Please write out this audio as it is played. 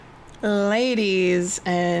Ladies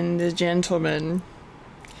and gentlemen,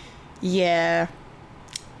 yeah,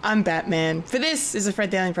 I'm Batman. For this is a Fred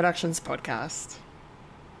the Alien Productions podcast.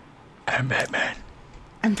 I'm Batman.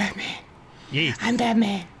 I'm Batman. Yes. I'm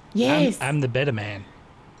Batman. Yes. I'm the better man.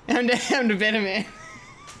 I'm the better man.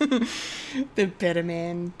 The better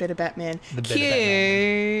man, better Batman. The better Cue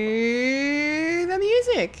the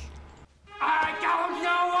music. I don't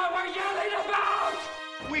know what we're yelling about!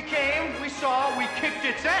 We came, we saw, we kicked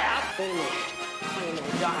its ass. Wait a minute. Wait a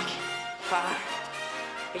minute, Doc. Are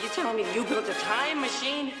you telling me you built a time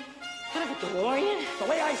machine? Kind of a DeLorean? The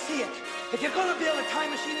way I see it, if you're gonna build a time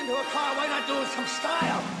machine into a car, why not do it some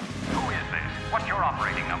style? Who is this? What's your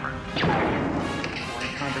operating number?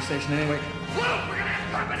 Boring conversation anyway. Whoa, we're gonna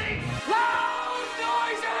have company! Loud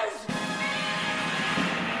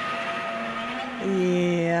noises!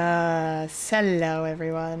 Yes. Hello,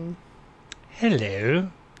 everyone. Hello.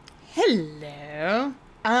 Hello.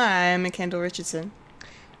 I'm Kendall Richardson.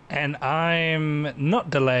 And I'm not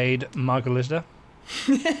delayed, Michael Lister.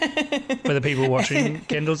 For the people watching,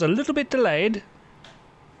 Kendall's a little bit delayed,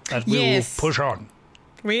 but we will push on.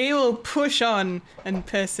 We will push on and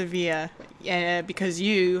persevere, because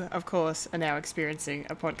you, of course, are now experiencing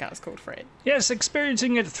a podcast called Fred. Yes,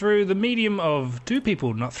 experiencing it through the medium of 2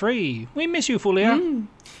 people, not 3. We miss you, Fulia.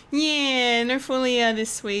 Yeah, no Fulia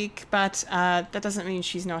this week, but that doesn't mean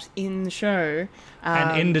she's not in the show.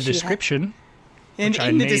 And in the description, and which in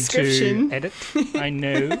I the need description, to edit. I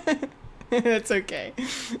know. That's okay.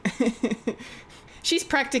 She's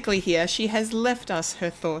practically here. She has left us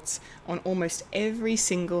her thoughts on almost every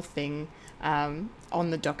single thing on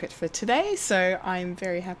the docket for today, so I'm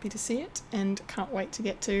very happy to see it and can't wait to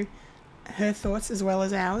get to her thoughts as well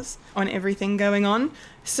as ours on everything going on.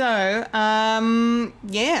 So,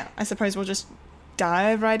 yeah, I suppose we'll just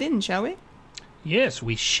dive right in, shall we? Yes,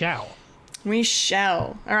 we shall. We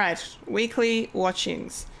shall. All right, weekly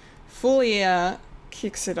watchings. Fulia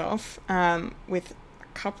kicks it off with a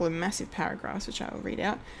couple of massive paragraphs, which I will read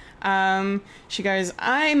out. She goes,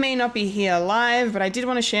 I may not be here live, but I did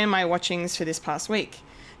want to share my watchings for this past week.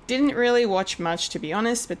 Didn't really watch much, to be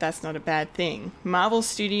honest, but that's not a bad thing. Marvel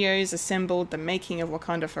Studios assembled The Making of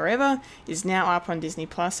Wakanda Forever is now up on Disney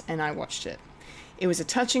Plus, and I watched it. It was a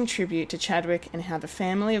touching tribute to Chadwick and how the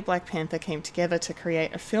family of Black Panther came together to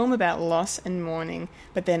create a film about loss and mourning,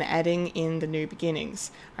 but then adding in the new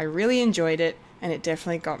beginnings. I really enjoyed it, and it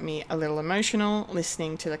definitely got me a little emotional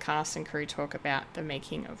listening to the cast and crew talk about the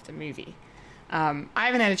making of the movie. I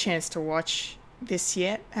haven't had a chance to watch this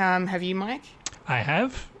yet. Have you, Mike? I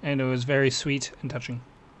have, and it was very sweet and touching.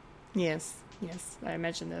 Yes. I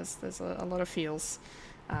imagine there's a lot of feels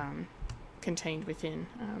contained within.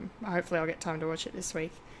 Hopefully I'll get time to watch it this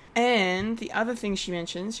week. And the other thing she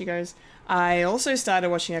mentions, she goes, I also started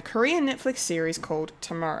watching a Korean Netflix series called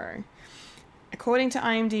Tomorrow. According to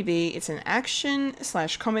IMDb, it's an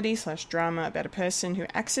action/comedy/drama about a person who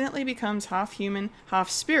accidentally becomes half human, half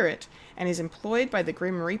spirit, and is employed by the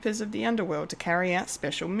Grim Reapers of the underworld to carry out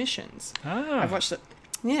special missions. I've watched it.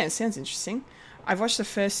 Yeah, it sounds interesting. I've watched the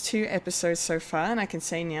first 2 episodes so far, and I can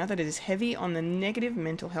say now that it is heavy on the negative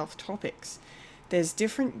mental health topics. There's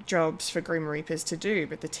different jobs for Grim Reapers to do,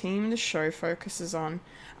 but the team the show focuses on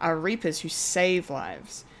are Reapers who save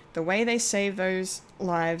lives. The way they save those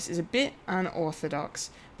lives is a bit unorthodox,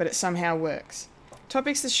 but it somehow works.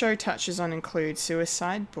 Topics the show touches on include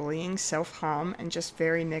suicide, bullying, self-harm, and just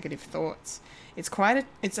very negative thoughts. It's quite a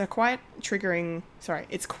triggering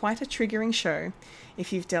show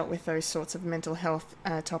if you've dealt with those sorts of mental health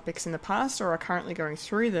topics in the past or are currently going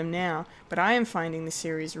through them now, but I am finding the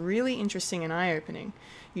series really interesting and eye-opening.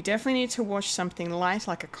 You definitely need to watch something light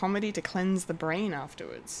like a comedy to cleanse the brain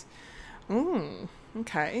afterwards. Ooh,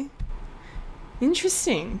 okay.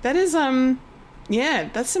 Interesting. That is, yeah,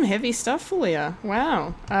 that's some heavy stuff for you.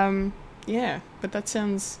 Wow. Yeah, but that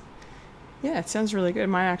sounds... Yeah, it sounds really good. I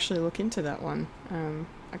might actually look into that one.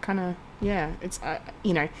 I kind of, yeah, it's,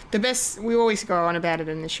 the best, we always go on about it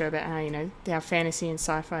in the show about how, how fantasy and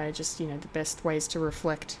sci-fi are just, the best ways to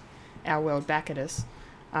reflect our world back at us,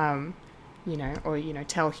 or,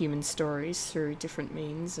 tell human stories through different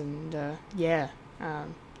means. And,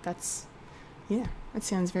 that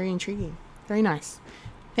sounds very intriguing. Very nice.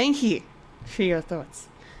 Thank you for your thoughts.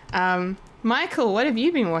 Michael, what have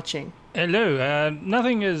you been watching? Hello.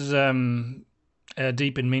 Nothing as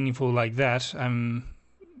deep and meaningful like that.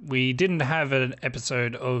 We didn't have an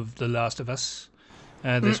episode of The Last of Us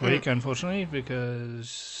this week, unfortunately, because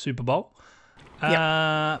Super Bowl.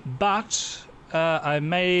 But I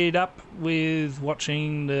made up with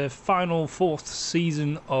watching the final 4th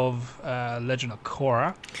season of Legend of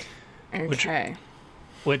Korra. Okay.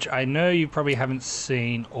 which I know you probably haven't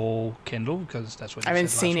seen all, Kendall, because that's what you I haven't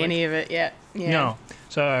said seen last any week. of it yet. Yeah. No.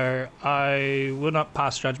 So I will not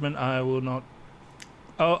pass judgment. I will not...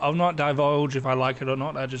 I'll not divulge if I like it or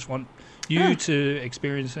not. I just want you to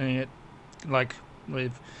experiencing it like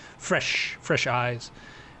with fresh eyes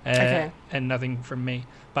and nothing from me.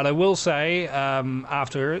 But I will say,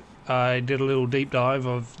 after it, I did a little deep dive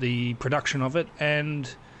of the production of it,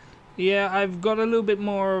 and yeah, I've got a little bit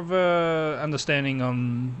more of a understanding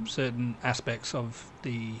on certain aspects of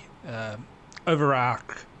the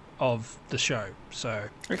overarch of the show. So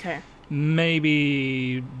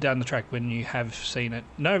maybe down the track when you have seen it,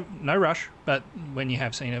 no rush, but when you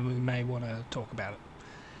have seen it, we may want to talk about it.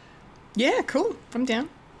 Yeah, cool. I'm down.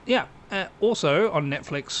 Yeah. Also on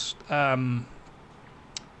Netflix,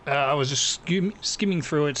 I was just skimming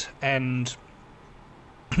through it, and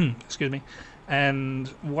excuse me, and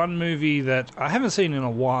one movie that I haven't seen in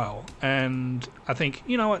a while, and I think,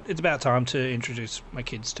 you know what, it's about time to introduce my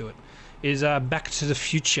kids to it, is Back to the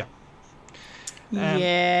Future.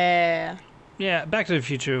 Yeah, Back to the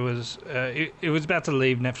Future was it was about to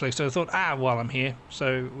leave Netflix, so I thought, while I'm here,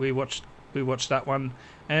 so we watched that one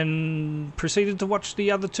and proceeded to watch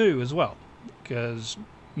the other two as well, because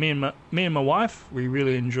me and my wife, we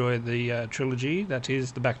really enjoy the trilogy that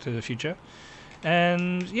is the Back to the Future,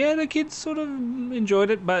 and yeah, the kids sort of enjoyed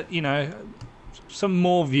it, but you know, some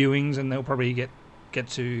more viewings and they'll probably get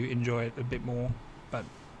to enjoy it a bit more, but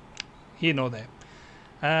here nor there.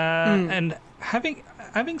 And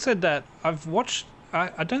having said that, I've watched.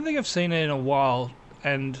 I don't think I've seen it in a while,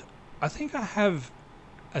 and I think I have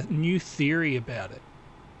a new theory about it.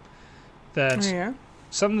 That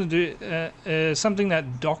something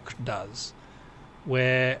that Doc does,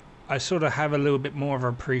 where I sort of have a little bit more of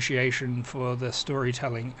appreciation for the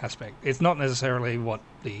storytelling aspect. It's not necessarily what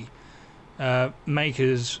the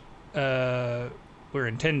makers were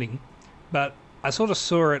intending, but I sort of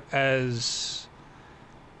saw it as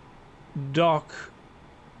Doc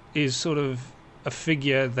is sort of a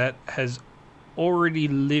figure that has already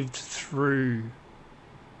lived through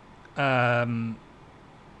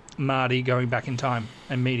Marty going back in time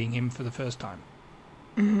and meeting him for the first time.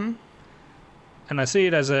 Mm-hmm. And I see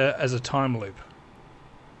it as a time loop.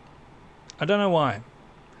 I don't know why,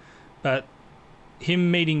 but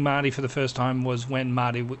him meeting Marty for the first time was when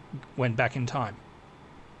Marty went back in time.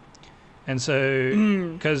 And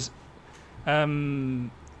so, because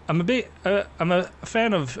I'm a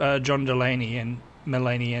fan of John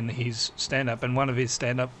Mulaney and his stand-up, and one of his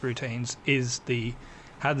stand-up routines is the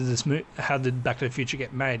how did Back to the Future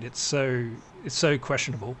get made? It's so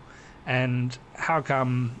questionable, and how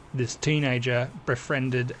come this teenager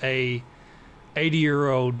befriended a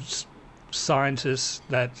 80-year-old scientist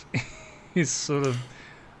that is sort of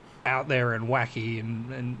out there and wacky,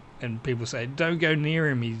 and people say don't go near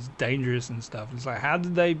him, he's dangerous and stuff. It's like, how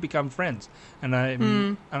did they become friends? And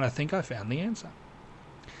I think I found the answer.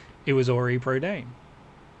 It was Ori Prodane.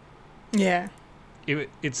 Yeah.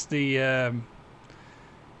 It's the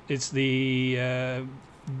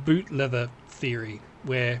boot leather theory,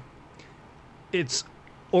 where it's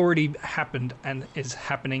already happened and is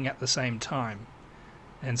happening at the same time,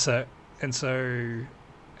 and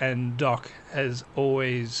Doc has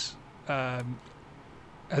always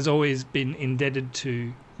been indebted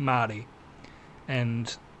to Marty,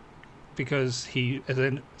 and because he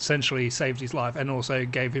essentially saved his life and also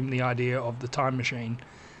gave him the idea of the time machine,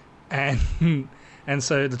 and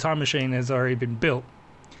so the time machine has already been built,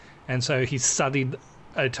 and so he studied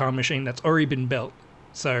a time machine that's already been built,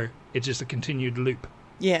 so it's just a continued loop.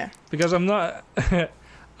 Yeah. Because I'm not...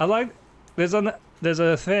 I like... There's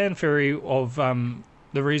a fan theory of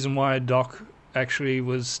the reason why Doc actually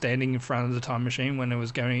was standing in front of the time machine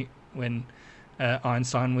when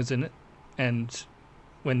Einstein was in it, and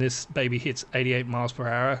when this baby hits 88 miles per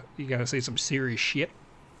hour, you're going to see some serious shit.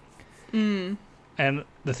 And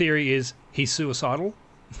the theory is he's suicidal.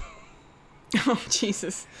 Oh,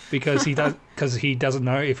 Jesus. because he doesn't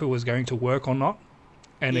know if it was going to work or not.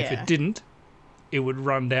 And if it didn't, it would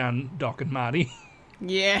run down Doc and Marty.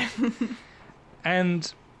 Yeah.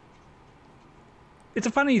 And it's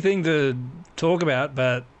a funny thing to talk about,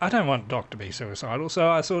 but I don't want Doc to be suicidal. So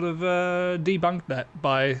I sort of debunked that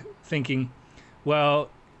by thinking, well,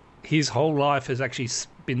 his whole life has actually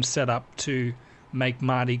been set up to make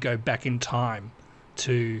Marty go back in time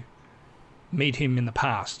to meet him in the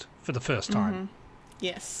past for the first time. Mm-hmm.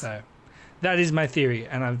 Yes. So that is my theory,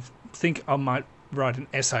 and I think I might write an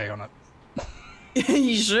essay on it.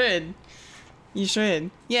 You should. You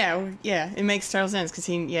should. Yeah, it makes total sense, because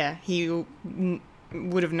he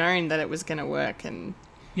would have known that it was going to work, and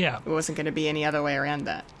Yeah. It wasn't going to be any other way around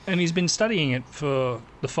that. And he's been studying it for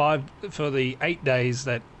the 8 days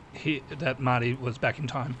that Marty was back in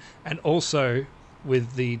time, and also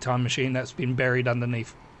with the time machine that's been buried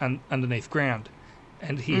underneath ground,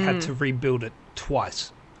 and he had to rebuild it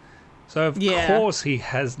twice. So of course he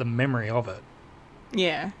has the memory of it.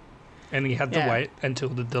 Yeah. And he had to wait until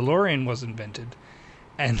the DeLorean was invented,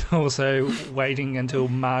 and also waiting until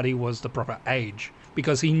Marty was the proper age,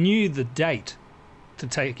 because he knew the date to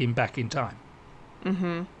take him back in time.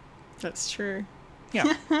 Mm-hmm. That's true.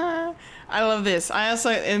 Yeah. I love this.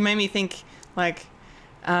 It made me think, like,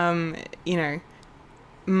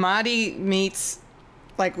 Marty meets,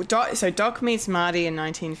 like, Doc meets Marty in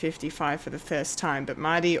 1955 for the first time, but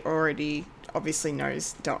Marty already obviously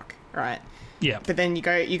knows Doc, right? Yeah. But then you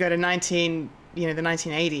go to the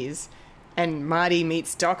 1980s, and Marty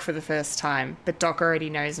meets Doc for the first time, but Doc already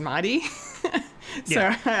knows Marty.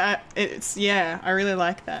 So I really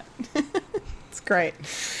like that. It's great.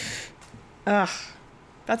 Ugh,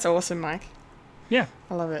 that's awesome, Mike. Yeah.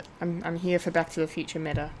 I love it. I'm here for Back to the Future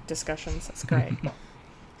meta discussions. That's great.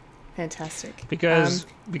 Fantastic. Because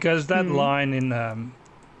that line in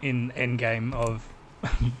Endgame of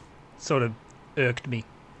sort of irked me.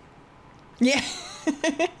 Yeah.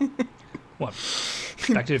 What?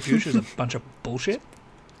 Back to the Future is a bunch of bullshit?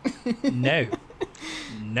 No.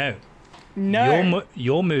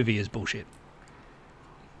 Your movie is bullshit.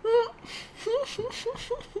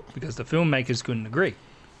 Because the filmmakers couldn't agree.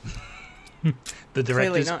 The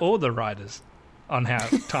directors or the writers on how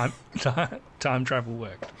time travel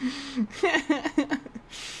worked.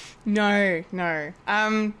 No.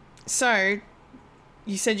 So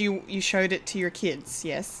you said you showed it to your kids,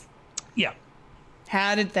 yes? Yeah.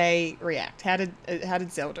 How did they react? How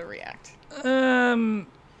did Zelda react?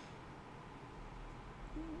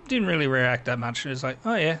 Didn't really react that much. It was like,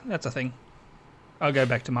 oh yeah, that's a thing. I'll go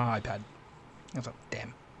back to my iPad. I was like,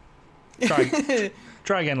 damn.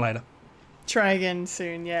 Try again later. Try again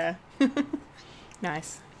soon, yeah.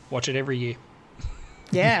 Nice. Watch it every year.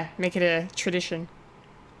 Yeah, make it a tradition.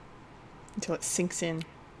 Until it sinks in.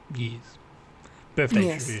 Years.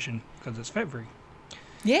 Birthday tradition, because it's February.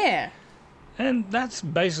 Yeah. And that's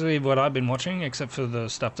basically what I've been watching, except for the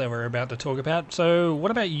stuff that we're about to talk about. So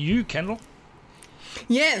what about you, Kendall?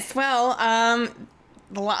 Yes, well,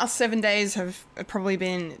 the last 7 days have probably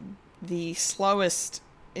been the slowest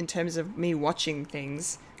in terms of me watching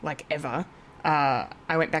things, like, ever. I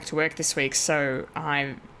went back to work this week, so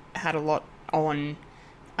I had a lot on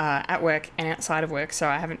at work and outside of work, so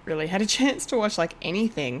I haven't really had a chance to watch, like,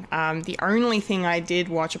 anything. The only thing I did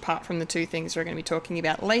watch, apart from the two things we're going to be talking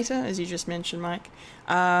about later, as you just mentioned, Mike,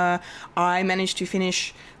 I managed to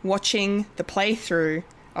finish watching the playthrough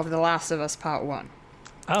of The Last of Us Part 1.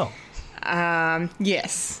 Oh.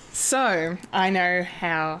 Yes. So, I know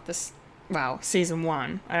how this... Well, season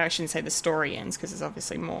 1. I shouldn't say the story ends, because there's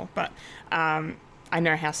obviously more, but I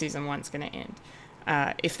know how season 1's going to end,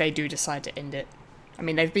 if they do decide to end it. I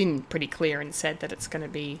mean, they've been pretty clear and said that it's going to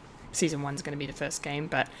be... Season 1's going to be the first game,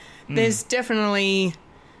 but there's definitely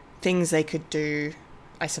things they could do,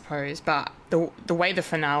 I suppose, but the way the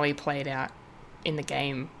finale played out in the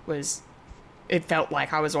game was... It felt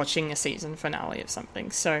like I was watching a season finale of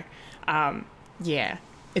something. So, yeah,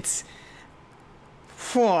 it's...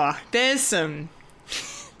 There's some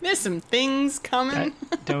things coming.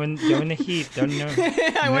 Don't in the heat. Don't know.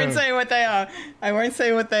 I won't say what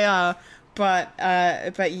they are. But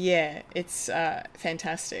yeah, it's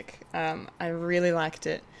fantastic. I really liked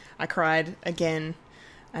it. I cried again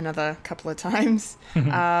another couple of times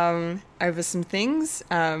over some things.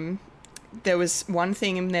 There was one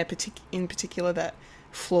thing in there in particular that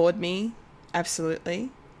floored me absolutely,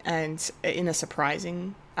 and in a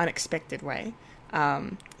surprising, unexpected way.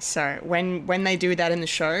 So when they do that in the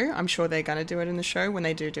show, I'm sure they're going to do it in the show. When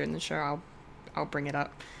they do it in the show, I'll bring it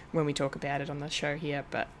up when we talk about it on the show here.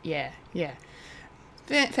 But yeah.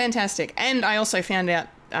 Fantastic. And I also found out,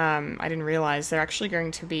 I didn't realize they're actually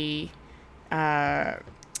going to be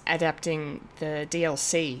adapting the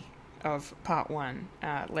DLC of Part 1,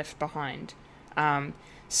 Left Behind.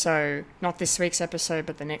 So not this week's episode,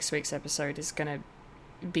 but the next week's episode is going to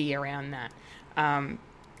be around that.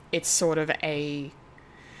 It's sort of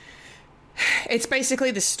it's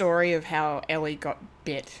basically the story of how Ellie got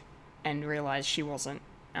bit and realized she wasn't,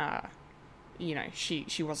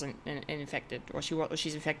 she wasn't infected, or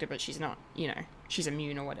she's infected, but she's not, she's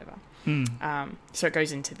immune or whatever. So it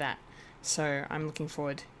goes into that. So I'm looking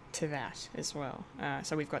forward to that as well.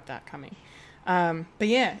 So we've got that coming. But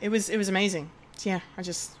yeah, it was amazing. Yeah, how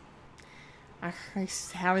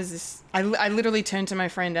is this? I literally turned to my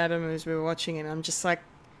friend Adam as we were watching it, and I'm just like,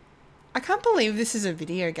 I can't believe this is a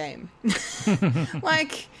video game.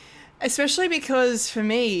 Like, especially because for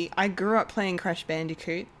me, I grew up playing Crash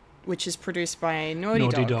Bandicoot, which is produced by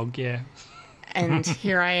Naughty Dog. Yeah. And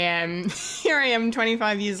here I am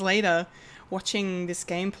 25 years later watching this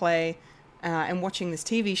gameplay and watching this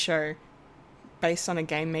TV show based on a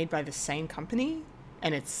game made by the same company,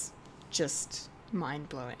 and it's just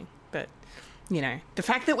mind-blowing. But, you know, the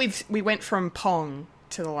fact that we went from Pong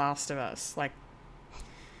to The Last of Us, like,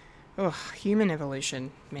 human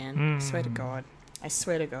evolution, man. I swear to God.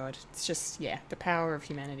 It's just, the power of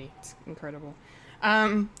humanity. It's incredible.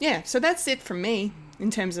 So that's it from me in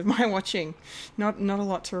terms of my watching. Not a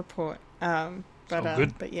lot to report.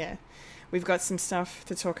 But yeah, we've got some stuff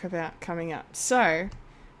to talk about coming up. So,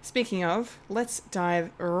 speaking of, let's dive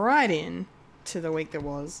right in to the week that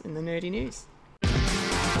was in the nerdy news.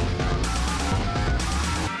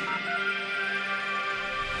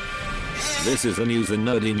 This is the news in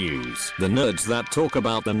Nerdy News. The nerds that talk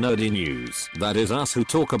about the nerdy news. That is us who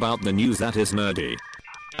talk about the news that is nerdy.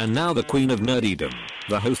 And now the queen of nerdydom,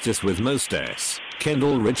 the hostess with most S,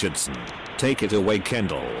 Kendall Richardson. Take it away,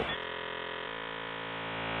 Kendall.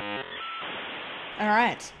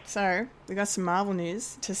 Alright, so we got some Marvel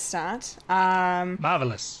news to start.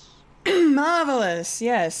 Marvelous. Marvelous,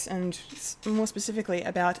 yes, and more specifically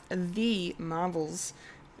about the Marvels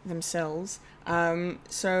themselves.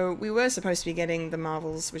 So we were supposed to be getting the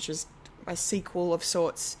Marvels, which was a sequel of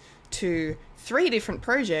sorts to 3 different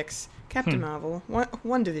projects: Captain Marvel,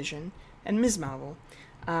 WandaVision, and Ms. Marvel.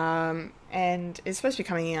 And it's supposed to be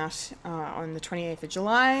coming out on the 28th of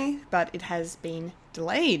July, but it has been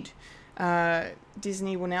delayed.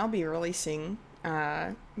 Disney will now be releasing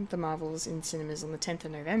the Marvels in cinemas on the 10th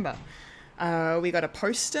of November. We got a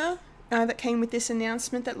poster that came with this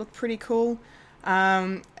announcement that looked pretty cool.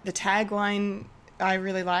 The tagline I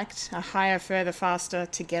really liked: higher, further, faster,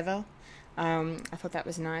 together. I thought that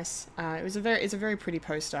was nice. It's a very pretty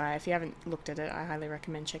poster. If you haven't looked at it, I highly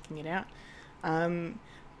recommend checking it out.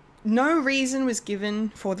 No reason was given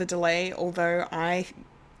for the delay, although I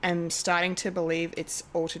am starting to believe it's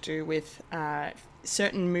all to do with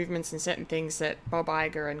certain movements and certain things that Bob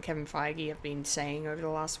Iger and Kevin Feige have been saying over the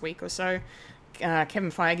last week or so.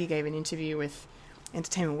 Kevin Feige gave an interview with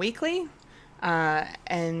Entertainment Weekly,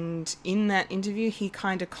 and in that interview he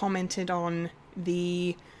kind of commented on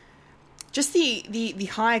the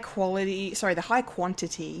high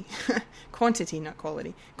quantity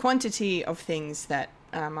quantity of things that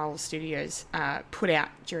Marvel Studios put out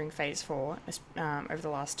during Phase 4 over the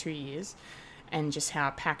last 2 years, and just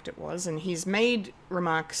how packed it was. And he's made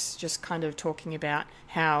remarks just kind of talking about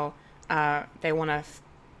how they want to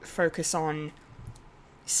focus on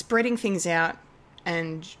spreading things out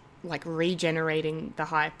and like regenerating the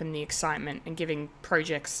hype and the excitement and giving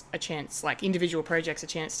projects a chance, like individual projects, a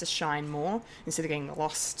chance to shine more instead of getting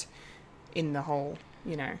lost in the whole,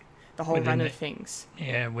 the whole run of things.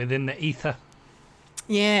 Yeah, within the ether.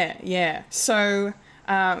 Yeah. So,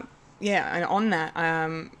 and on that,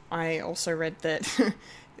 I also read that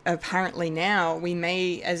apparently now we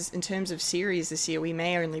may, as in terms of series this year, we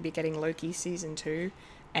may only be getting Loki Season 2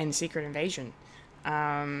 and Secret Invasion.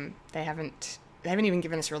 They haven't even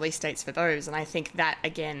given us release dates for those, and I think that,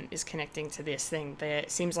 again, is connecting to this thing. It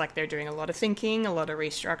seems like they're doing a lot of thinking, a lot of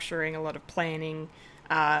restructuring, a lot of planning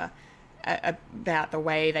about the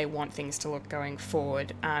way they want things to look going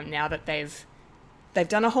forward. Now that they've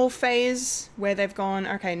done a whole phase where they've gone,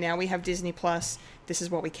 okay, now we have Disney Plus, this is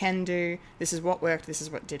what we can do, this is what worked, this is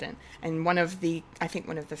what didn't. And one of the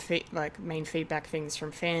main feedback things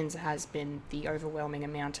from fans has been the overwhelming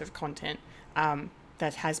amount of content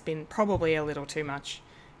that has been probably a little too much.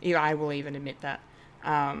 I will even admit that,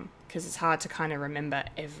 because it's hard to kind of remember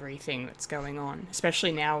everything that's going on,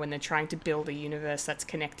 especially now when they're trying to build a universe that's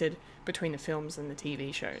connected between the films and the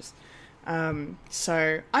TV shows.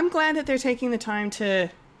 So I'm glad that they're taking the time to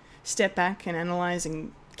step back and analyze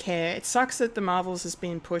and care. It sucks that the Marvels has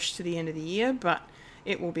been pushed to the end of the year, but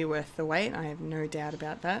it will be worth the wait. I have no doubt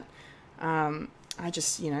about that. I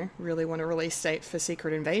just, really want a release date for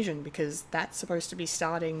Secret Invasion, because that's supposed to be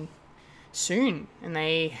starting soon, and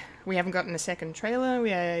we haven't gotten a second trailer. We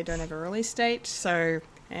don't have a release date,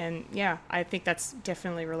 I think that's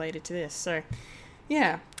definitely related to this. So,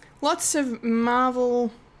 yeah, lots of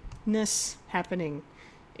Marvel-ness happening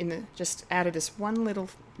just out of this one little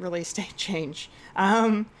release date change.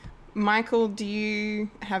 Michael, do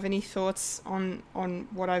you have any thoughts on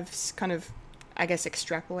what I've kind of, I guess,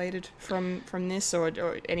 extrapolated from this, or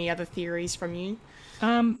any other theories from you?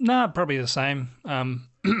 No, probably the same.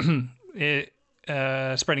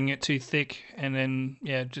 Spreading it too thick, and then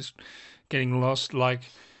just getting lost. Like,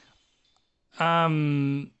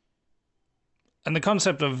 the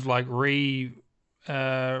concept of like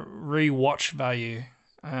rewatch value,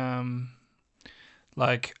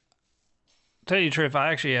 like, tell you the truth,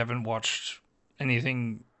 I actually haven't watched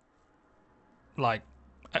anything like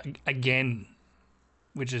again,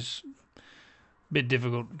 which is a bit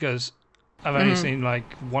difficult because I've only seen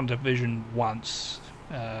like WandaVision once,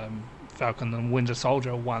 Falcon and Winter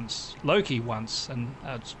Soldier once, Loki once, and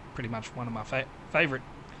that's pretty much one of my favorite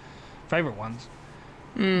ones.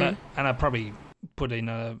 And I probably put in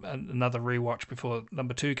another rewatch before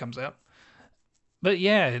number 2 comes out. But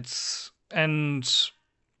yeah, and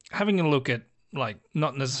having a look at like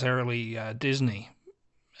not necessarily Disney,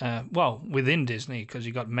 well, within Disney, because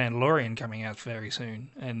you got Mandalorian coming out very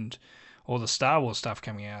soon, and all the Star Wars stuff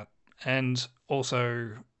coming out, and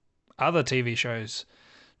also other TV shows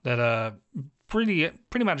that are pretty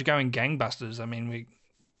much going gangbusters. I mean,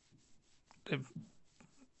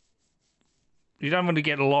 you don't want to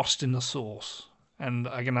get lost in the sauce, and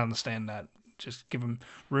I can understand that. Just give them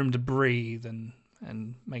room to breathe and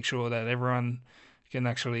make sure that everyone can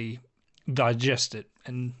actually digest it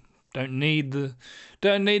and don't need the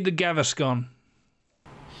Gaviscon.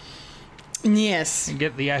 Yes. And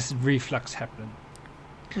get the acid reflux happening.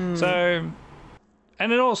 So,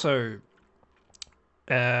 and it also,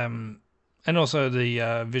 the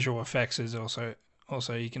visual effects is also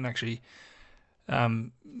you can actually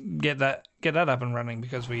get that up and running,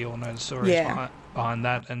 because we all know the stories behind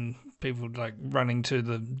that, and people like running to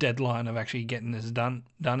the deadline of actually getting this done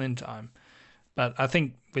in time. But I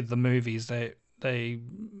think with the movies, they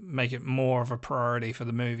make it more of a priority for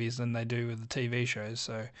the movies than they do with the TV shows.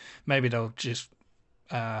 So maybe they'll just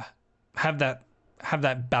have that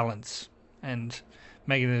balance and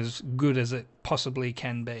make it as good as it possibly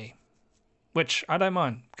can be, which I don't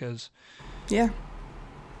mind, because I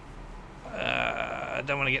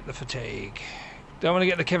don't want to get the fatigue. Don't want to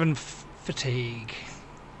get the Kevin fatigue.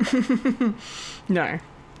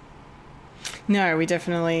 No, we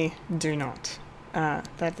definitely do not.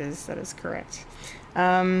 That is correct.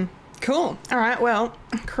 Cool. All right. Well,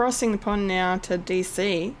 crossing the pond now to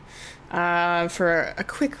DC for a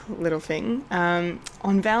quick little thing.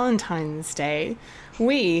 On Valentine's Day,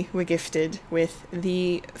 we were gifted with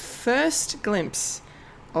the first glimpse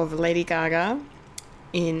of Lady Gaga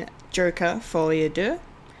in Joker Folie à Deux.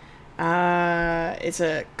 It's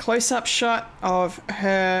a close-up shot of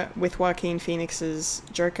her with Joaquin Phoenix's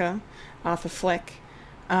Joker, Arthur Fleck.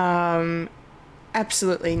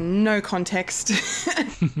 Absolutely no context.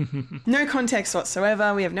 No context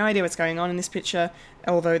whatsoever. We have no idea what's going on in this picture,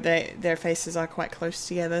 although their faces are quite close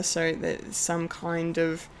together, so that some kind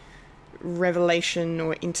of revelation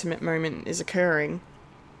or intimate moment is occurring.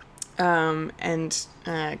 And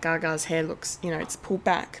Gaga's hair looks, it's pulled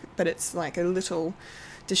back, but it's like a little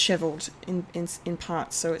disheveled in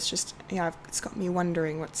parts, so it's just, it's got me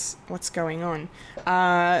wondering what's going on.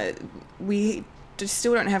 We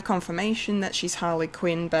still don't have confirmation that she's Harley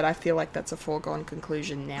Quinn, but I feel like that's a foregone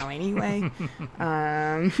conclusion now anyway.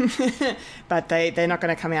 But they're not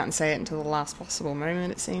going to come out and say it until the last possible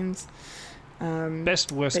moment, it seems.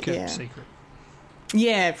 Best worst kept secret.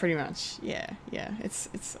 Yeah, pretty much. Yeah.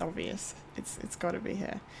 It's obvious. It's got to be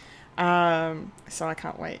her. So I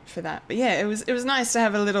can't wait for that. But yeah, it was nice to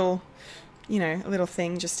have a little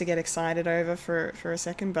thing just to get excited over for a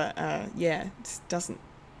second. But it doesn't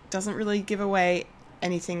really give away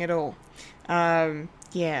anything at all. But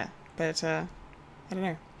I don't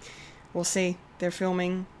know. We'll see. They're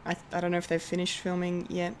filming. I don't know if they've finished filming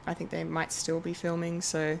yet. I think they might still be filming,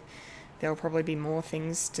 so there'll probably be more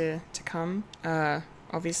things to come.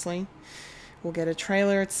 Obviously, we'll get a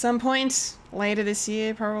trailer at some point later this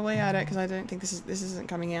year, probably. Because I don't think this isn't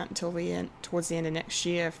coming out until towards the end of next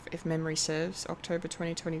year, if memory serves. October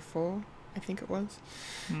 2024, I think it was.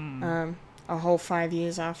 A whole 5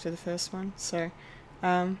 years after the first one. So,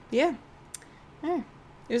 it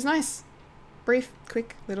was nice, brief,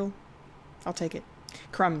 quick, little. I'll take it.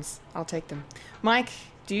 Crumbs, I'll take them. Mike,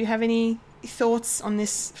 do you have any thoughts on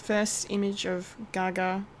this first image of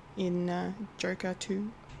Gaga in Joker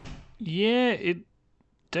 2? Yeah, it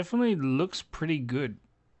definitely looks pretty good.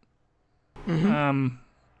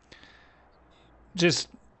 Just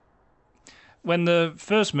when the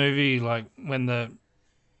first movie, like when the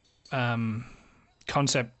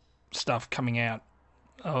concept stuff coming out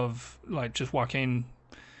of like just Joaquin,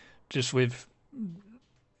 just with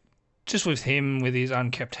him with his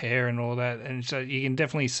unkept hair and all that, and so you can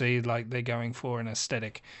definitely see like they're going for an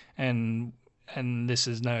aesthetic, and this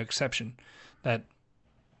is no exception. That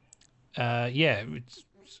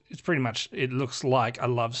it's pretty much, it looks like a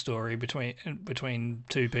love story between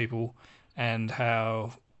two people, and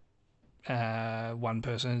how one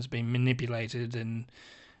person has been manipulated, and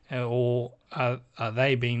or are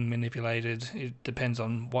they being manipulated? It depends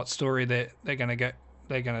on what story they're going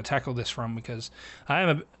to tackle this from. Because I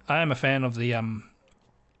am a fan of the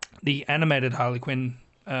animated Harley Quinn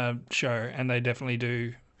show, and they definitely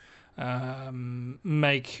do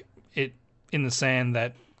make it in the sand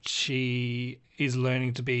that she is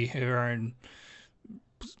learning to be her own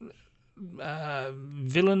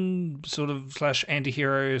villain sort of /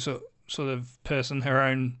 anti-hero sort of person, her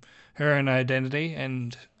own identity,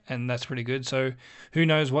 and that's pretty good. So who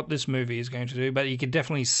knows what this movie is going to do, but you could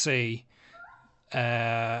definitely see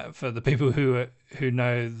for the people who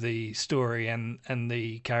know the story and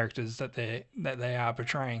the characters that they are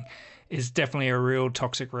portraying, is definitely a real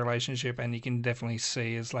toxic relationship, and you can definitely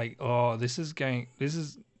see it's like, oh, this is going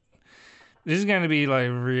to be like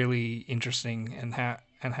really interesting,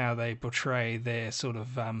 and how they portray their sort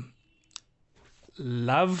of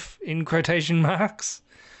love in quotation marks.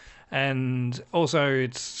 And also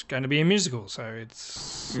it's going to be a musical, so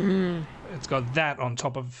it's got that on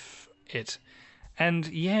top of it. And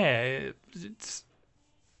yeah, it's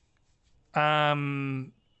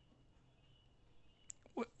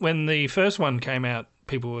when the first one came out,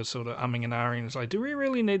 people were sort of umming and ahhing. It's like, do we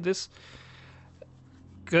really need this?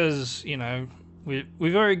 Because, you know,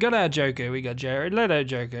 we've already got our Joker. We got Jared Leto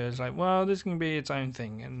Joker. It's like, well, this can be its own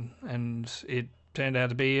thing, and it turned out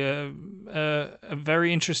to be a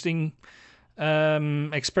very interesting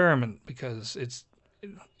experiment, because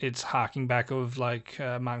it's harking back of like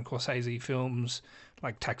Martin Scorsese films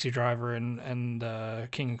like Taxi Driver and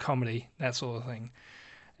King of Comedy, that sort of thing.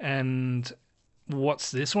 And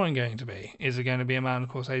what's this one going to be? Is it going to be a Martin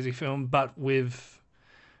Scorsese film but with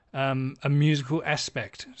a musical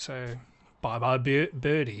aspect? So Bye Bye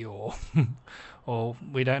Birdie or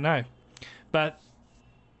we don't know. But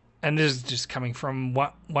and this is just coming from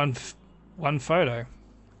one photo,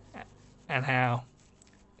 and how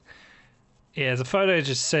the photo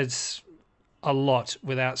just says a lot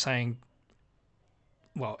without saying,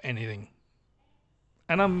 well, anything.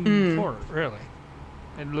 And I'm for it, really.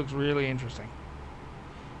 It looks really interesting.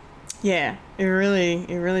 Yeah, it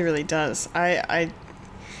really does. I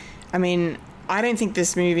mean, I don't think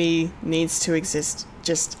this movie needs to exist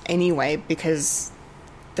just anyway, because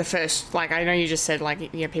the first, like, I know you just said,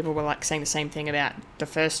 like, yeah, people were like saying the same thing about the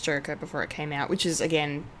first Joker before it came out, which is,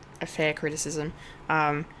 again, a fair criticism.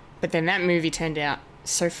 But then that movie turned out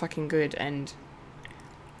so fucking good, and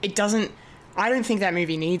it doesn't, I don't think that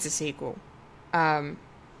movie needs a sequel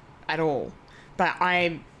at all. But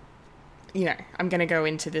I'm going to go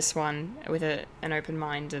into this one with an open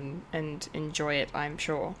mind and enjoy it, I'm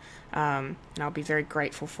sure. And I'll be very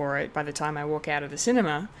grateful for it by the time I walk out of the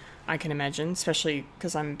cinema, I can imagine, especially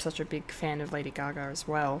because I'm such a big fan of Lady Gaga as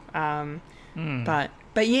well.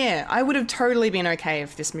 But yeah, I would have totally been okay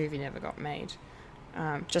if this movie never got made.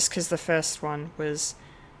 Just because the first one was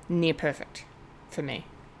near perfect for me,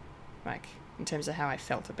 like, in terms of how I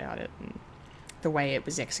felt about it and the way it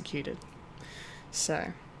was executed.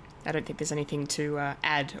 So I don't think there's anything to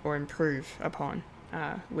add or improve upon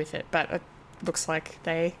with it. But it looks like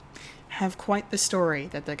they have quite the story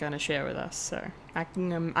that they're going to share with us. So I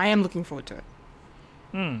am looking forward to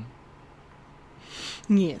it.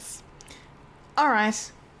 Yes. All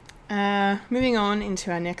right. Moving on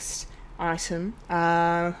into our next item.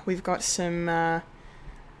 We've got some,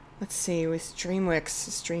 let's see, with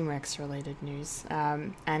DreamWorks related news,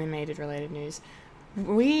 animated related news.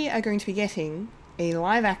 We are going to be getting a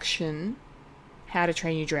live action How to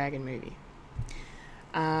Train Your Dragon movie.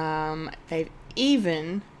 They've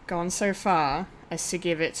even gone so far as to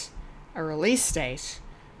give it a release date.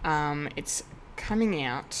 It's coming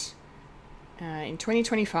out in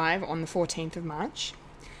 2025 on the 14th of March.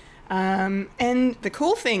 And the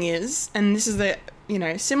cool thing is, and this is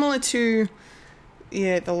similar to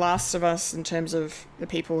The Last of Us in terms of the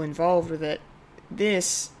people involved with it, the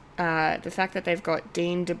fact that they've got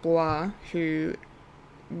Dean DeBlois, who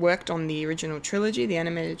worked on the original trilogy, the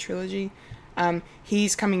animated trilogy,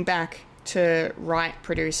 he's coming back to write,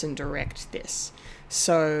 produce, and direct this.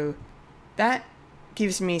 So that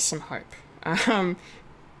gives me some hope.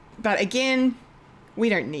 But again, we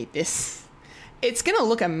don't need this. It's going to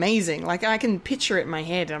look amazing. Like, I can picture it in my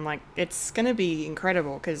head. I'm like, it's going to be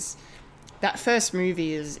incredible, because that first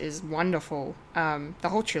movie is wonderful. The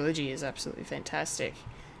whole trilogy is absolutely fantastic.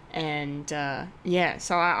 And so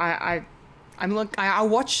I'll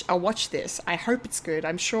watch this. I hope it's good.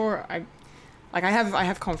 I'm sure I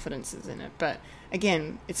have confidences in it, but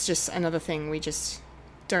again, it's just another thing we just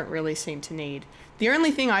don't really seem to need. The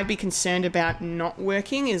only thing I'd be concerned about not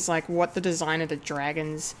working is like what the design of the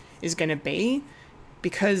dragons is going to be,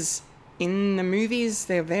 because in the movies,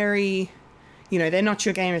 they're very, you know, they're not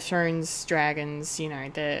your Game of Thrones dragons. You know,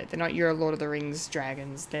 they're not your Lord of the Rings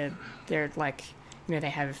dragons. They're like, you know,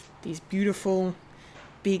 they have these beautiful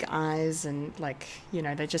big eyes, and like, you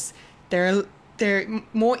know, they're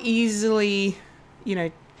more easily, you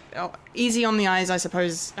know, easy on the eyes, I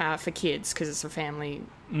suppose, for kids, because it's a family,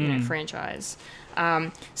 you know, franchise.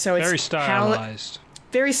 So it's very stylized.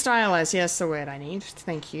 Very stylized. Yes, the word I need.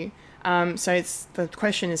 Thank you. So the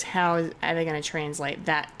question is, how are they going to translate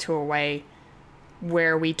that to a way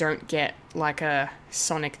where we don't get like a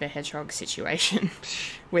Sonic the Hedgehog situation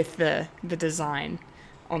with the design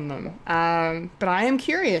on them? But I am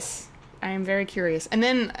curious. I am very curious. And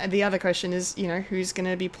then the other question is, you know, who's going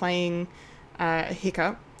to be playing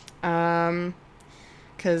Hiccup?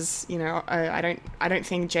 Because you know, I don't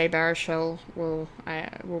think Jay Baruchel will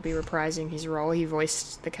be reprising his role. He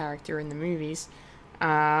voiced the character in the movies,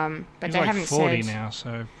 but he's they like haven't 40 said. now,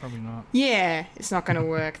 so probably not. Yeah, it's not going to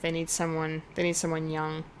work. They need someone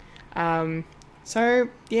young. So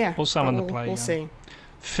yeah, Or someone to play We'll young. see.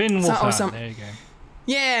 Finn Wolfhard. There you go.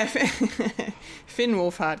 Yeah, Finn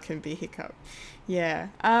Wolfhard can be Hiccup. Yeah.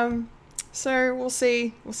 So we'll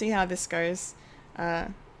see. We'll see how this goes.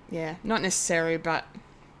 Yeah, not necessary, but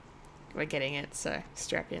we're getting it, so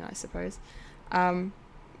strap in, I suppose.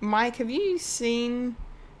 Mike, have you seen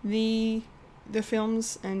the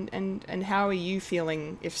films, and how are you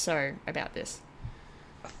feeling, if so, about this?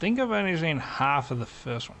 I think I've only seen half of the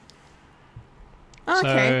first one.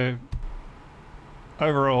 Okay. So,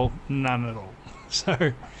 overall, none at all.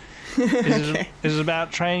 So, Okay. this is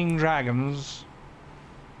about training dragons,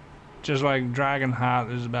 just like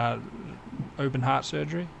Dragonheart is about open heart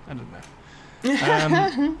surgery. I don't know.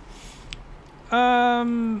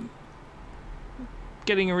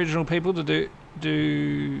 Getting original people to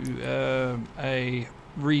do a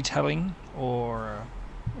retelling or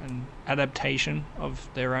an adaptation of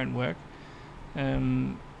their own work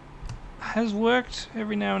has worked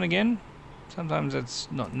every now and again. Sometimes it's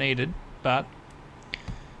not needed, but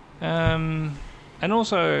and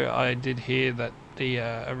also I did hear that the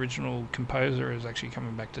original composer is actually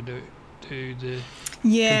coming back to do the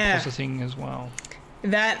composer thing as well.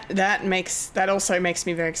 That also makes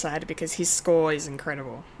me very excited, because his score is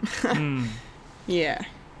incredible. Yeah.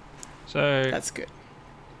 So that's good.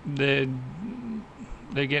 They're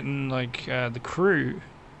getting like the crew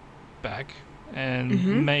back,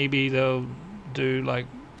 and maybe they'll do like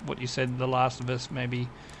what you said, The Last of Us. Maybe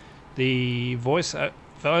the voice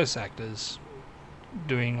actors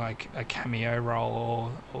doing like a cameo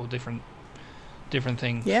role or different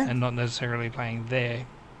thing, and not necessarily playing their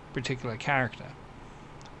particular character.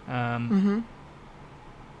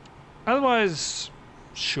 Otherwise,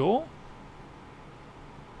 sure.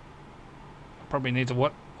 I probably need to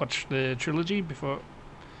watch the trilogy before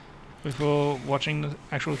watching the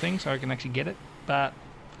actual thing, so I can actually get it. And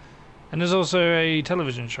there's also a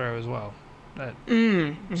television show as well that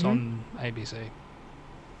it's on ABC.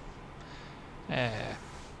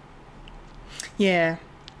 Yeah.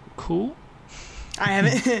 Cool. I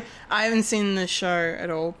haven't seen the show at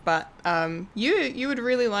all, but you would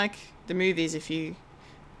really like the movies if you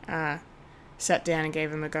sat down and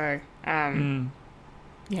gave them a go.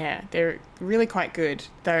 Yeah, they're really quite good.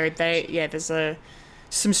 Though there's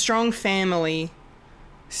some strong family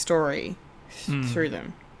story through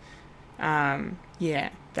them. Yeah,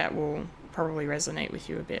 that will probably resonate with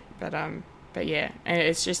you a bit. But yeah, and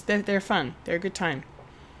it's just they're fun. They're a good time.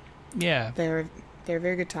 Yeah, they're a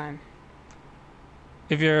very good time.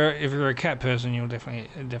 If you're a cat person, you'll definitely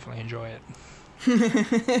enjoy it.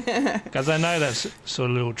 Because I know that's sort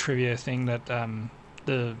of little trivia thing that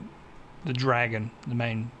the dragon, the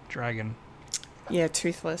main dragon,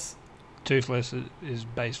 Toothless is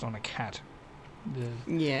based on a cat.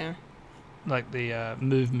 Like the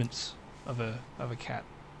movements of a cat.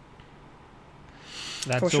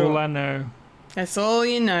 That's all I know. That's all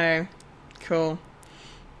you know. Cool.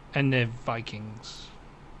 And they're Vikings.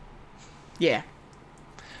 Yeah.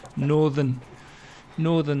 Northern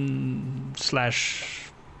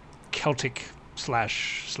slash Celtic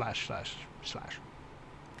slash.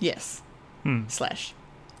 Yes. Slash.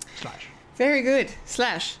 Very good.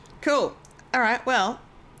 Slash. Cool. All right. Well,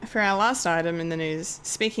 for our last item in the news,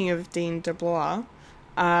 speaking of Dean DeBlois,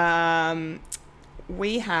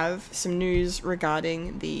 we have some news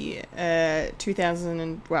regarding the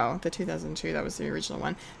 2002, that was the original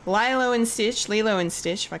one, Lilo and Stitch,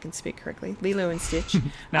 if I can speak correctly, Lilo and Stitch.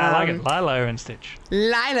 No, I like it, Lilo and Stitch.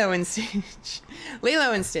 Lilo and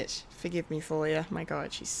Stitch. Forgive me, Folia. My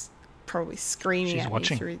God, she's probably screaming at me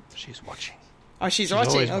through... She's watching. Oh, she's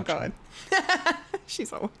watching. Oh, God.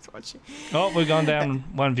 She's always watching. Oh, we've gone down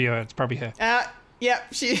one viewer. It's probably her.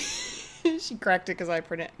 Yep, she cracked it because I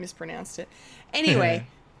mispronounced it. Anyway,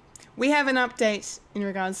 we have an update in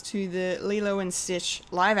regards to the Lilo and Stitch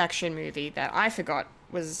live-action movie that I forgot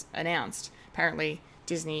was announced. Apparently,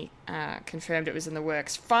 Disney confirmed it was in the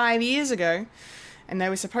works 5 years ago, and they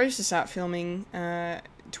were supposed to start filming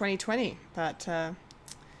 2020, but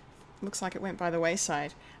looks like it went by the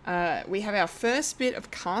wayside. We have our first bit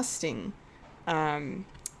of casting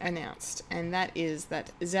announced, and that is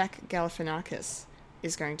that Zach Galifianakis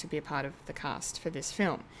is going to be a part of the cast for this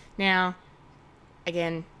film. Now,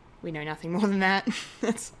 again, we know nothing more than that.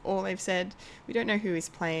 That's all they've said. We don't know who he's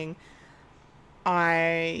playing.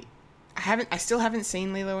 I still haven't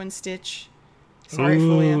seen Lilo and Stitch. Sorry,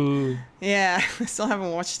 Fulia. Yeah, I still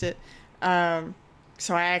haven't watched it.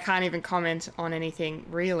 So I can't even comment on anything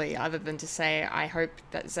really, other than to say I hope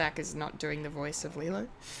that Zach is not doing the voice of Lilo.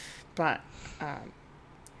 But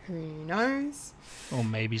who knows? Or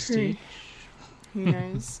maybe Stitch. Who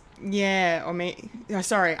knows? Yeah, or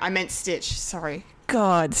sorry, I meant Stitch. Sorry.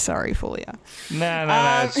 God, sorry, Fulia.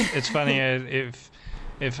 No. It's funny if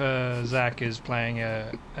Zach is playing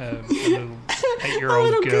a little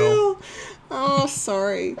 8-year-old girl. Oh,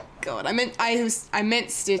 sorry. God, I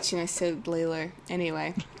meant Stitch and I said Lilo.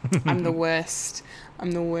 Anyway, I'm the worst.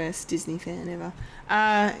 I'm the worst Disney fan ever.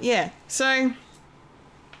 Yeah, so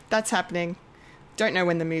that's happening. Don't know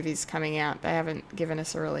when the movie's coming out. They haven't given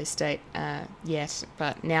us a release date yet,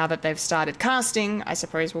 but now that they've started casting, I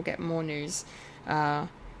suppose we'll get more news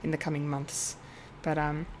in the coming months. But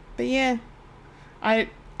yeah,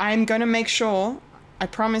 I'm going to make sure, I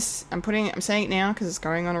promise, I'm saying it now because it's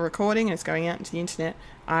going on a recording and it's going out into the internet,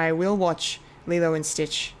 I will watch Lilo and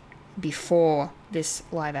Stitch before this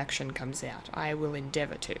live action comes out. I will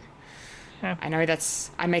endeavour to. Yeah. I know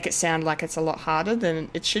I make it sound like it's a lot harder than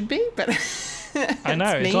it should be, but I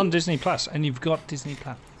know, it's on Disney Plus, and you've got Disney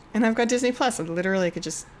Plus. And I've got Disney Plus. I literally could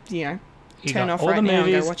just, turn off all right the now and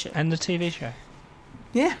movies go watch it. And the TV show.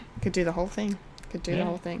 Yeah, could do the whole thing. The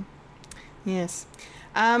whole thing. Yes.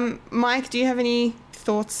 Mike, do you have any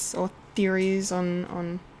thoughts or theories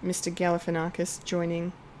on Mr. Galifianakis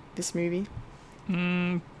joining this movie?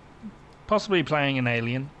 Possibly playing an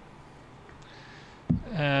alien.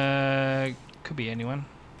 Could be anyone.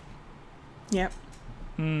 Yep.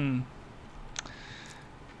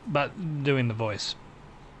 But doing the voice.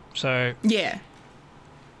 So yeah,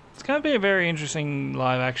 it's going to be a very interesting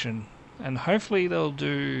live action, and hopefully they'll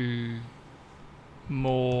do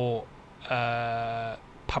more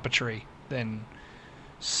puppetry than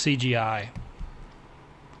CGI,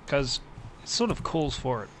 because it sort of calls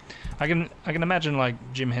for it. I can imagine like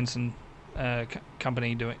Jim Henson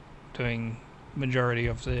company doing majority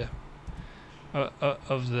of the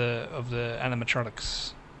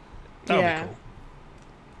animatronics. That would be cool.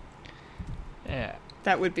 Yeah.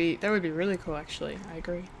 That would be really cool, actually. I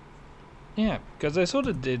agree. Yeah, because they sort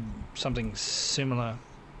of did something similar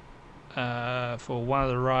for one of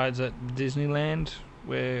the rides at Disneyland,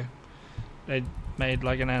 where they made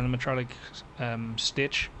like an animatronic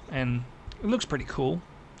Stitch, and it looks pretty cool.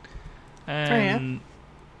 And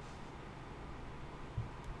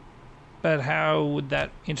but how would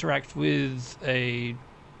that interact with a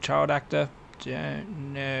child actor?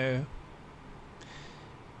 Don't know.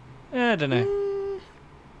 I don't know.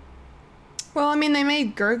 Well, I mean, they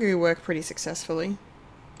made Grogu work pretty successfully.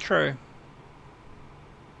 True.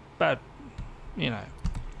 But,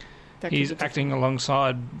 he's acting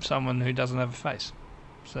alongside someone who doesn't have a face.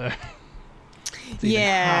 So, it's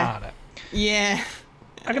even harder. Yeah.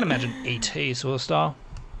 I can imagine E.T. sort of style.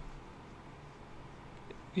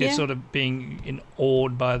 You're sort of being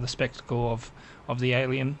awed by the spectacle of the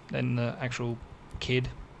alien than the actual kid.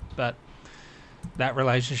 But that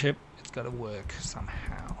relationship, it's got to work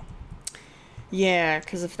somehow. Yeah,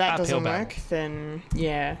 because if that doesn't work, then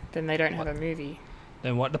they don't have a movie.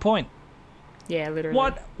 Then what the point? Yeah, literally.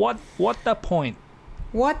 What the point?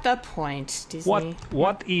 What the point, Disney?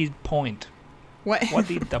 What is point? What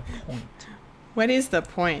is the point? What is the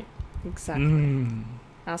point? Exactly.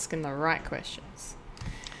 Asking the right questions.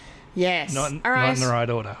 Yes. Not in the right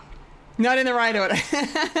order. Not in the right order.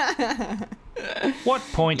 What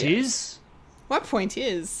point is? What point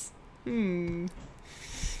is? Indeed.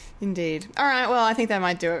 All right, well, I think that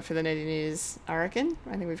might do it for the nerdy news, I reckon.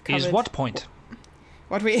 I think we've covered... Is what point?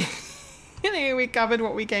 What we... I think we covered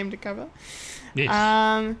what we came to cover.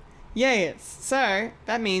 Yes. Yes. So,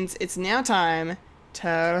 that means it's now time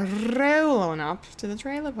to roll on up to the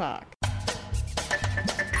trailer park.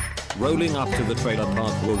 Rolling up to the trailer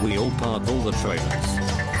park where we all park all the trailers.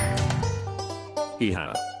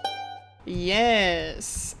 Yeah.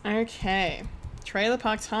 Yes. Okay. Trailer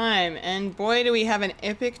park time. And boy, do we have an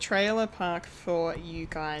epic trailer park for you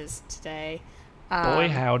guys today. Boy,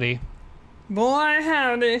 howdy. Boy,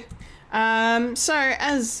 howdy. So,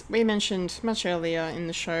 as we mentioned much earlier in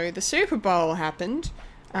the show, the Super Bowl happened.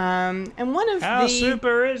 And one of How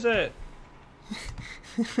super is it?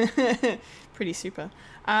 Pretty super.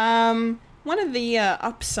 One of the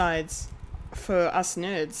upsides for us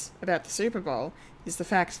nerds about the Super Bowl is the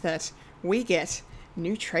fact that we get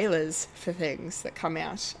new trailers for things that come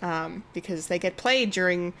out, because they get played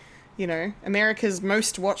during, America's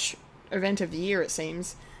most watched event of the year, it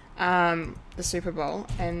seems, the Super Bowl,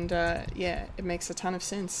 and it makes a ton of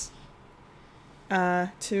sense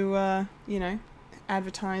to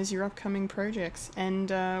advertise your upcoming projects.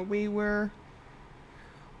 And we were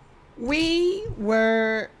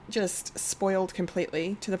just spoiled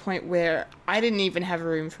completely to the point where I didn't even have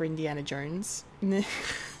room for Indiana Jones.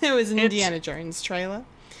 There was an Indiana Jones trailer.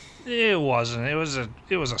 It wasn't. It was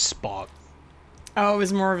a spot. Oh, it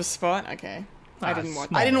was more of a spot. Okay, I didn't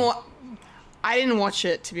watch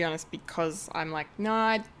it, to be honest, because I'm like, no,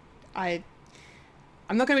 I'm not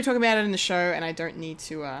going to be talking about it in the show, and I don't need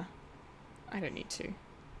to. I don't need to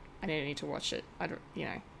watch it. I don't,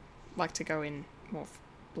 like to go in more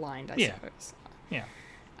blind, I suppose. Yeah.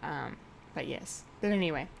 But yes. But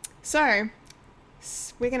anyway, so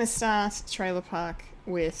we're going to start Trailer Park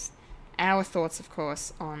with our thoughts, of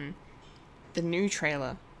course, on the new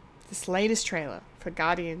trailer, this latest trailer for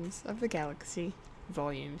Guardians of the Galaxy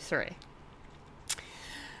Volume 3.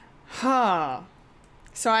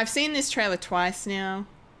 So I've seen this trailer twice now,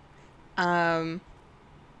 and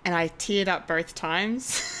I teared up both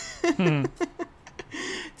times,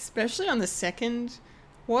 especially on the second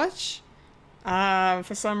watch,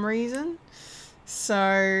 for some reason.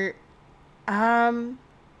 So,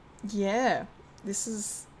 this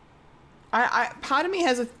is... I part of me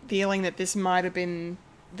has a feeling that this might have been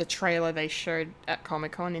the trailer they showed at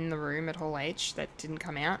Comic-Con in the room at Hall H that didn't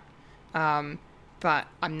come out. But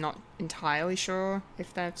I'm not entirely sure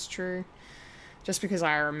if that's true. Just because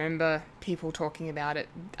I remember people talking about it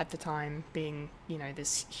at the time being,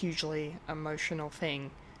 this hugely emotional thing.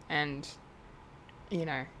 And,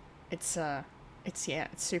 it's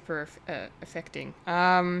super affecting.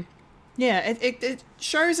 It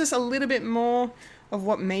shows us a little bit more of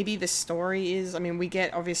what maybe the story is. I mean, we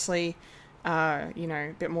get, obviously,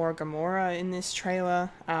 a bit more Gamora in this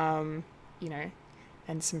trailer, and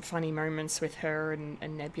some funny moments with her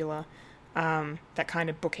and Nebula that kind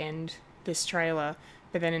of bookend this trailer.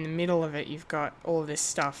 But then in the middle of it, you've got all of this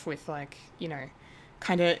stuff with,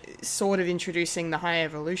 kind of sort of introducing the High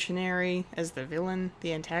Evolutionary as the villain,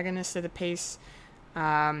 the antagonist of the piece.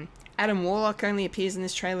 Adam Warlock only appears in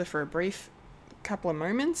this trailer for a brief couple of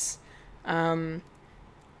moments. So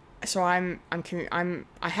I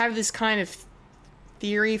have this kind of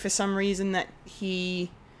theory for some reason that he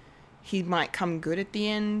might come good at the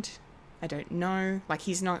end. I don't know.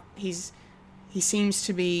 He seems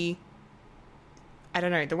to be, I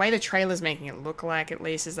don't know, the way the trailer's making it look like, at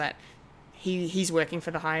least, is that he's working for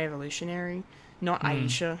the High Evolutionary, not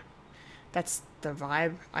Aisha. That's the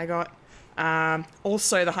vibe I got.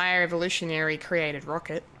 Also, the High Evolutionary created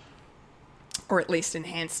Rocket, or at least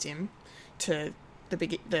enhanced him to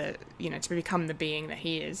to become the being that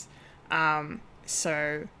he is.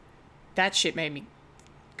 So that shit made me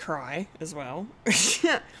cry as well.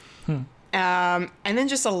 And then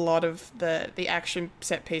just a lot of the action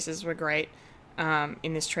set pieces were great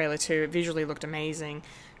in this trailer too. It visually looked amazing,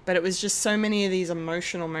 but it was just so many of these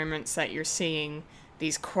emotional moments that you're seeing,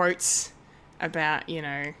 these quotes about,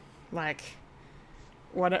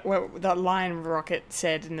 what that line Rocket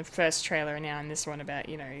said in the first trailer and now in this one about,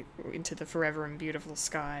 into the forever and beautiful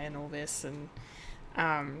sky and all this, and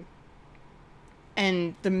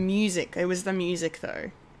the music. It was the music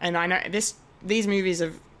though. And I know these movies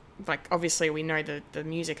have, obviously we know that the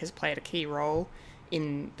music has played a key role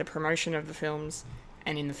in the promotion of the films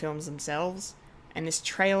and in the films themselves. And this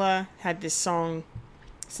trailer had this song,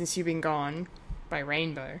 Since You've Been Gone, by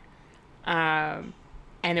Rainbow. And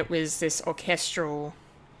it was this orchestral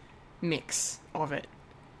mix of it.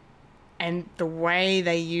 And the way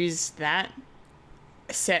they used that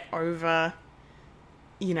set over,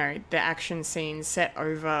 the action scenes, set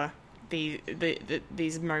over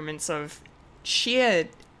these moments of sheer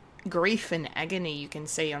grief and agony you can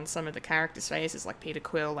see on some of the characters' faces, like Peter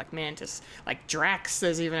Quill, like Mantis, like Drax.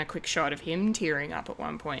 There's even a quick shot of him tearing up at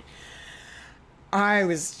one point. I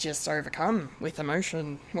was just overcome with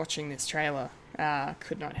emotion watching this trailer.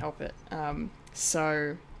 Could not help it.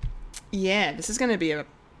 So, yeah, this is going to be a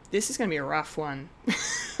rough one.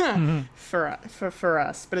 for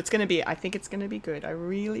us. But it's going to be, I think it's going to be good. I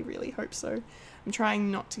really, really hope so. I'm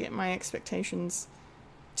trying not to get my expectations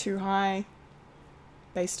too high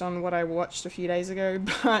based on what I watched a few days ago.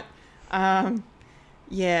 But,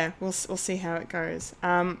 yeah, we'll see how it goes.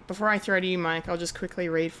 Before I throw to you, Mike, I'll just quickly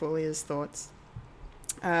read Fulia's thoughts.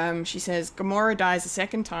 She says, Gamora dies a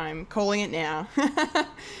second time, calling it now.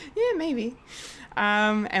 Yeah, maybe.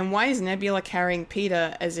 And why is Nebula carrying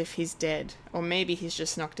Peter as if he's dead? Or maybe he's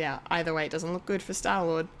just knocked out. Either way, it doesn't look good for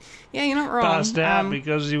Star-Lord. Yeah, you're not wrong. Passed out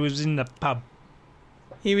because he was in the pub.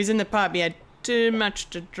 He was in the pub. He had too much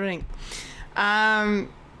to drink.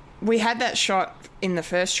 We had that shot in the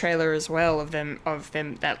first trailer as well of them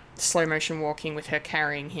that slow motion walking with her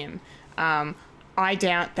carrying him. I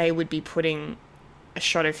doubt they would be putting a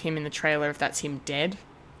shot of him in the trailer if that's him dead.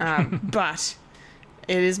 But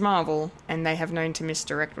it is Marvel, and they have known to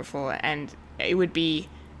misdirect before, and it would be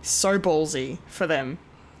so ballsy for them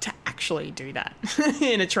to actually do that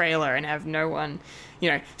in a trailer and have no one,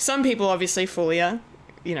 some people obviously Fulia,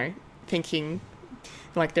 thinking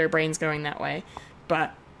like their brain's going that way,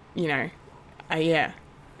 but yeah,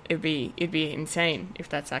 it'd be insane if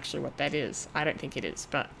that's actually what that is. I don't think it is,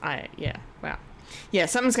 but wow. Yeah,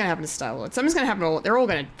 something's going to happen to Star-Lord. Something's going to happen they're all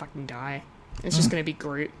going to fucking die. It's just going to be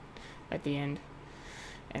Groot at the end.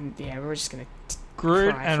 And yeah, we're just going to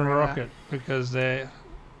Groot and Rocket, because they're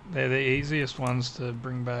the easiest ones to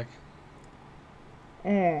bring back.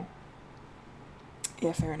 Yeah,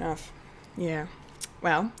 fair enough. Yeah.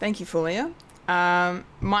 Well, thank you, Fulia.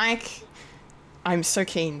 Mike, I'm so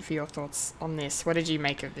keen for your thoughts on this. What did you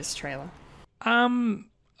make of this trailer?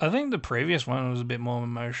 I think the previous one was a bit more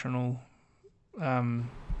emotional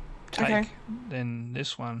take than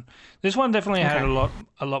this one. This one definitely had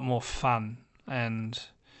a lot more fun and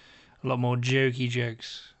a lot more jokey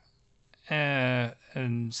jokes,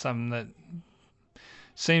 and something that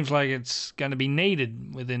seems like it's going to be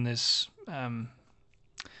needed within this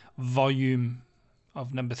volume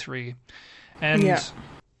of number 3. And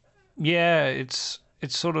yeah, it's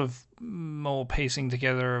sort of more piecing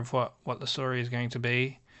together of what the story is going to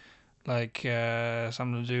be, like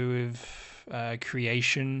something to do with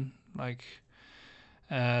creation, like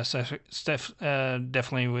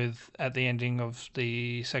definitely with at the ending of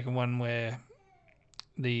the second one where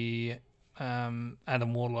the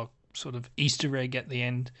Adam Warlock sort of Easter egg at the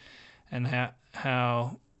end, and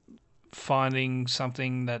how finding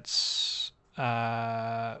something that's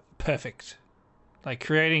perfect, like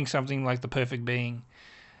creating something like the perfect being,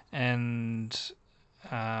 and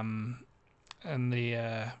I'm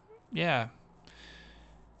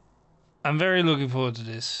very looking forward to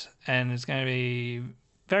this, and it's going to be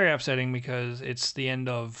very upsetting because it's the end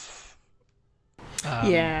of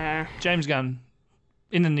James Gunn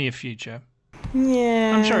in the near future.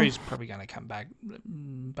 Yeah, I'm sure he's probably going to come back,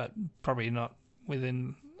 but probably not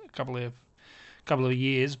within a couple of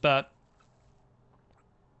years. But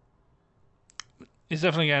it's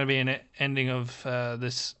definitely going to be an ending of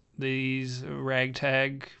these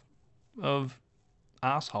ragtag of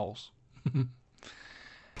assholes.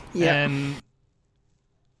 Yeah. And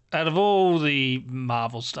out of all the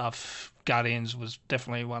Marvel stuff, Guardians was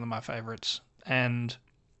definitely one of my favorites, and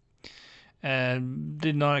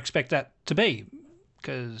did not expect that to be,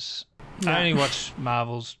 because I only watch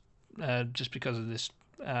Marvels just because of this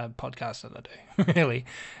podcast that I do. Really,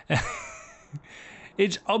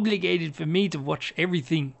 it's obligated for me to watch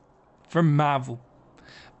everything from Marvel,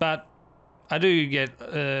 but I do get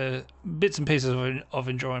bits and pieces of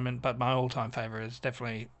enjoyment. But my all-time favorite is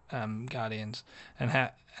definitely Guardians, and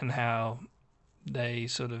how they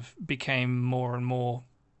sort of became more and more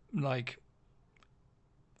like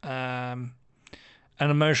an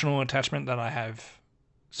emotional attachment that I have,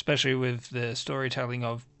 especially with the storytelling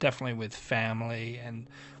of definitely with family, and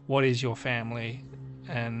what is your family,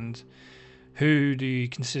 and who do you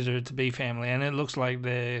consider to be family. And it looks like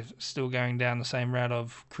they're still going down the same route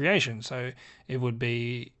of creation, so it would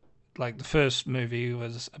be like the first movie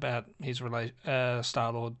was about his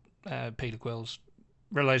Star-Lord, Peter Quill's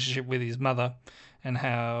relationship with his mother, and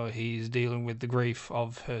how he's dealing with the grief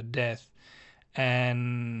of her death.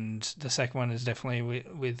 And the second one is definitely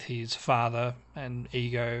with his father and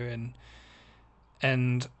ego,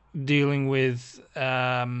 and dealing with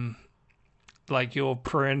like your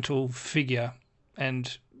parental figure,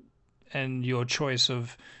 and your choice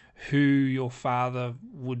of who your father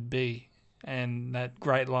would be, and that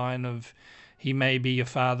great line of, he may be your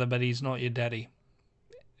father but he's not your daddy.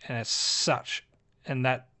 And as such, and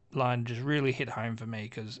that line just really hit home for me,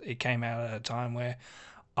 because it came out at a time where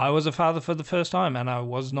I was a father for the first time, and I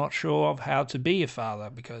was not sure of how to be a father,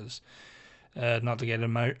 because not to get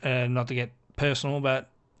personal, but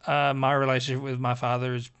my relationship with my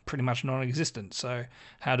father is pretty much non-existent. So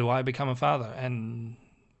how do I become a father? And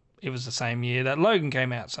it was the same year that Logan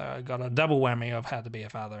came out, so I got a double whammy of how to be a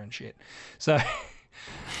father and shit. So,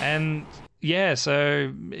 and yeah,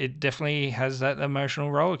 so it definitely has that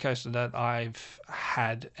emotional roller coaster that I've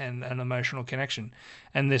had and an emotional connection.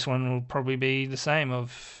 And this one will probably be the same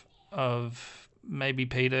of maybe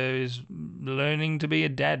Peter is learning to be a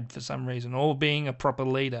dad for some reason, or being a proper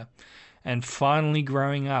leader, and finally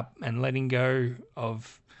growing up and letting go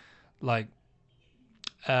of like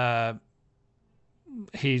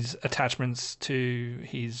his attachments to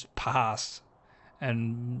his past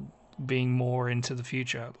and being more into the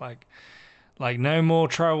future. Like no more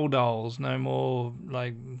troll dolls, no more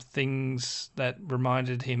like things that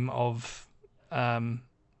reminded him of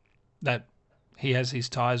that he has his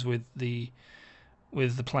ties with the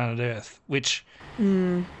planet Earth, which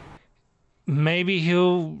maybe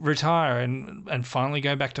he'll retire and finally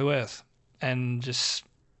go back to Earth and just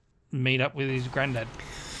meet up with his granddad.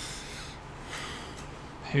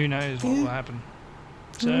 Who knows what will happen.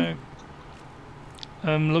 So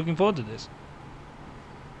I'm looking forward to this.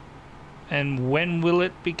 And when will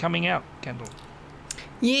it be coming out, Kendall?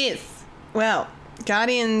 Yes. Well,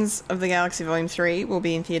 Guardians of the Galaxy Volume 3 will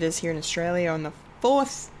be in theatres here in Australia on the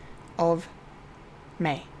 4th of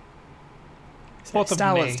May. So 4th of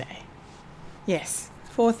Star May. Wars Day. Yes,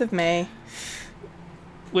 4th of May.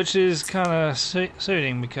 Which is kind of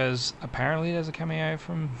suiting because apparently there's a cameo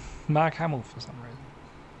from Mark Hamill for some reason.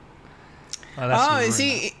 Oh, is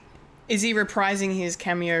he reprising his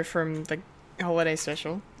cameo from the holiday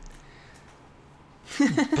special?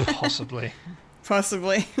 Possibly.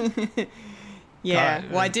 Possibly. Yeah.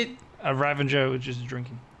 Well, I did. A Ravager was just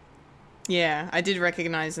drinking. Yeah, I did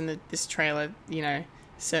recognize in this trailer,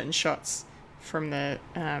 certain shots from the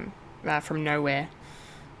from Nowhere.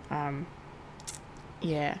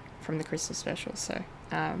 Yeah, from the Christmas special. So,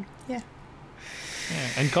 yeah. Yeah,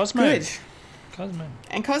 and Cosmo. Good. Cosmo.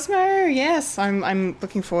 And Cosmo, yes, I'm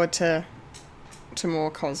looking forward to more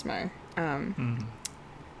Cosmo.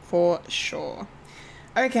 For sure.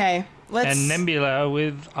 Okay, let's. And Nebula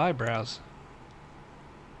with eyebrows.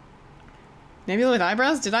 Nebula with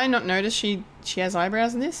eyebrows? Did I not notice she has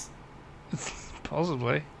eyebrows in this?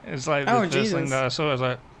 Possibly. It's like the first thing that I saw. I was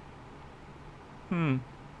like,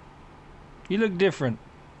 you look different.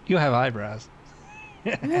 You have eyebrows.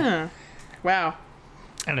 Yeah. Wow.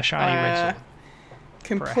 And a shiny red sword.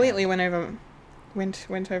 Completely went over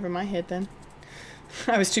my head then.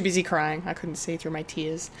 I was too busy crying. I couldn't see through my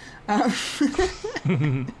tears.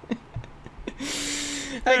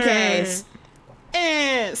 Okay.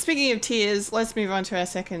 Speaking of tears, let's move on to our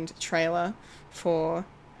second trailer for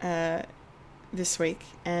this week.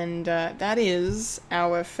 And that is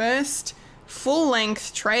our first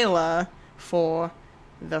full-length trailer for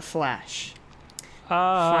The Flash.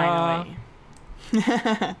 Finally.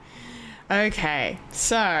 Okay,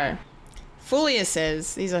 so Fulia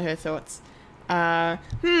says, these are her thoughts.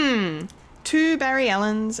 2 Barry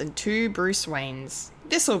Allens and 2 Bruce Waynes.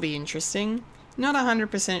 This'll be interesting. Not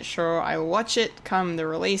 100% sure I will watch it come the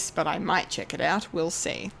release, but I might check it out. We'll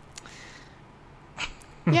see.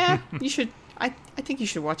 Yeah, you should. I think you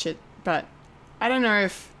should watch it, but I don't know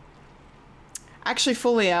if... Actually,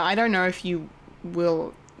 Fulia, I don't know if you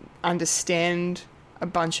will understand a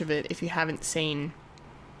bunch of it if you haven't seen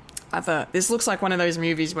other... This looks like one of those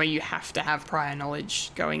movies where you have to have prior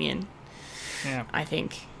knowledge going in. Yeah. I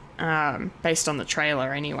think. Based on the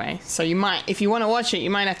trailer anyway. So you might, if you want to watch it,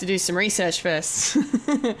 you might have to do some research first.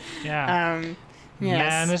 Yeah. Yes.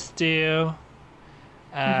 Man of Steel.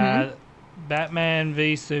 Batman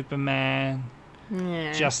v Superman.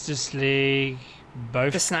 Yeah. Justice League.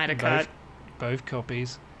 Both. The Snyder Cut. Both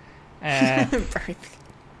copies. Both.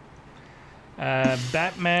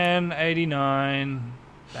 Batman 89.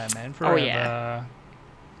 Batman Forever. Oh, yeah.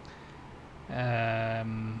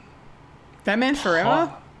 Batman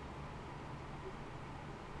Forever?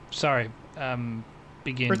 Sorry.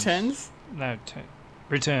 Begins. Returns? No,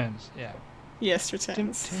 Returns, yeah. Yes,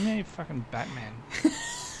 Returns. Too many fucking Batman.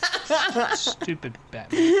 Stupid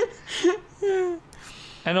Batman.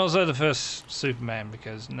 And also the first Superman,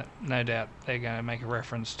 because no doubt they're going to make a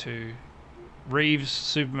reference to Reeves'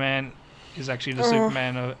 Superman is actually the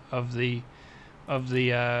Superman of the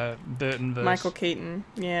Burton verse. Michael Keaton,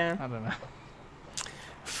 yeah. I don't know.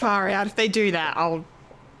 Far out. If they do that, I'll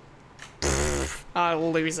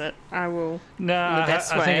lose it. I will. No, I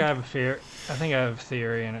best think way. I have a fear. I think I have a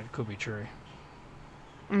theory, and it could be true.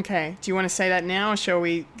 Okay. Do you want to say that now, or shall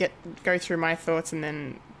we go through my thoughts and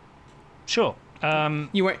then? Sure.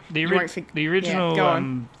 You won't. The original go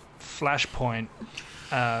on. Flashpoint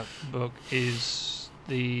book is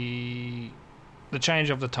the change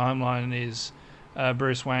of the timeline is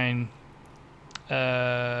Bruce Wayne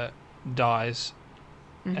dies,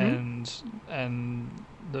 and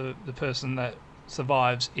the person that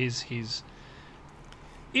survives is his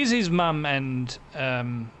mum and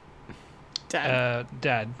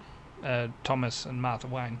dad, Thomas and Martha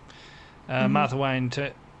Wayne. Martha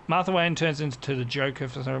Wayne turns into the Joker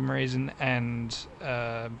for some reason, and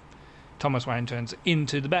Thomas Wayne turns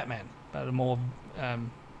into the Batman, but a more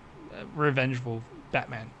revengeful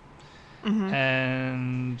Batman.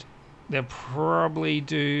 And they'll probably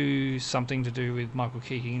do something to do with Michael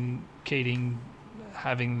Keating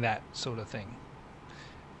having that sort of thing.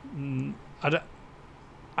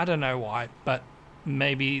 I don't know why, but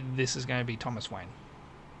maybe this is going to be Thomas Wayne,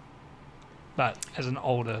 but as an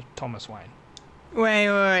older Thomas Wayne.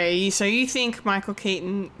 Wait. So you think Michael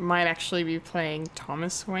Keaton might actually be playing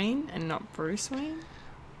Thomas Wayne and not Bruce Wayne?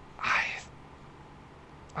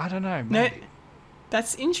 I don't know. Maybe. No,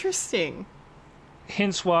 that's interesting.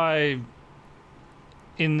 Hence why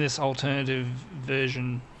in this alternative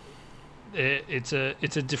version, it's a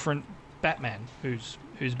different Batman who's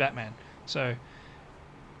Batman. So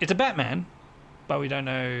it's a Batman, but we don't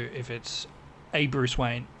know if it's a Bruce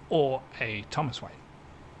Wayne or a Thomas Wayne.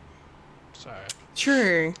 So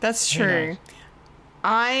true, that's true.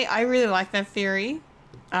 I really like that theory,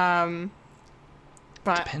 but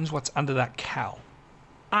depends what's under that cowl.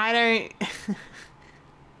 I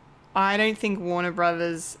don't think Warner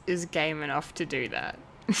Brothers is game enough to do that.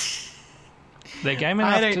 They're game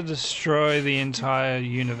enough to destroy the entire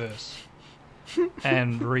universe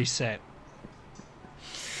and reset.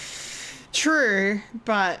 True,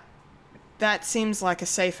 but that seems like a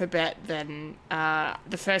safer bet than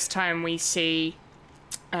the first time we see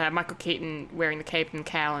Michael Keaton wearing the cape and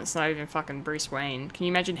cowl and it's not even fucking Bruce Wayne. Can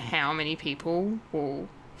you imagine how many people will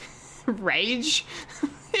rage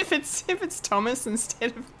if it's Thomas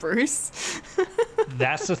instead of Bruce?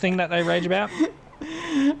 That's the thing that they rage about?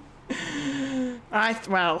 I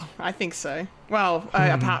think so. Well,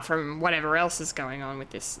 apart from whatever else is going on with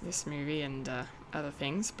this movie and other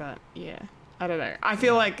things, but yeah, I don't know. I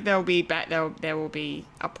feel like there will be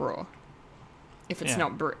uproar if it's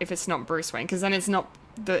not Bruce Wayne, because then it's not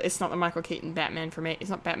the Michael Keaton Batman it's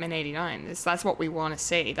not Batman 89. That's what we want to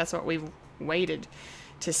see. That's what we've waited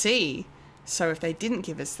to see. So if they didn't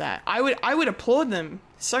give us that, I would applaud them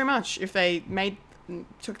so much if they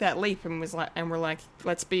took that leap and were like,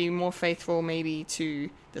 let's be more faithful maybe to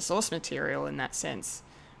the source material in that sense.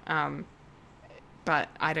 But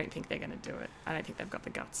I don't think they're going to do it. I don't think they've got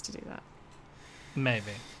the guts to do that.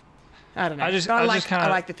 Maybe. I don't know. I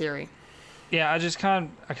like the theory. Yeah,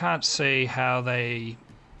 I can't see how they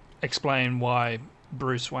explain why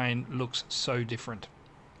Bruce Wayne looks so different.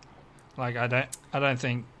 Like I don't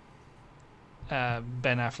think Ben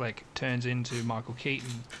Affleck turns into Michael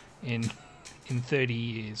Keaton in 30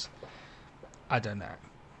 years. I don't know.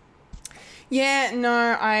 Yeah,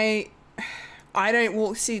 no, I don't.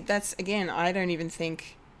 Well, see, that's again. I don't even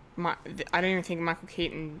think Michael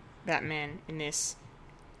Keaton Batman in this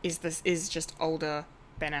is just older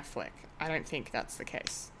Ben Affleck. I don't think that's the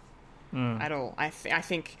case at all. I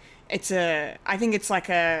think it's like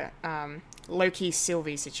a Loki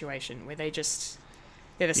Sylvie situation where they're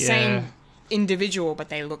the same individual, but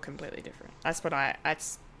they look completely different. That's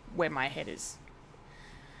where my head is.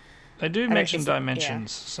 They do mention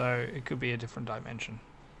dimensions, so it could be a different dimension.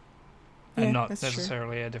 And not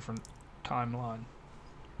necessarily true. A different timeline.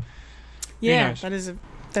 Yeah, that is a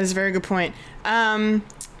very good point.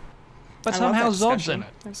 But somehow Zod's in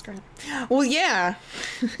it. That's great. Well, yeah.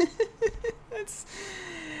 That's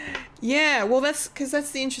because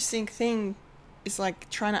that's the interesting thing, is like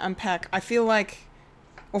trying to unpack. I feel like,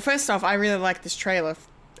 well, first off, I really like this trailer,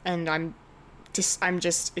 and it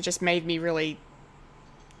just made me really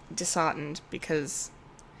disheartened because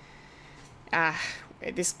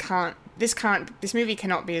this movie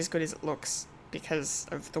cannot be as good as it looks because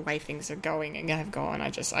of the way things are going and have gone.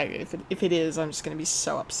 If it is, I'm just going to be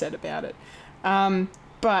so upset about it.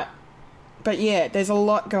 But yeah, there's a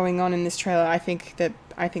lot going on in this trailer. I think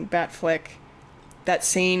Batfleck, that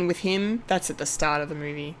scene with him, that's at the start of the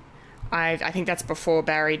movie. I think that's before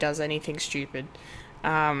Barry does anything stupid.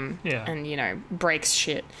 And breaks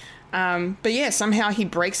shit. But yeah, somehow he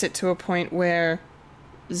breaks it to a point where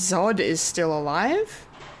Zod is still alive.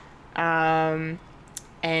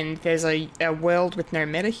 And there's a world with no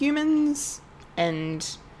metahumans,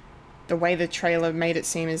 and the way the trailer made it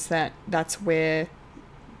seem is that's where,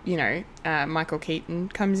 Michael Keaton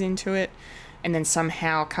comes into it, and then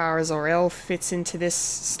somehow Kara Zor-El fits into this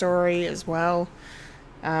story as well.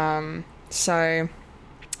 So,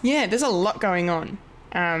 yeah, there's a lot going on.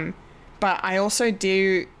 But I also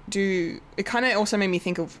do it kind of also made me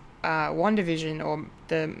think of WandaVision or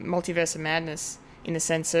the Multiverse of Madness in the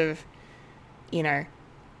sense of, you know,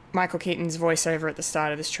 Michael Keaton's voiceover at the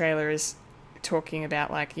start of this trailer is talking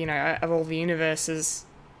about, like, you know, of all the universes,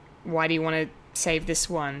 why do you want to save this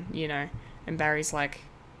one, you know? And Barry's like,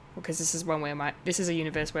 well, because this is a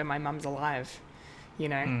universe where my mum's alive, you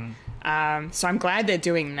know? So I'm glad they're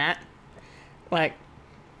doing that, like,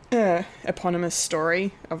 eponymous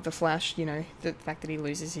story of the Flash, you know, the fact that he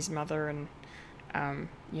loses his mother and,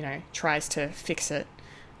 you know, tries to fix it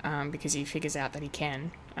because he figures out that he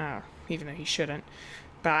can, even though he shouldn't.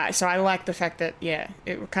 But so I like the fact that, yeah,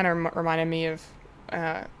 it kind of reminded me of,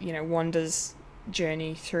 you know, Wanda's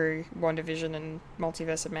journey through WandaVision and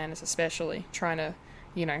Multiverse of Madness, especially trying to,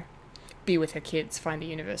 you know, be with her kids, find a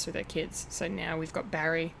universe with her kids. So now we've got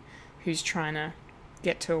Barry, who's trying to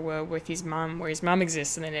get to a world with his mum, where his mum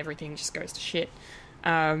exists, and then everything just goes to shit.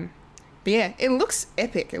 But yeah, it looks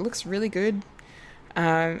epic. It looks really good.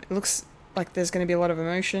 It looks like there's going to be a lot of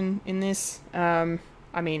emotion in this.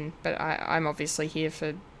 I mean, but I'm obviously here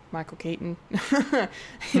for Michael Keaton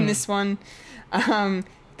in this one.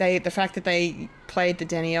 The fact that they played the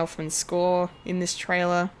Danny Elfman score in this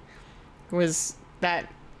trailer was that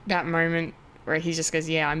moment where he just goes,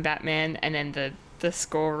 "Yeah, I'm Batman," and then the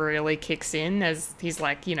score really kicks in as he's,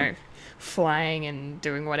 like, you know, flying and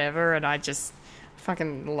doing whatever, and I just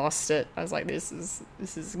fucking lost it. I was like, this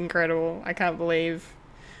is incredible. I can't believe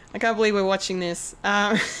we're watching this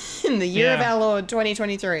in the year of our Lord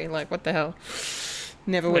 2023. Like, what the hell?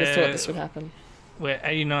 Never would have thought this would happen. Where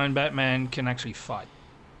 89 Batman can actually fight.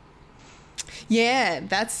 Yeah,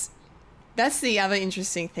 that's the other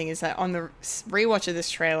interesting thing, is that on the rewatch of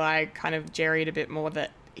this trailer, I kind of jerried a bit more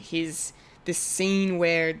that this scene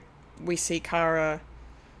where we see Kara,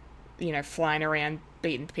 you know, flying around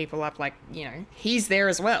beating people up, like, you know, he's there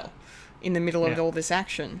as well in the middle of all this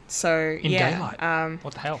action. So in daylight.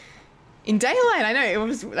 What the hell? In daylight, I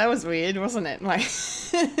know, that was weird, wasn't it? Like,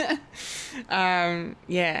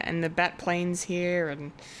 yeah, and the Bat planes here,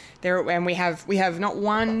 and we have not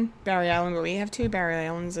one Barry Allen, but we have two Barry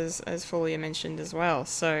Allens, as Fulia mentioned as well.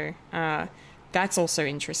 So that's also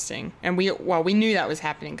interesting. And we knew that was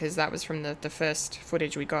happening because that was from the first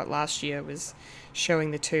footage we got last year, was showing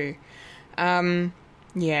the two.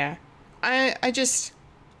 Yeah,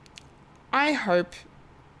 I hope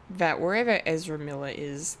that wherever Ezra Miller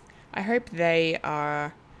is, I hope they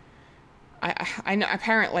are. I know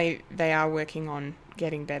apparently they are working on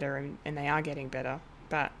getting better, and they are getting better.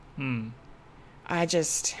 But I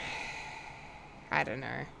don't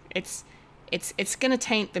know. It's gonna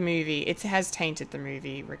taint the movie. It has tainted the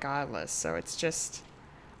movie regardless. So it's just,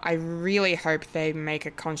 I really hope they make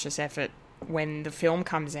a conscious effort when the film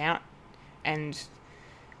comes out, and,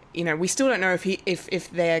 you know, we still don't know if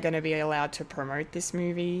they're going to be allowed to promote this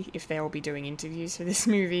movie, if they will be doing interviews for this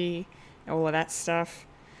movie, all of that stuff.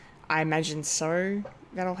 I imagine so,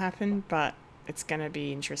 that'll happen, but it's going to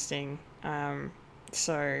be interesting.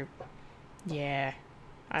 So, yeah,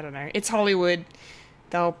 I don't know. It's Hollywood.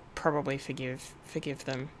 They'll probably forgive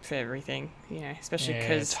them for everything, you know, especially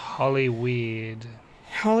because it's Hollyweird.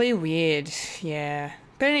 Hollyweird, yeah.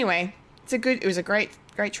 But anyway, it was a great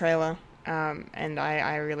trailer. And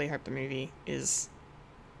I really hope the movie is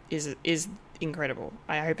incredible.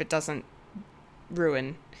 I hope it doesn't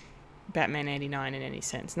ruin Batman 89 in any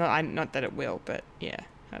sense. Not that it will, but yeah,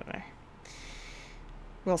 I don't know.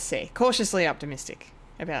 We'll see. Cautiously optimistic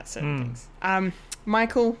about certain things.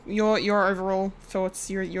 Michael, your overall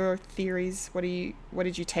thoughts, your theories. What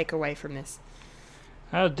did you take away from this?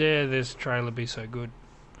 How dare this trailer be so good?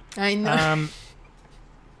 I know.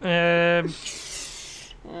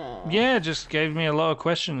 Yeah, it just gave me a lot of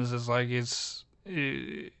questions. It's like, is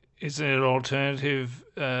it an alternative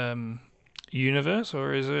universe,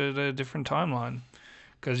 or is it a different timeline?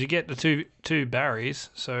 Because you get the two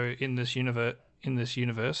Barrys. So in this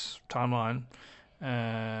universe timeline,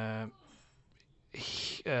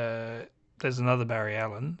 there's another Barry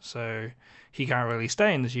Allen. So he can't really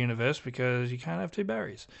stay in this universe because you can't have two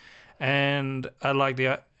Barrys. And I like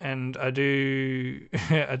I do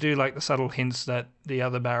like the subtle hints that the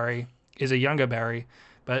other Barry is a younger Barry,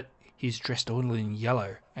 but he's dressed all in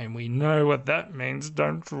yellow, and we know what that means,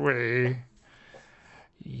 don't we?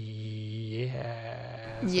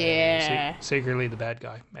 Yeah. Yeah. Secretly the bad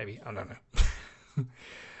guy, maybe, I don't know.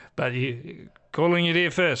 But calling it here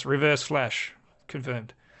first, Reverse Flash,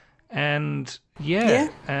 confirmed. And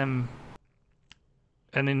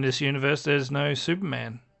and in this universe, there's no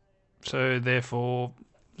Superman. So therefore,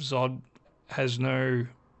 Zod has no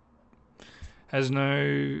person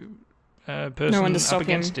no one to up stop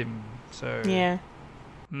against him. So yeah,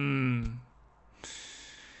 And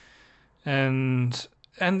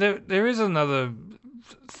there is another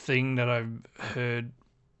thing that I've heard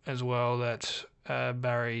as well that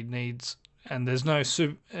Barry needs, and there's no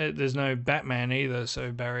Batman either,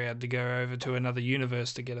 so Barry had to go over to another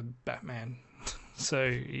universe to get a Batman.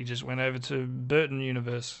 So he just went over to Burton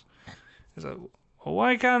universe. He's like, well,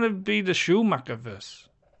 why can't it be the Schumacher-verse?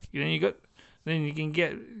 Then you can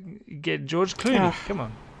get George Clooney. Come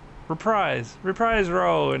on, reprise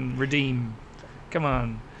role and redeem. Come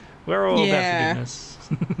on, we're all about forgiveness.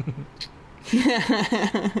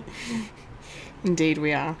 Indeed,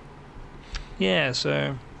 we are. Yeah.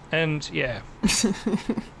 So, and yeah,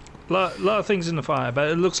 lot of things in the fire, but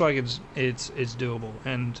it looks like it's doable,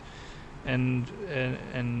 and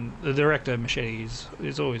the director Machete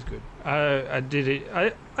is always good. I did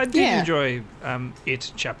enjoy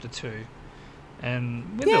It Chapter 2,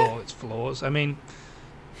 and with all its flaws, I mean,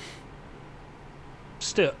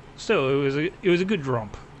 still it was a good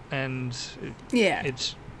romp, and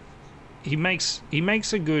he makes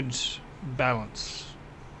a good balance.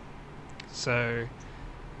 So,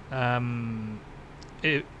 Gunn,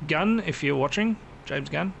 if you're watching, James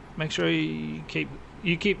Gunn, make sure you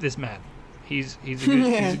keep this man. He's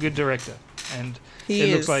a good director, and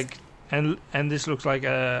looks like and this looks like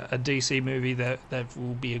a DC movie that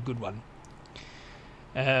will be a good one.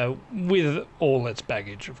 With all its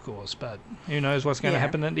baggage, of course, but who knows what's going to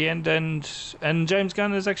happen at the end? And James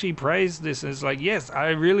Gunn has actually praised this as like, yes, I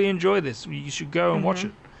really enjoy this. You should go and watch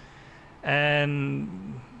it.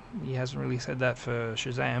 And he hasn't really said that for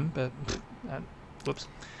Shazam, but whoops.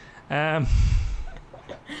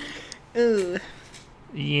 Ooh.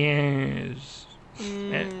 Yes.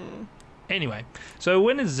 Anyway, so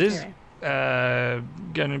when is this going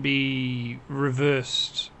to be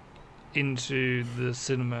reversed into the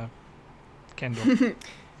cinema, Kendall?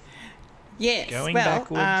 Yes. Going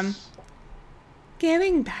backwards.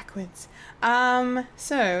 Going backwards. Not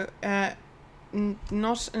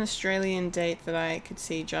an Australian date that I could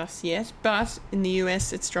see just yet, but in the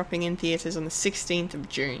US it's dropping in theatres on the 16th of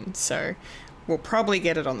June, so we'll probably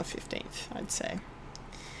get it on the 15th, I'd say.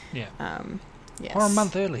 Yeah. Yes. Or a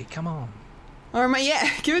month early, come on.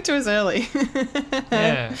 Give it to us early.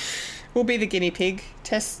 Yeah. We'll be the guinea pig.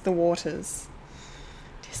 Test the waters.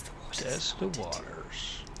 Test the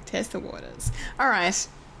waters. All right.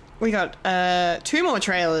 We got 2 more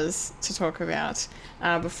trailers to talk about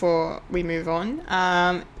before we move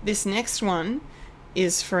on. This next one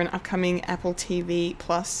is for an upcoming Apple TV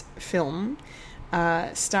Plus film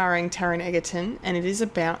starring Taron Egerton, and it is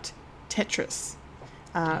about Tetris.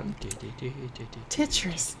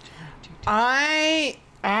 Tetris. I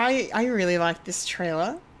really like this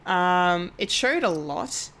trailer. It showed a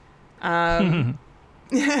lot, but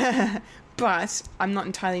I'm not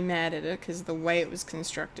entirely mad at it because the way it was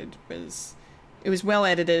constructed was well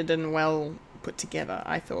edited and well put together,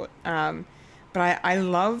 I thought. But I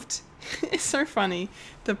loved. It's so funny,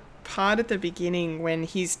 the part at the beginning when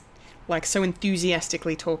he's like so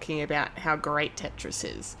enthusiastically talking about how great Tetris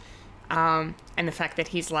is. And the fact that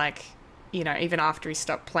he's like, you know, even after he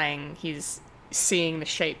stopped playing, he's seeing the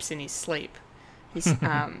shapes in his sleep. He's,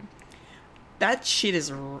 that shit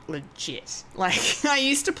is legit. Like, I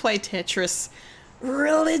used to play Tetris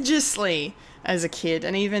religiously as a kid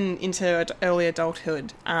and even into early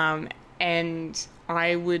adulthood. And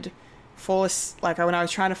I would when I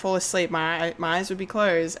was trying to fall asleep, my eyes would be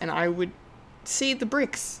closed and I would see the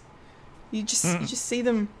bricks. You just see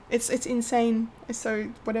them. It's insane.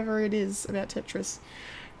 So whatever it is about Tetris,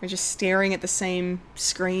 we're just staring at the same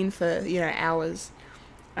screen for hours.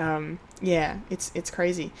 It's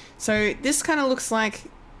crazy. So this kind of looks like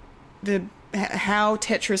how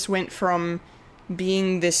Tetris went from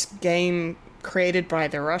being this game created by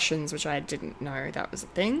the Russians, which I didn't know that was a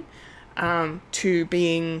thing, to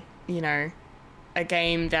being a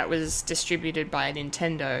game that was distributed by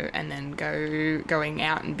Nintendo and then going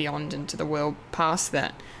out and beyond into the world past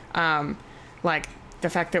that. Like the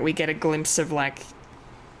fact that we get a glimpse of like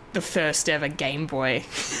the first ever Game Boy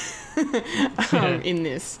in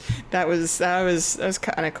this, that was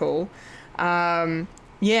kind of cool. So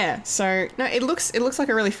no, it looks like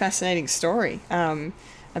a really fascinating story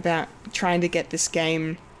about trying to get this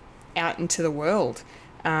game out into the world.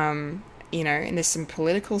 And there's some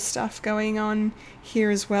political stuff going on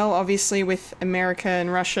here as well. Obviously, with America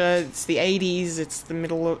and Russia, it's the 80s. It's the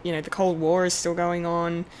middle of, the Cold War is still going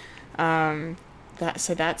on. That's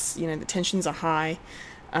the tensions are high.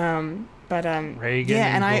 Reagan and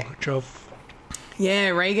Gorbachev. Yeah,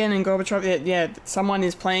 Reagan and Gorbachev. Yeah, someone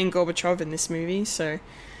is playing Gorbachev in this movie, so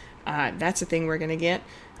that's a thing we're gonna get.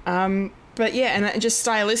 But yeah, and just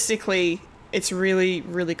stylistically, it's really,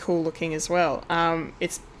 really cool looking as well.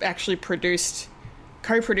 It's actually co-produced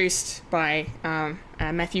by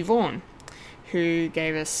Matthew Vaughn, who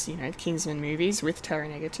gave us, the Kingsman movies with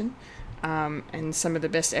Taron Egerton, and some of the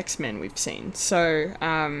best X-Men we've seen. So,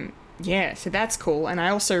 so that's cool. And I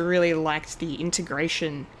also really liked the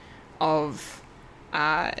integration of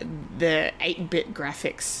the 8-bit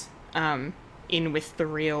graphics in with the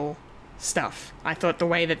real stuff. I thought the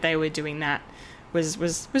way that they were doing that was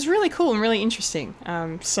really cool and really interesting.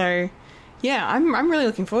 So, yeah, I'm really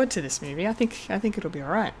looking forward to this movie. I think it'll be all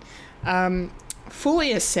right.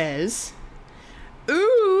 Fulia says,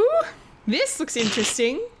 "Ooh, this looks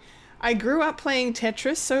interesting. I grew up playing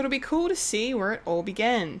Tetris, so it'll be cool to see where it all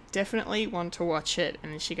began. Definitely want to watch it."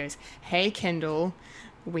 And then she goes, "Hey, Kendall,"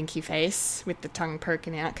 winky face with the tongue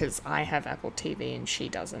poking out, because I have Apple TV and she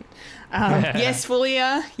doesn't. Yes,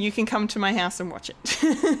 Fulia, you can come to my house and watch it.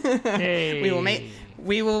 Hey.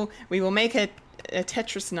 We will make a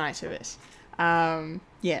Tetris night of it.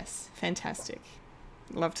 Yes, fantastic.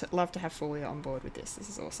 Love to have Fulia on board with this. This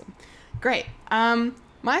is awesome. Great.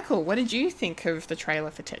 Michael, what did you think of the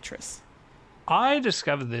trailer for Tetris? I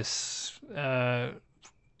discovered this online,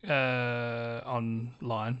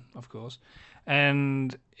 of course,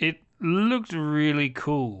 and it looked really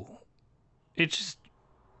cool. It's just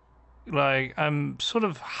like I'm sort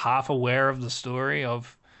of half aware of the story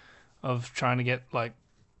of trying to get like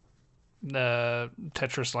the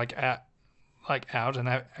Tetris out and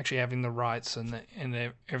actually having the rights and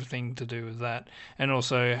everything to do with that, and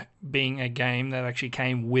also being a game that actually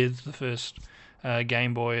came with the first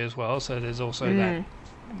Game Boy as well. So there's also that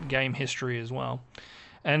game history as well.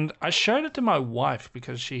 And I showed it to my wife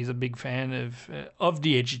because she's a big fan of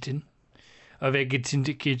the Egerton, one of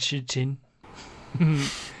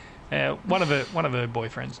her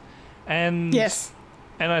boyfriends, and yes,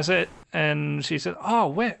 and I said, and she said, "Oh,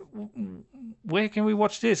 where can we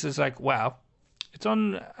watch this?" It's like, wow, it's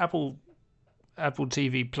on Apple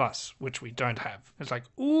TV Plus, which we don't have. It's like,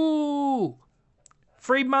 ooh,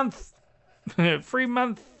 free month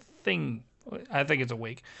thing. I think it's a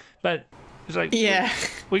week, but it's like, yeah,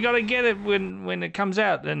 we got to get it when it comes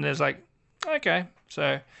out. And there's like, okay,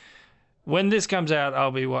 so when this comes out,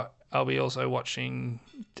 I'll be also watching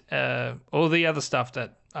all the other stuff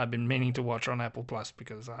that I've been meaning to watch on Apple Plus,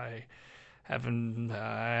 because I haven't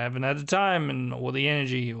had the time or the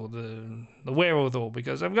energy or the wherewithal,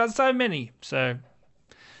 because I've got so many. So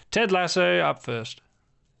Ted Lasso up first,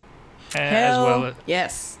 as well.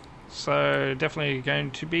 Yes. So definitely going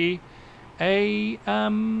to be a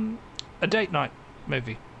date night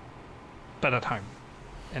movie, but at home.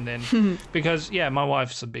 And then because my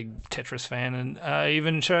wife's a big Tetris fan, and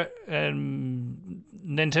even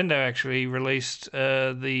Nintendo actually released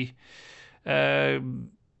the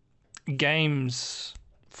games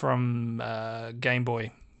from Game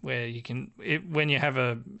Boy, where you can when you have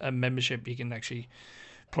a membership, you can actually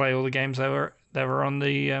play all the games that were on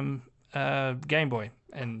the Game Boy,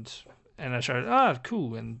 and I showed,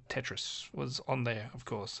 cool, and Tetris was on there, of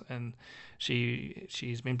course, and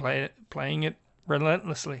she's been playing it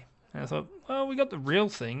relentlessly. And I thought, well, we got the real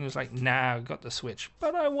thing. It was like, nah, we got the Switch,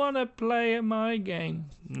 but I want to play my game.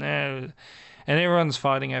 No, and everyone's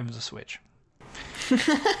fighting over the Switch.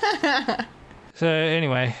 So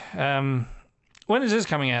anyway, when is this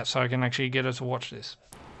coming out so I can actually get her to watch this?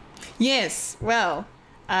 Yes, well,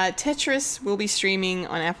 Tetris will be streaming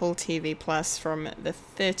on Apple TV Plus from the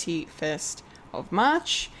 31st of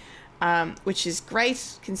March, which is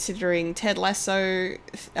great considering Ted Lasso,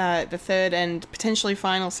 the third and potentially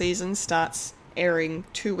final season, starts airing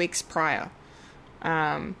 2 weeks prior.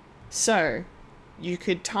 So you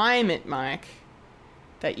could time it, Mike,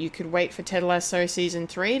 that you could wait for Ted Lasso Season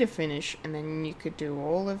 3 to finish, and then you could do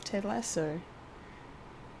all of Ted Lasso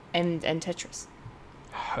and Tetris.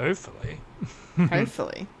 Hopefully.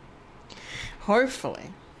 Hopefully.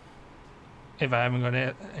 If I haven't got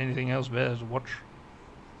anything else better to watch.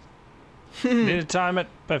 Need to time it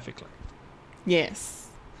perfectly. Yes,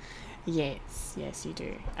 you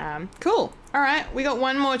do. Cool. All right, we got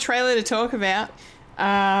one more trailer to talk about.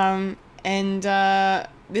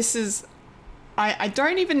 This is... I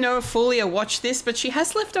don't even know if Fulia watched this, but she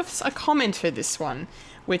has left us a comment for this one,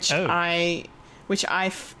 which I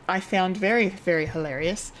found very, very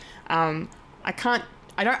hilarious. I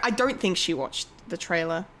don't think she watched the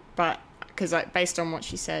trailer, but because based on what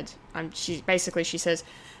she said, she says,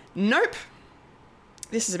 nope.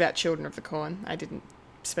 This is about Children of the Corn. I didn't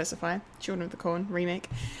specify. Children of the Corn remake.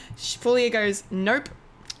 Fulia goes, nope.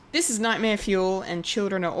 This is nightmare fuel, and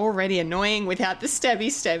children are already annoying without the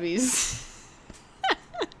stabbies.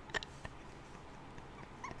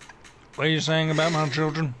 What are you saying about my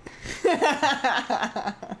children?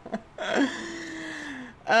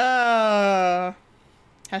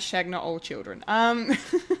 Hashtag not all children. No.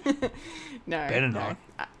 Better not.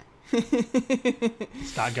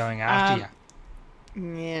 Start going after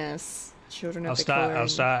you. Yes. Children of the I'll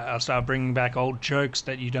Corn. start bringing back old jokes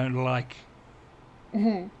that you don't like.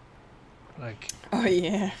 Like, Oh,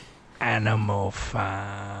 yeah. Animal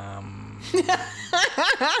Farm.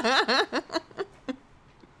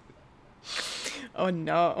 Oh,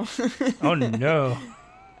 no. Oh no.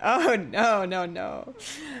 Oh, no.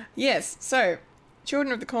 Yes, so,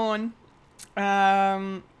 Children of the Corn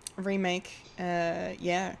remake.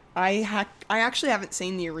 Yeah. I actually haven't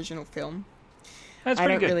seen the original film. That's I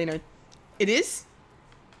pretty don't good. really know. It is?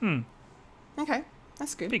 Hmm. Okay,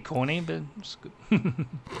 that's good. Bit corny, but it's good.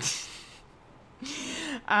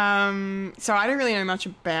 So I don't really know much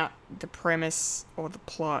about the premise or the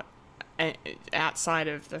plot outside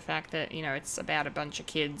of the fact that, you know, it's about a bunch of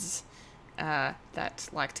kids that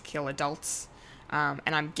like to kill adults. And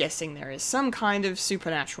I'm guessing there is some kind of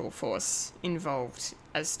supernatural force involved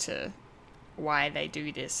as to why they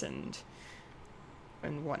do this and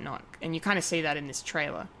whatnot. And you kind of see that in this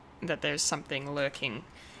trailer, that there's something lurking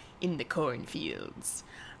in the cornfields.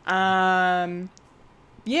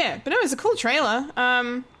 Yeah, but no, it was a cool trailer.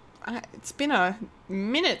 It's been a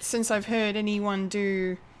minute since I've heard anyone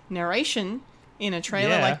do narration in a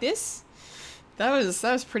trailer like this. That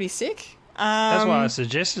was pretty sick. That's why I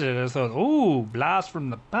suggested it. I thought, ooh, blast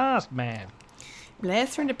from the past, man.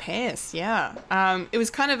 Blast from the past, yeah. It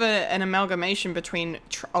was kind of an amalgamation between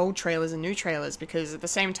old trailers and new trailers, because at the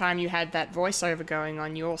same time you had that voiceover going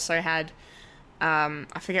on, you also had, I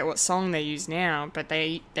forget what song they use now, but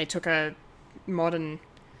they took a modern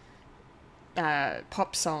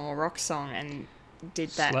pop song or rock song and did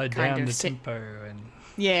that Slowed kind down of the tempo and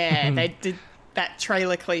yeah, they did that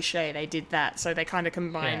trailer cliche. They did that, so they kind of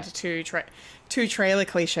combined two trailer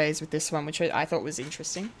cliches with this one, which I thought was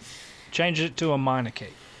interesting. change it to a minor key.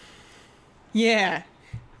 Yeah,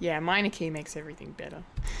 minor key makes everything better.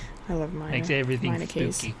 I love minor. Makes everything minor spooky.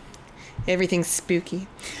 keys. Everything's spooky.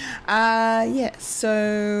 Yeah.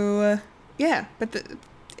 So yeah, but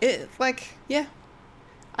I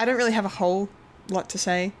don't really have a whole lot to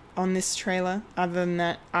say on this trailer, other than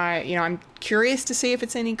that I'm curious to see if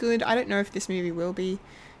it's any good. I don't know if this movie will be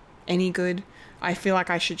any good. I feel like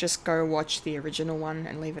I should just go watch the original one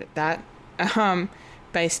and leave it at that,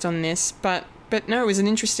 based on this. But no, it was an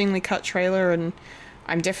interestingly cut trailer, and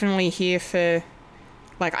I'm definitely here for,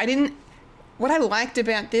 what I liked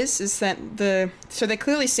about this is that so there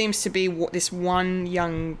clearly seems to be this one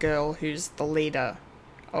young girl who's the leader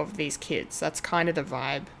of these kids. That's kind of the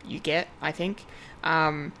vibe you get, I think.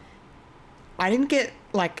 I didn't get,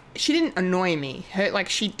 she didn't annoy me. Her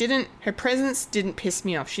presence didn't piss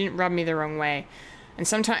me off. She didn't rub me the wrong way. And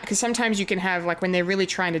sometimes you can have, when they're really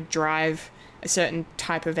trying to drive a certain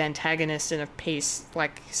type of antagonist in a piece,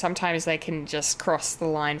 sometimes they can just cross the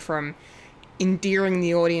line from endearing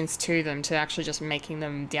the audience to them to actually just making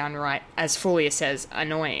them downright, as Fulia says,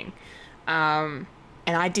 annoying. And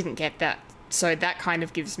I didn't get that. So that kind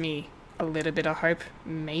of gives me a little bit of hope,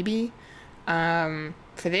 maybe,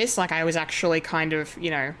 for this. I was actually kind of,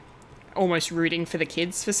 almost rooting for the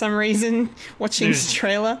kids for some reason watching this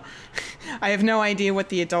trailer. I have no idea what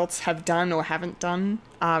the adults have done or haven't done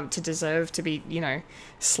to deserve to be,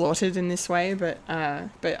 slaughtered in this way.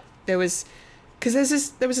 But there was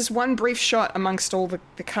this one brief shot amongst all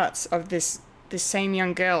the cuts of this same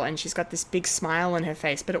young girl, and she's got this big smile on her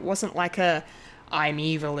face, but it wasn't like a I'm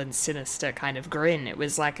evil and sinister kind of grin. It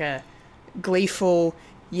was like a gleeful,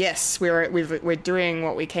 yes, we're doing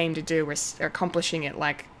what we came to do. We're accomplishing it.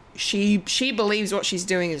 She believes what she's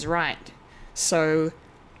doing is right. So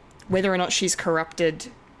whether or not she's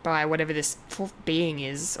corrupted by whatever this being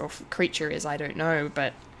is or creature is, I don't know.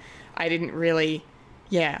 But I didn't really,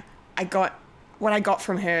 what I got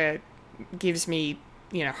from her gives me,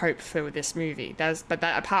 hope for this movie. But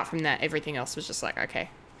apart from that, everything else was just okay.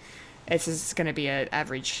 This is going to be an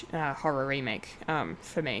average horror remake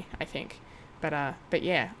for me, I think. But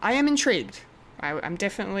yeah, I am intrigued. I'm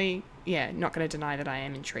definitely, not going to deny that I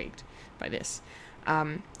am intrigued by this.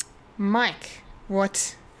 Mike,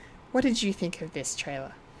 what did you think of this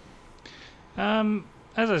trailer?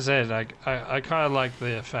 As I said, I kind of like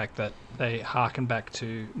the fact that they harken back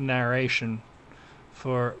to narration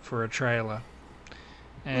for a trailer.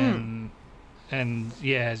 And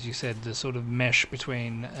yeah, as you said, the sort of mesh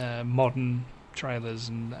between modern trailers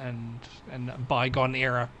and bygone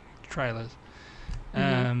era trailers.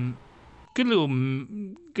 Good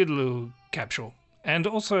little capsule. And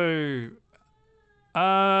also,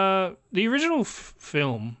 the original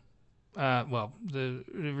film the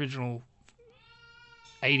original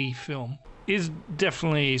 80 film, is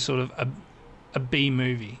definitely sort of a B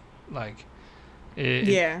movie. Like,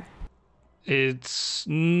 it's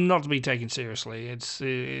not to be taken seriously. It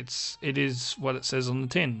is what it says on the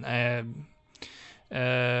tin.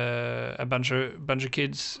 A bunch of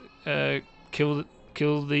kids kill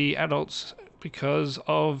the adults because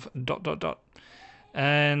of ...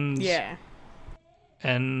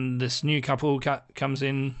 and this new couple comes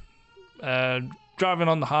in driving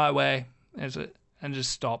on the highway and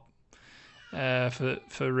just stop for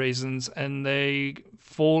reasons, and they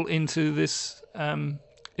fall into this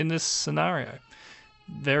in this scenario,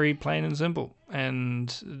 very plain and simple,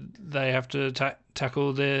 and they have to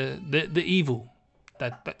tackle the evil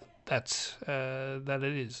that it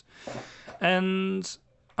is. And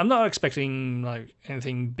I'm not expecting like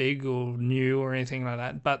anything big or new or anything like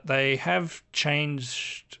that, but they have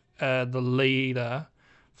changed the leader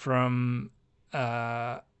from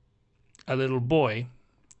a little boy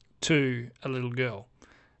to a little girl,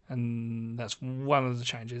 and that's one of the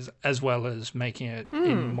changes, as well as making it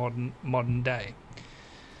in modern day.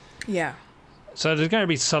 Yeah. So there's going to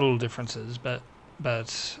be subtle differences, but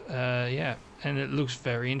yeah, and it looks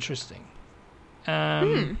very interesting.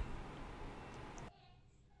 I'm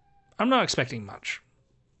not expecting much.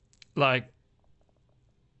 Like,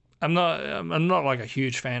 I'm not like a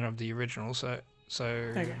huge fan of the original, so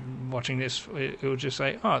okay. Watching this, it will just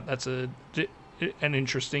say, oh, that's an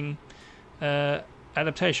interesting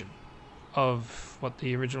adaptation of what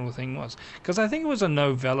the original thing was. Because I think it was a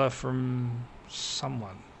novella from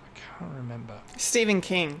someone. I can't remember. Stephen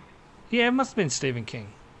King. Yeah, it must have been Stephen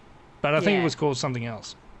King. But I think it was called something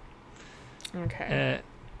else. Okay.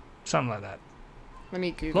 Something like that. Let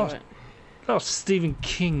me Google it. Oh, Stephen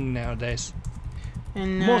King nowadays. No.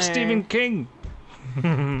 More Stephen King.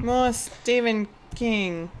 More Stephen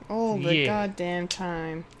King. All the goddamn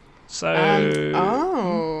time. So.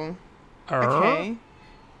 Okay.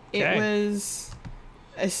 It was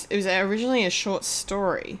originally a short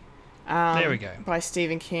story. There we go. By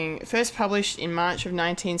Stephen King. First published in March of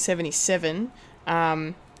 1977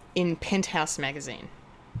 in Penthouse magazine.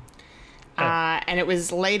 And it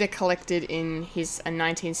was later collected in his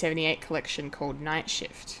 1978 collection called Night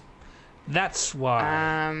Shift. That's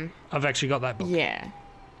why I've actually got that book. Yeah.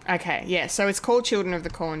 Okay, yeah. So it's called Children of the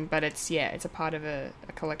Corn, but it's a part of a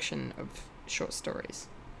collection of short stories.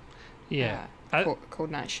 Yeah. Called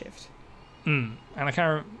Night Shift. And I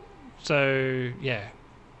can't... So, yeah.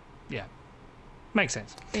 Yeah. Makes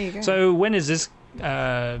sense. There you go. So when is this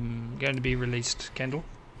going to be released, Kendall?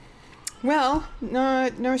 Well,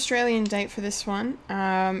 no Australian date for this one,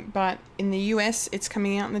 but in the US it's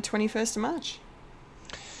coming out on the 21st of March.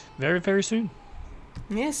 Very, very soon.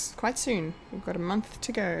 Yes, quite soon. We've got a month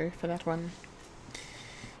to go for that one.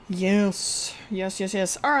 Yes.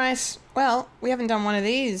 All right. Well, we haven't done one of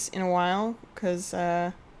these in a while because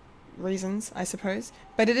reasons, I suppose.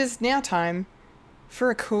 But it is now time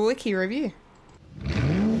for a cool wiki review.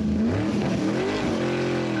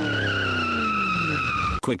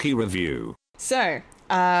 Quickie review. So,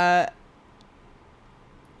 of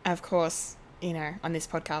course, on this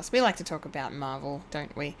podcast, we like to talk about Marvel,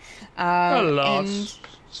 don't we? A lot.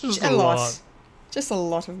 Just a lot. Just a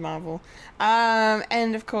lot of Marvel.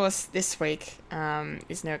 And, of course, this week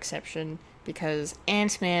is no exception because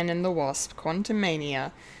Ant-Man and the Wasp: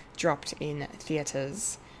 Quantumania dropped in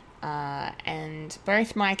theatres. And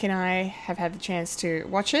both Mike and I have had the chance to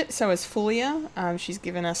watch it. So has Fulia. She's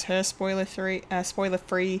given us her spoiler-free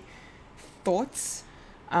thoughts,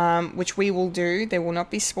 which we will do. There will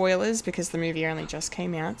not be spoilers because the movie only just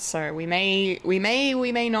came out. So we may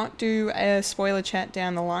not do a spoiler chat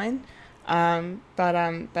down the line.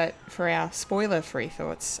 But for our spoiler-free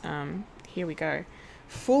thoughts, here we go.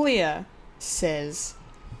 Fulia says,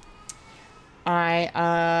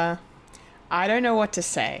 I don't know what to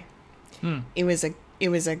say. It was a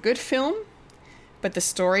good film, but the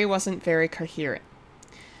story wasn't very coherent.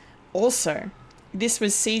 Also, this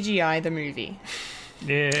was CGI the movie.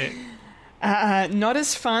 Yeah. Not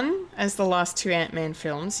as fun as the last two Ant-Man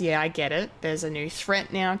films. Yeah, I get it. There's a new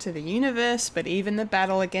threat now to the universe, but even the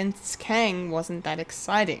battle against Kang wasn't that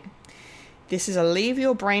exciting. This is a leave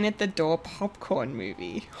your brain at the door popcorn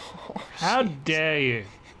movie. Oh, how dare you?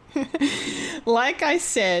 Like I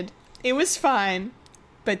said, it was fine,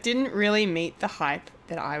 but didn't really meet the hype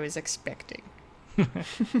that I was expecting.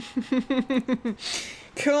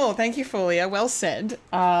 Cool, thank you, Fulia. Well said.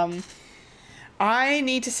 I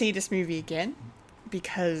need to see this movie again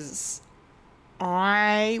because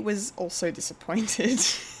I was also disappointed.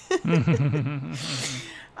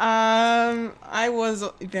 I was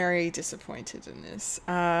very disappointed in this.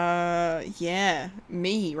 Yeah,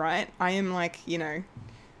 me, right? I am like, I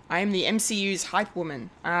am the MCU's hype woman.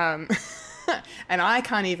 And I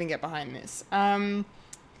can't even get behind this.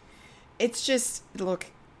 It's just, look,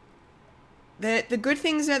 the good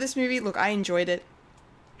things about this movie, look, I enjoyed it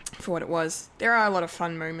for what it was. There are a lot of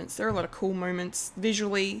fun moments. There are a lot of cool moments.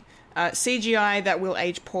 Visually, CGI that will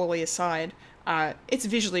age poorly aside, it's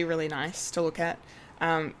visually really nice to look at.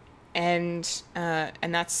 And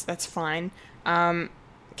that's fine.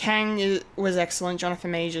 Kang was excellent.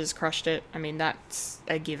 Jonathan Majors crushed it. I mean, that's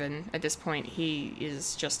a given at this point. He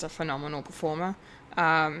is just a phenomenal performer.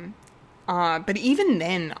 But even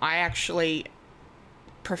then, I actually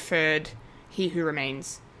preferred He Who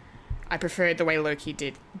Remains. I preferred the way Loki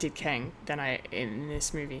did Kang than in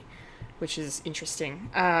this movie, which is interesting.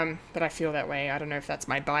 But I feel that way. I don't know if that's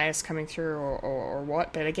my bias coming through or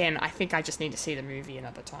what. But again, I think I just need to see the movie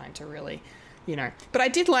another time to really, But I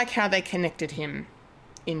did like how they connected him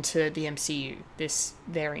into the MCU, this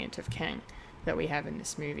variant of Kang that we have in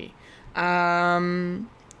this movie. And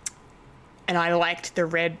I liked the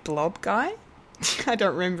red blob guy. I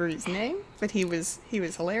don't remember his name, but he was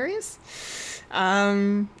hilarious.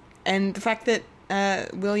 And the fact that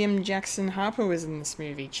William Jackson Harper was in this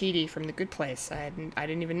movie, Chidi from The Good Place. I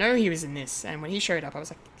didn't even know he was in this, and when he showed up, I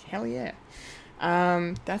was like, hell yeah.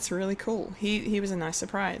 That's really cool. He was a nice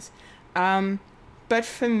surprise. But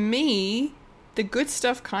for me, the good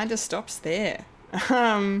stuff kind of stops there.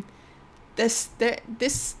 This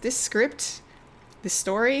script, the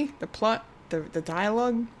story, the plot, the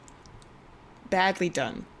dialogue, badly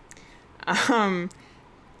done.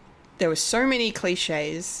 There were so many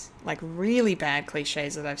cliches, like really bad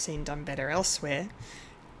cliches that I've seen done better elsewhere.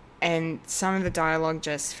 And some of the dialogue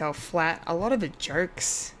just fell flat. A lot of the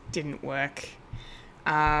jokes didn't work.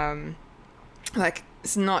 Like,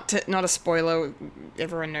 it's not a spoiler.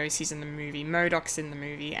 Everyone knows he's in the movie. MODOK's in the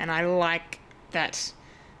movie. And I like that.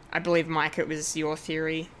 I believe, Mike, it was your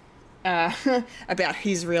theory about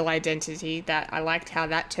his real identity, that I liked how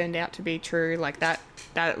that turned out to be true. Like, that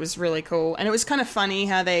was really cool. And it was kind of funny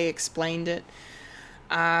how they explained it.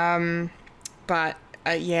 But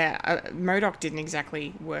MODOK didn't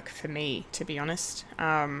exactly work for me, to be honest.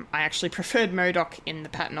 I actually preferred MODOK in the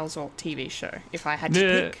Patton Oswalt TV show. If I had to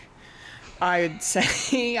pick, I would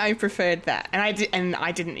say I preferred that. And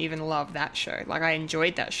I didn't even love that show. Like, I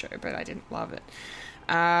enjoyed that show, but I didn't love it.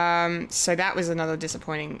 So that was another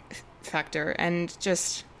disappointing factor. And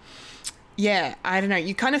just, I don't know.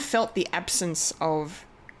 You kind of felt the absence of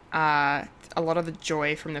a lot of the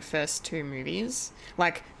joy from the first two movies.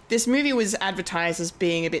 Like, this movie was advertised as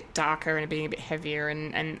being a bit darker and being a bit heavier,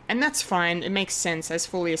 and that's fine. It makes sense. As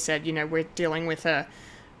Fulia said, we're dealing with a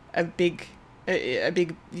big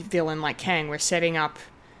villain like Kang. We're setting up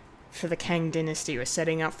for the Kang dynasty. We're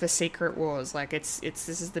setting up for Secret Wars. Like, this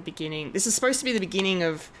is the beginning. This is supposed to be the beginning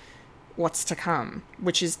of what's to come,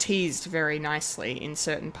 which is teased very nicely in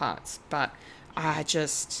certain parts. But it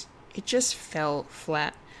just fell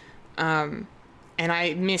flat. And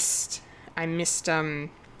I missed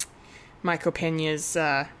Michael Pena's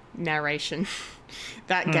narration.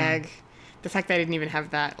 That gag. The fact they didn't even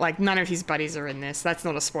have that. Like, none of his buddies are in this. That's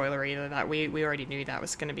not a spoiler either. That we already knew that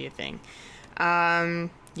was going to be a thing.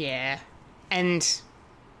 Yeah. And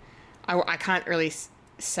I can't really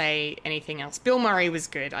say anything else. Bill Murray was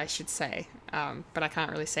good, I should say. But I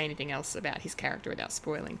can't really say anything else about his character without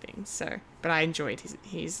spoiling things. So, but I enjoyed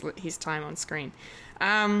his time on screen.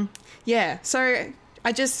 So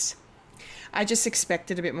I just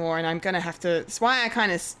expected a bit more, and I'm going to have to... It's why I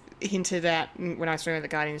kind of hinted at, when I was talking about the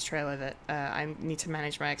Guardians trailer, that I need to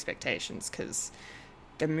manage my expectations, because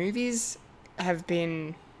the movies have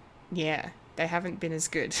been... they haven't been as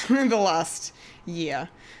good the last year.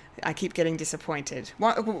 I keep getting disappointed.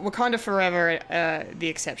 Wakanda Forever, the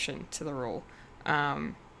exception to the rule.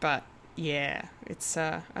 But yeah, it's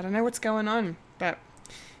I don't know what's going on, but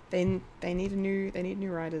they need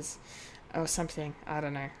new writers or something. I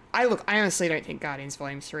don't know. I honestly don't think Guardians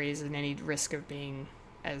Volume 3 is in any risk of being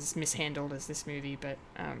as mishandled as this movie, but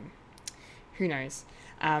who knows.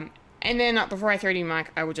 And then before I throw to you,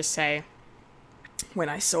 Mike, I will just say, when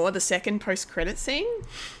I saw the second post-credit scene,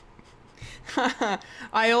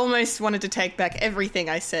 I almost wanted to take back everything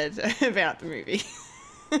I said about the movie.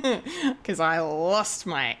 Because I lost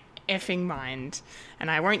my effing mind.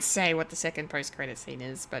 And I won't say what the second post-credit scene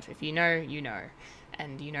is, but if you know, you know.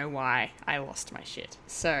 And you know why I lost my shit.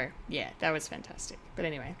 So, yeah, that was fantastic. But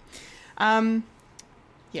anyway.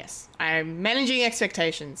 Yes, I'm managing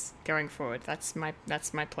expectations going forward. That's my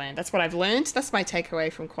plan. That's what I've learned. That's my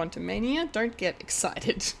takeaway from Quantumania. Don't get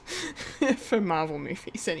excited for Marvel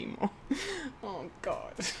movies anymore. Oh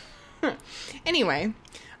God. Anyway,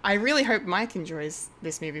 I really hope Mike enjoys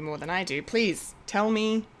this movie more than I do. Please tell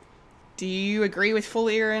me, do you agree with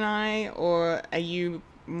Fulia and I, or are you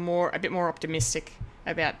a bit more optimistic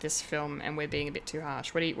about this film and we're being a bit too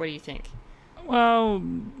harsh? What do you think? Well,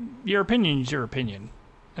 your opinion is your opinion.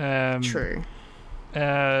 True.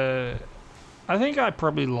 I think I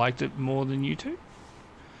probably liked it more than you two.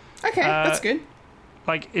 Okay, that's good.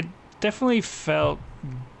 Like, it definitely felt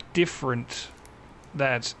different.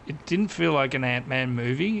 That it didn't feel like an Ant-Man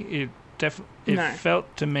movie. It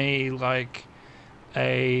felt to me like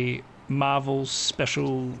a Marvel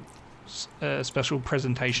special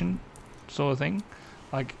presentation sort of thing,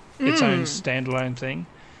 like its own standalone thing,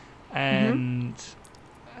 and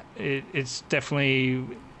it's definitely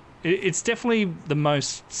the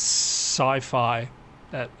most sci-fi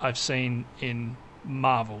that I've seen in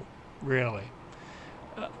Marvel, really.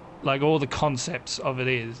 Like, all the concepts of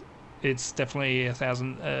it's definitely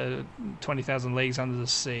 20,000 Leagues Under the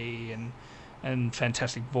Sea and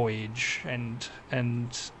Fantastic Voyage and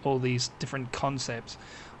all these different concepts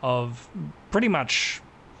of pretty much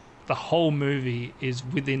the whole movie is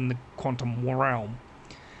within the quantum realm.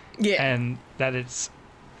 Yeah. And that it's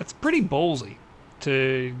pretty ballsy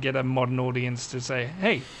to get a modern audience to say,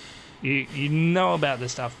 hey, you know about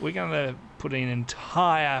this stuff. We're going to put an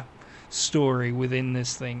entire story within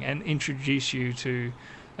this thing and introduce you to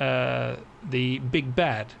the big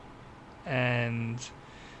bad and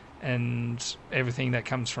everything that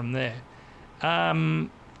comes from there. I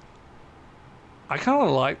kind of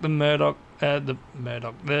like the MODOK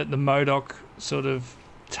sort of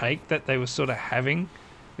take that they were sort of having,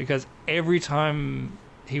 because every time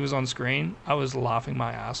he was on screen, I was laughing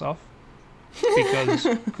my ass off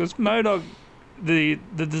because MODOK, the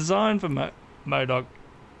design for MODOK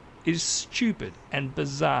is stupid and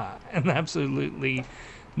bizarre and absolutely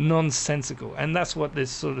nonsensical, and that's what this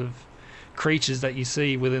sort of creatures that you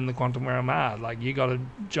see within the quantum realm are. Like, you got a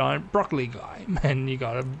giant broccoli guy, and you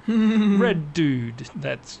got a red dude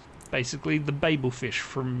that's basically the Babelfish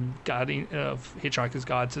from Hitchhiker's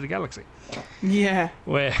Guide to the Galaxy. Yeah,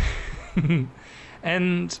 where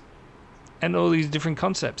and all these different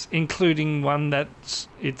concepts, including one that's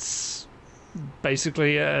it's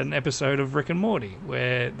basically an episode of Rick and Morty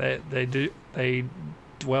where they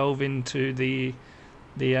delve into the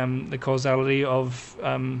causality of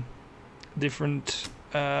different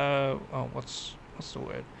what's the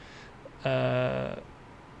word,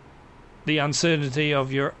 the uncertainty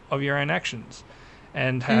of your own actions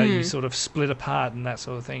and how you sort of split apart and that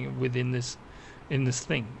sort of thing within this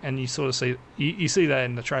thing, and you sort of see you see that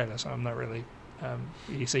in the trailer. So I'm not really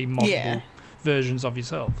you see multiple versions of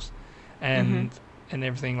yourselves and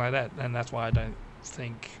everything like that, and that's why I don't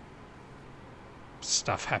think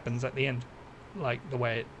stuff happens at the end like the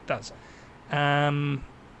way it does. And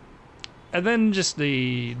then just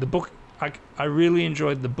the book, I really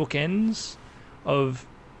enjoyed the bookends of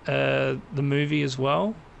the movie as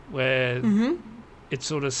well, where it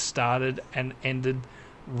sort of started and ended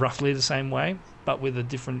roughly the same way, but with a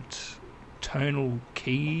different tonal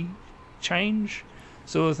key change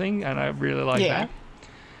sort of thing, and I really like that.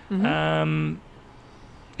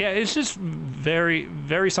 It's just very,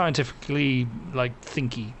 very scientifically like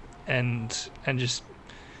thinky and just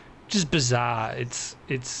bizarre.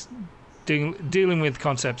 It's dealing with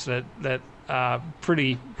concepts that are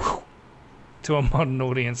pretty to a modern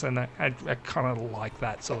audience, and I kind of like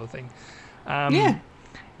that sort of thing.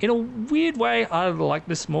 In a weird way, I like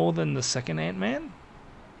this more than the second Ant-Man.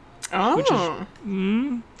 Oh, which is,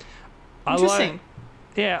 interesting.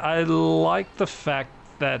 I like the fact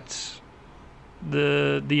that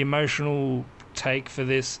the emotional take for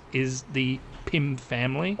this is the Pym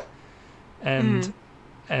family, and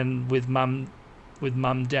with mum,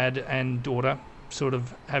 dad, and daughter sort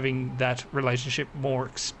of having that relationship more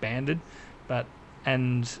expanded,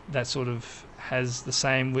 and that sort of has the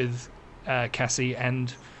same with Cassie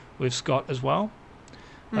and with Scott as well,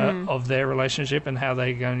 of their relationship and how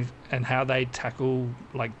they tackle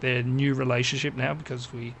like their new relationship now,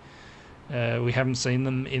 because we haven't seen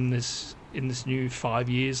them in this new 5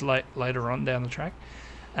 years later on down the track,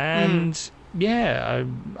 and I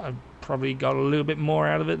probably got a little bit more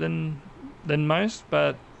out of it than most,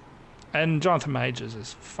 and Jonathan Majors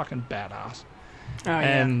is fucking badass.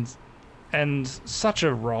 And such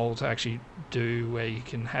a role to actually do, where you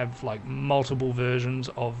can have like multiple versions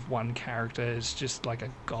of one character, is just like a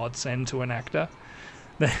godsend to an actor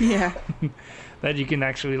Yeah. that you can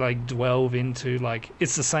actually like delve into. Like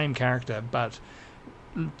it's the same character, but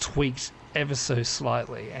tweaked ever so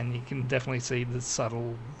slightly, and you can definitely see the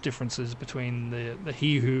subtle differences between the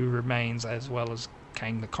He Who Remains as well as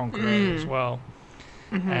Kang the Conqueror as well,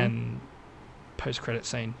 and post-credit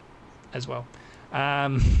scene as well.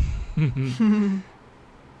 And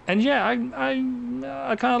yeah, I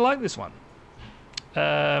kind of like this one.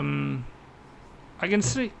 I can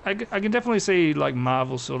definitely see like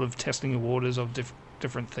Marvel sort of testing the waters of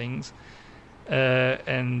different things.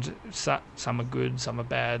 And some are good, some are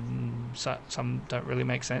bad, and some don't really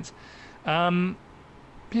make sense.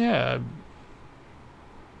 Yeah,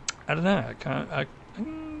 I don't know. I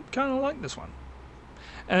kind of like this one,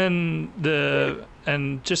 and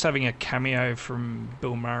just having a cameo from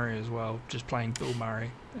Bill Murray as well, just playing Bill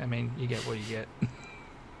Murray. I mean, you get what you get.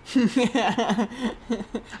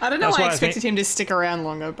 I don't know why I expected him to stick around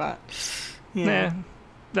longer, but yeah.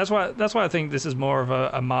 That's why I think this is more of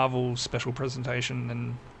a Marvel special presentation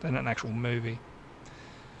than an actual movie.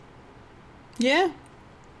 Yeah.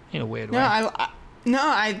 In a weird way.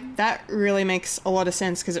 That really makes a lot of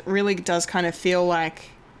sense, because it really does kind of feel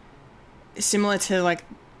like similar to like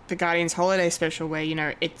the Guardians Holiday Special, where, you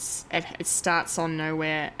know, it starts on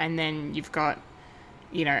nowhere, and then you've got,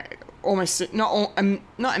 you know, almost not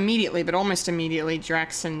immediately, but almost immediately,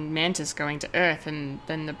 Drax and Mantis going to Earth, and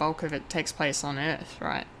then the bulk of it takes place on Earth,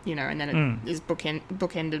 right? You know, and then it is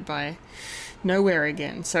bookended by nowhere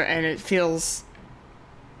again. So, and it feels,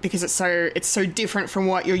 because it's so different from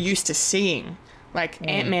what you're used to seeing. Like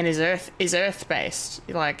Ant-Man is Earth based.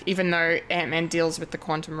 Like, even though Ant-Man deals with the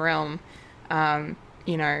quantum realm,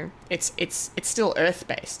 you know, it's still Earth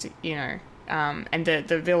based. You know. And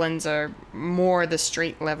the villains are more the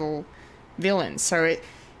street level villains. So it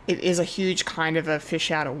is a huge kind of a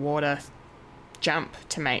fish out of water jump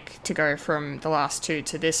to make, to go from the last two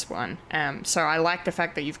to this one. So I like the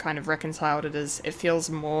fact that you've kind of reconciled it, as it feels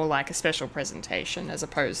more like a special presentation as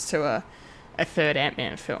opposed to a third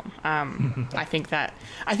Ant-Man film. I think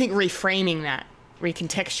reframing that,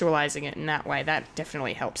 recontextualizing it in that way, that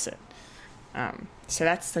definitely helps it. So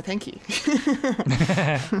that's the thank you.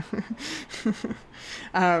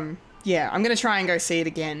 Yeah, I'm going to try and go see it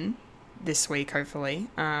again this week, hopefully,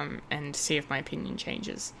 and see if my opinion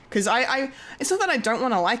changes. Because it's not that I don't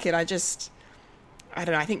want to like it, I don't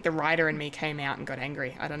know, I think the writer in me came out and got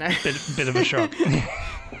angry. I don't know. Bit of a shock.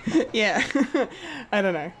 Yeah. I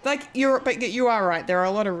don't know. Like, you are right. There are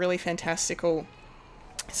a lot of really fantastical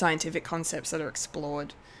scientific concepts that are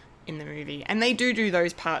explored in the movie, and they do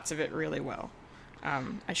those parts of it really well.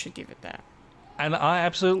 I should give it that. And I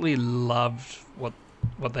absolutely loved what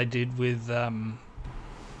they did with trying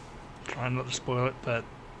not to spoil it, but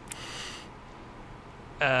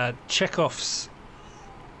Chekhov's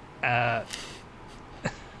ant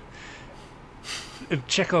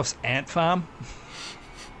farm.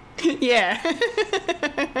 Yeah.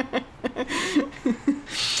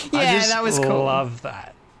 Yeah, that was cool. I love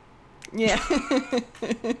that. Yeah.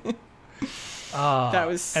 That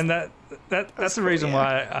was, and that's the reason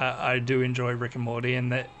why I do enjoy Rick and Morty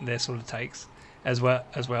and their sort of takes, as well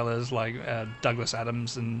as like Douglas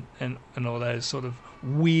Adams and all those sort of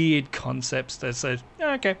weird concepts that says,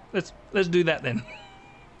 okay, let's do that then.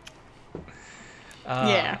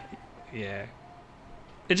 Yeah.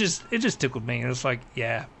 It just tickled me. It's like,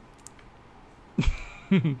 yeah.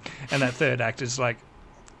 And that third act is like,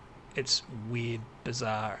 it's weird,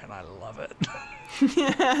 bizarre, and I love it.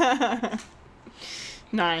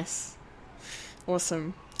 Nice.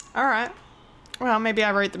 Awesome. All right. Well, maybe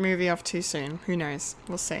I wrote the movie off too soon. Who knows?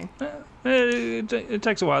 We'll see. It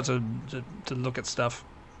takes a while to look at stuff.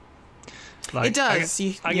 Like, it does.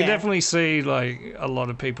 I can definitely see like a lot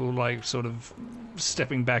of people like sort of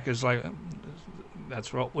stepping back as like,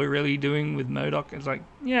 that's what we're really doing with MODOK. It's like,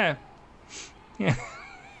 yeah.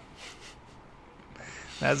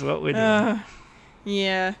 That's what we're doing.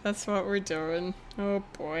 Yeah, that's what we're doing. Oh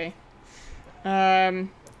boy.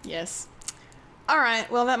 Yes.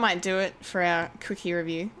 Alright, well that might do it for our quickie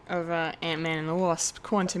review of Ant-Man and the Wasp: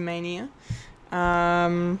 Quantumania.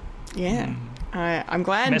 Yeah. I'm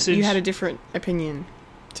glad you had a different opinion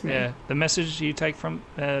to me. Yeah, the message you take from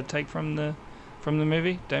the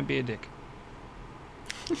movie, don't be a dick.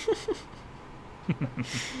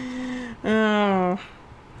 Oh,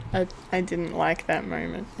 I didn't like that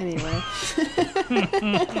moment. Anyway.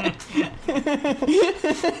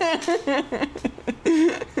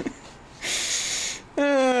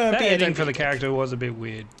 That ending for the character was a bit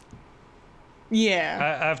weird.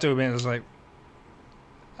 Yeah. I have to admit, it was like,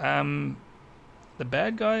 the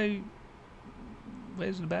bad guy.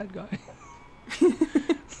 Where's the bad guy?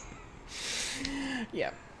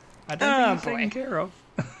 Yeah. I don't think he's taken care of.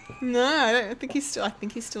 No, I think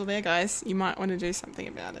he's still there, guys. You might want to do something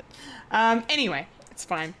about it. Anyway, it's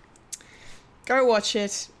fine. Go watch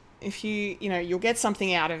it. If you'll get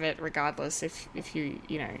something out of it regardless. If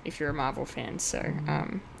you're a Marvel fan. So,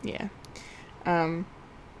 yeah.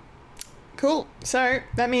 Cool. So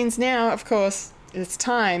that means now, of course, it's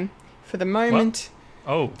time for the moment.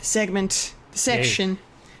 What? Oh. The segment. The section.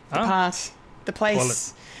 The part. The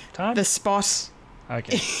place. Time? The spot.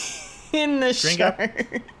 Okay. In the Drink show. up.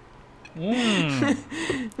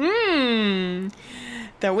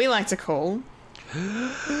 That we like to call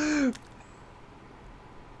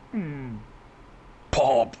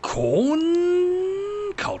popcorn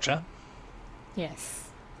culture. yes,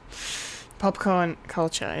 popcorn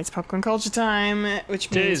culture. It's popcorn culture time,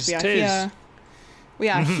 which means we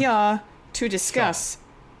are here to discuss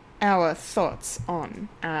our thoughts on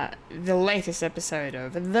the latest episode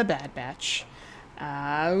of The Bad Batch,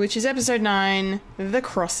 which is episode 9, The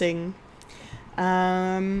Crossing.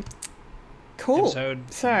 Cool.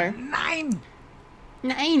 Episode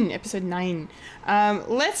 9. Episode 9.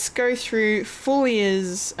 Let's go through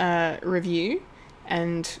Folia's review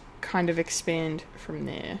and kind of expand from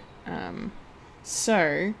there.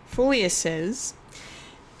 So, Folia says,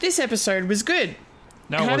 this episode was good.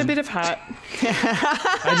 No, it it had wasn't. a bit of heart.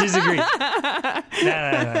 I disagree.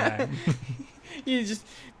 No. You're just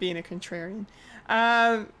being a contrarian.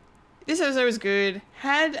 This episode was good.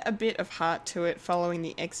 Had a bit of heart to it following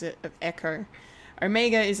the exit of Echo.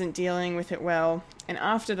 Omega isn't dealing with it well, and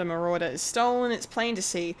after the Marauder is stolen, it's plain to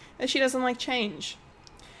see that she doesn't like change.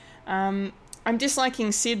 I'm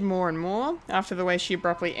disliking Sid more and more after the way she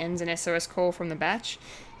abruptly ends an SOS call from the Batch.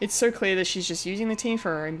 It's so clear that she's just using the team for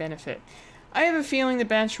her own benefit. I have a feeling the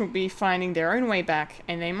Batch will be finding their own way back,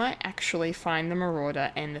 and they might actually find the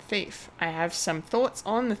Marauder and the Thief. I have some thoughts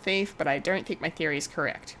on the Thief, but I don't think my theory is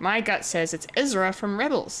correct. My gut says it's Ezra from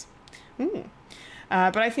Rebels. Ooh.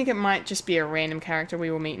 But I think it might just be a random character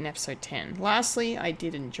we will meet in episode 10. Lastly, I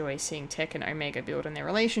did enjoy seeing Tech and Omega build on their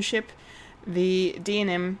relationship. The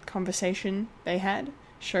D&M conversation they had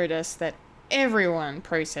showed us that everyone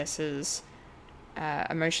processes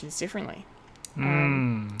emotions differently.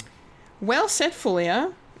 Well said,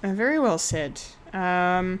 Folia. Very well said.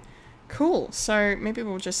 Cool. So maybe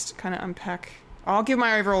we'll just kind of unpack. I'll give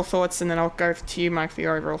my overall thoughts, and then I'll go to you, Mike, for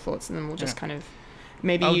your overall thoughts, and then we'll just kind of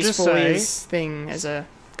maybe use Folia's thing as a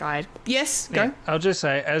guide. Yes, go. Yeah, I'll just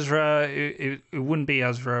say Ezra, it wouldn't be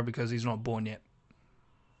Ezra because he's not born yet.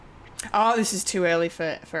 Oh, this is too early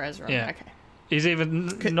for Ezra. Yeah. Okay. He's either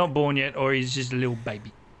not born yet or he's just a little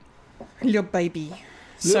baby. Little baby.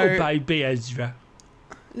 Little baby Ezra.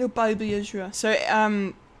 Little baby Ezra.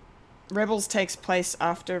 So, Rebels takes place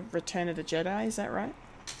after Return of the Jedi, is that right?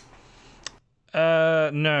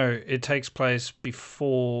 No, it takes place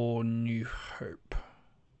before New Hope.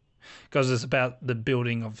 Because it's about the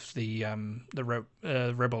building of the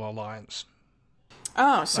Rebel Alliance.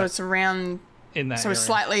 Oh, so it's around in that. So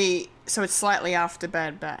area. it's slightly after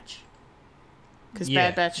Bad Batch. Because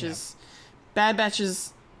Bad Batch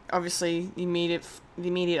is obviously the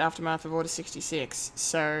immediate aftermath of Order 66.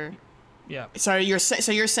 So yeah. So you're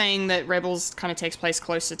saying that Rebels kind of takes place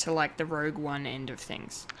closer to like the Rogue One end of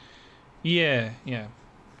things. Yeah.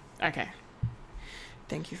 Okay.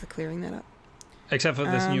 Thank you for clearing that up. Except for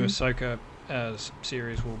this new Ahsoka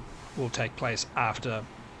series will take place after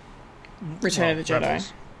Return of the Jedi.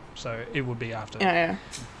 Rebels. So it would be after. Yeah.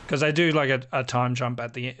 Because they do like a time jump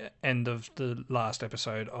at the end of the last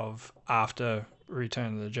episode of after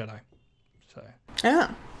Return of the Jedi. So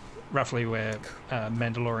roughly where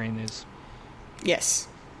Mandalorian is. Yes.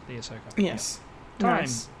 The Ahsoka. Yes. Yeah. Time.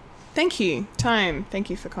 Nice. Thank you. Time. Thank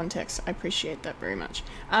you for context. I appreciate that very much.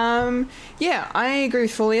 Yeah, I agree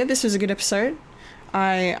with Folia. This was a good episode.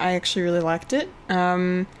 I actually really liked it.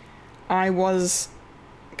 I was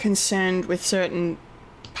concerned with certain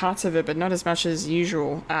parts of it, but not as much as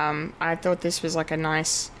usual. I thought this was like a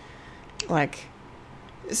nice,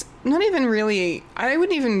 it's not even really, I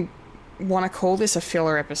wouldn't even want to call this a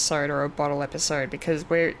filler episode or a bottle episode, because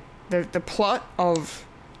the plot of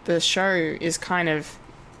the show is kind of,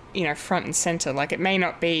 front and center. Like, it may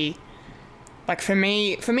not be, like, for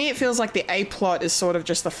me it feels like the A plot is sort of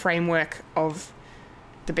just the framework of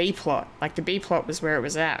the B plot. Like, the B plot was where it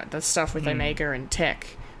was at, the stuff with Omega and Tech,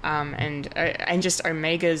 and just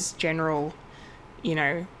Omega's general,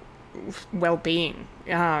 well-being,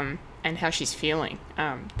 and how she's feeling.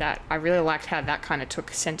 That I really liked how that kind of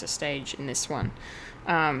took center stage in this one.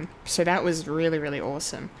 So that was really, really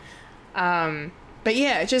awesome. But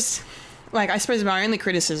yeah, just, I suppose my only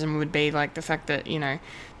criticism would be, the fact that,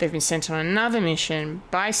 they've been sent on another mission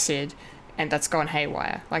by Sid, and that's gone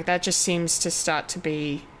haywire. Like, that just seems to start to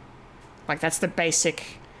be, like, that's the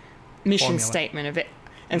basic mission statement of it.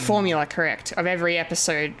 And formula, correct, of every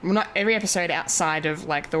episode. Well, not every episode outside of,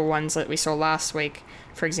 like, the ones that we saw last week,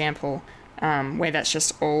 for example, where that's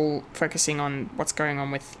just all focusing on what's going on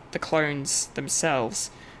with the clones themselves.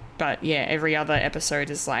 But, yeah, every other episode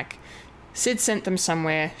is like, Sid sent them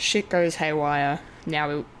somewhere, shit goes haywire,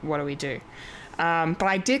 now what do we do? But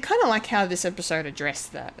I did kind of like how this episode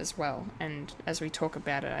addressed that as well. And as we talk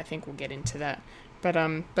about it, I think we'll get into that.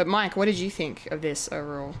 But Mike, what did you think of this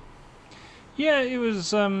overall? Yeah, it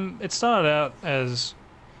was. It started out as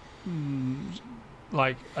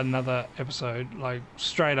like another episode, like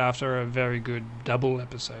straight after a very good double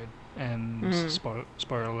episode. And spoiler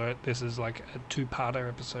alert: this is like a two-parter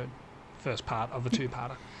episode, first part of a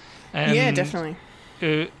two-parter. And yeah, definitely.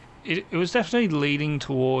 It was definitely leading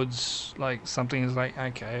towards like something is like,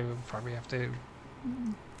 okay, we'll probably have to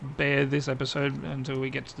bear this episode until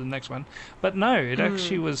we get to the next one. But no, it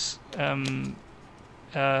actually was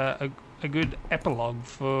a good epilogue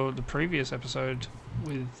for the previous episode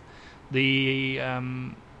with the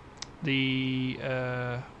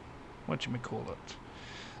whatchamacallit,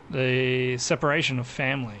 the separation of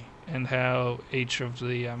family and how each of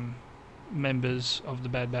the members of the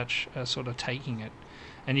Bad Batch are sort of taking it.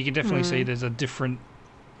 And you can definitely see there's a different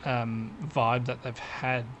vibe that they've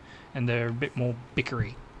had, and they're a bit more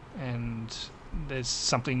bickery, and there's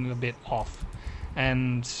something a bit off.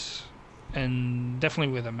 And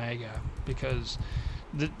definitely with Omega, because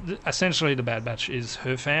essentially the Bad Batch is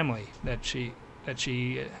her family that she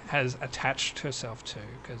has attached herself to,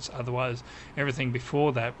 because otherwise everything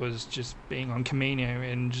before that was just being on Camino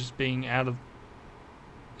and just being out of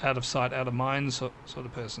sight, out of mind sort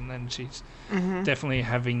of person. And she's definitely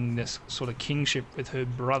having this sort of kingship with her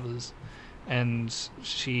brothers, and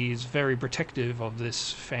she's very protective of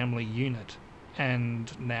this family unit,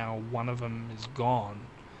 and now one of them is gone.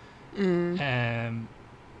 And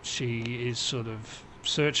she is sort of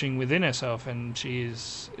searching within herself, and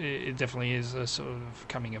it definitely is a sort of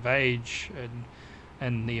coming of age,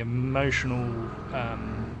 and the emotional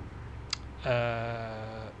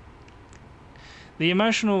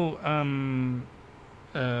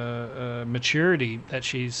maturity that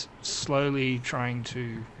she's slowly trying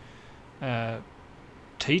to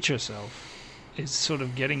teach herself is sort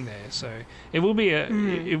of getting there. So it will be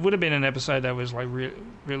it would have been an episode that was like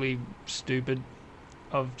really stupid,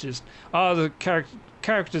 of just the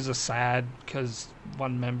characters are sad because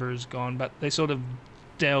one member is gone, but they sort of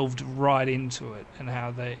delved right into it, and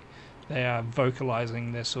how they are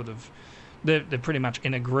vocalizing their sort of they're pretty much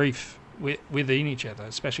in a grief within each other,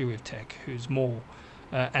 especially with Tech, who's more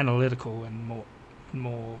analytical and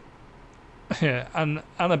more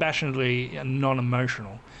unabashedly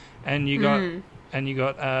non-emotional. And you got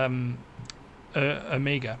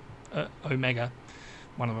Omega,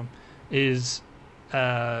 one of them is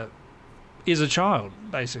a child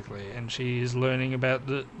basically, and she is learning about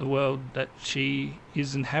the world that she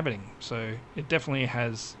is inhabiting. So it definitely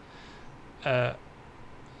has a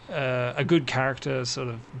good character sort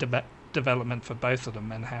of development for both of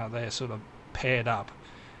them, and how they're sort of paired up.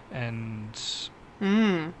 And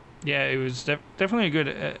yeah, it was definitely a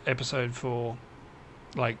good episode for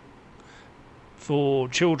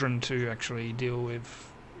children to actually deal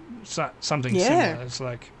with something similar. It's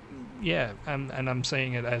like, yeah, and I'm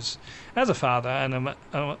seeing it as a father, and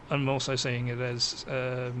I'm also seeing it as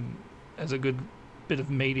a good bit of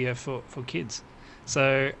media for kids.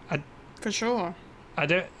 So for sure, I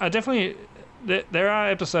definitely there are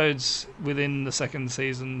episodes within the second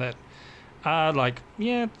season that are like,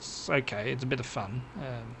 yeah, it's okay, it's a bit of fun,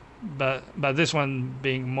 but this one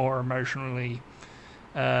being more emotionally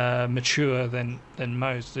mature than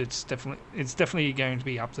most, it's definitely going to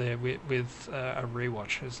be up there with a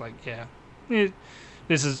rewatch. It's like,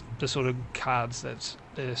 this is the sort of cards that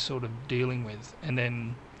they're sort of dealing with, and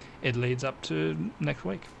then it leads up to next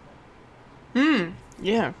week.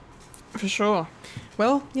 Yeah, for sure.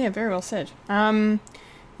 Well, yeah, very well said.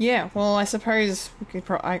 Yeah, well, I suppose we could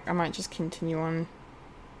I might just continue on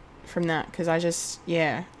from that, because I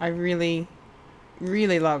really,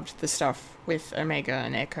 really loved the stuff with Omega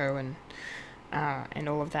and Echo and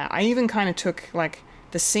all of that. I even kind of took like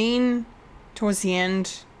the scene towards the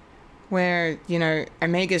end where, you know,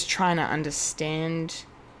 Omega's trying to understand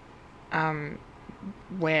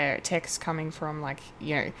where Tech's coming from. Like,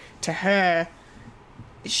 you know, to her,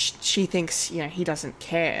 she thinks, you know, he doesn't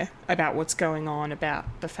care about what's going on, about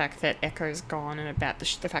the fact that Echo's gone, and about the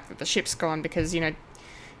fact that the ship's gone, because, you know,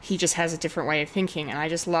 he just has a different way of thinking. And I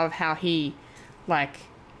just love how he, like,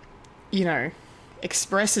 you know,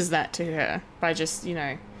 expresses that to her by just, you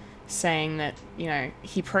know, saying that, you know,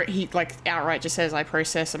 he like outright just says, I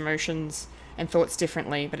process emotions and thoughts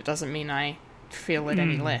differently, but it doesn't mean I feel it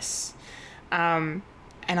any less.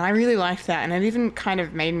 And I really liked that, and it even kind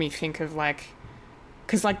of made me think of, like,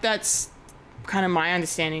 because, like, that's kind of my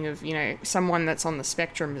understanding of, you know, someone that's on the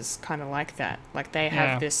spectrum is kind of like that. Like, they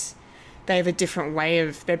have they have a different way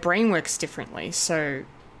of, their brain works differently. So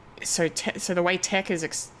the way Tech is,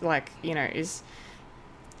 is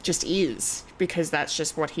because that's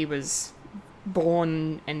just what he was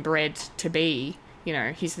born and bred to be. You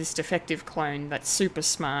know, he's this defective clone that's super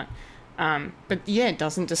smart. But yeah, it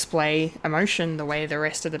doesn't display emotion the way the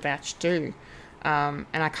rest of the batch do. And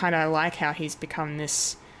I kind of like how he's become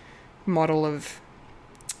this model of,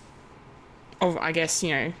 I guess,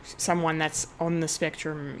 you know, someone that's on the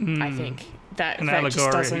spectrum. I think that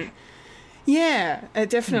just doesn't. Yeah,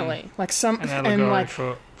 definitely. Like an allegory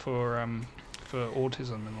for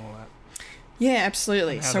autism and all that. Yeah,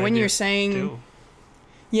 absolutely. So when you're saying.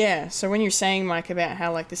 Yeah, so when you're saying, Mike, about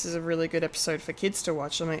how, like, this is a really good episode for kids to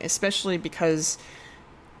watch, I mean, especially because,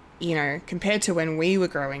 you know, compared to when we were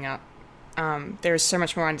growing up, there is so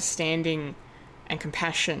much more understanding and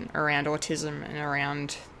compassion around autism and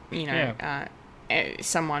around, you know,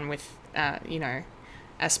 someone with, you know,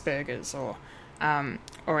 Asperger's or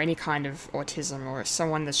any kind of autism, or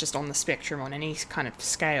someone that's just on the spectrum on any kind of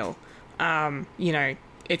scale. You know,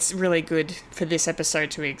 it's really good for this episode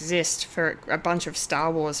to exist for a bunch of Star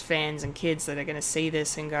Wars fans and kids that are going to see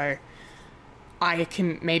this and go, I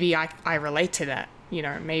relate to that, you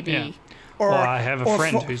know, maybe. Yeah. Or I have a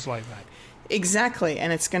friend who's like that. Exactly.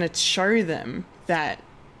 And it's going to show them that,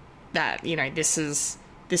 you know, this is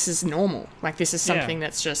normal. Like, this is something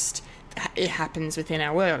that's just, it happens within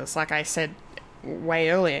our world. It's like I said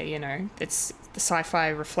way earlier, you know, it's the sci-fi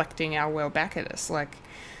reflecting our world back at us. Like,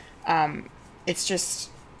 it's just,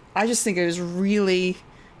 I just think it was really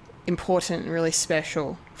important and really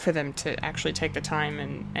special for them to actually take the time,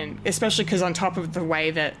 and especially because on top of the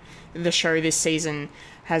way that the show this season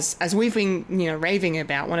has, as we've been, you know, raving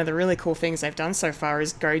about, one of the really cool things they've done so far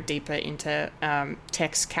is go deeper into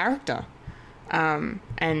Tech's character,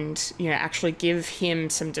 and, you know, actually give him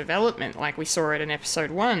some development, like we saw it in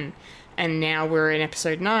episode 1. And now we're in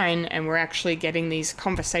episode 9, and we're actually getting these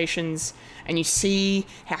conversations, and you see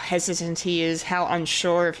how hesitant he is, how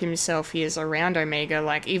unsure of himself he is around Omega.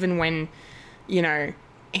 Like, even when, you know,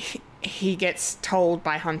 he gets told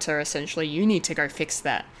by Hunter, essentially, you need to go fix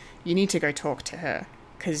that. You need to go talk to her,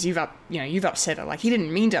 because you've upset her. Like, he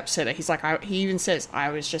didn't mean to upset her. He's like, he even says, I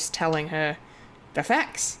was just telling her the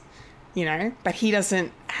facts, you know? But he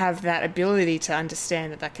doesn't have that ability to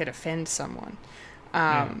understand that could offend someone.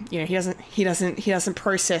 You know, he doesn't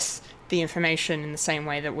process the information in the same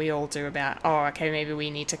way that we all do about, oh, okay, maybe we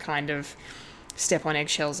need to kind of step on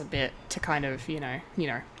eggshells a bit to kind of, you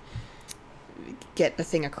know, get the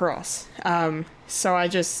thing across. So I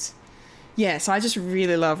just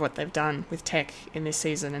really love what they've done with Tech in this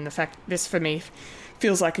season, and the fact this for me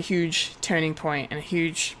feels like a huge turning point and a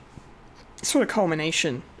huge sort of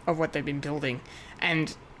culmination of what they've been building.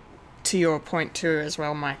 And to your point too as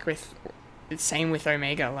well, Mike, with same with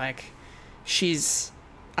Omega, like,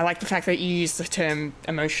 I like the fact that you use the term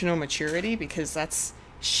emotional maturity, because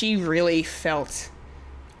she really felt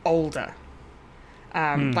older.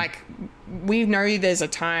 Like, we know there was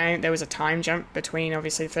a time jump between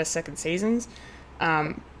obviously the first, second seasons,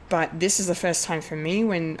 but this is the first time for me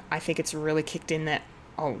when I think it's really kicked in that,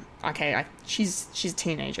 oh, okay, she's a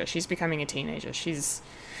teenager, she's becoming a teenager, she's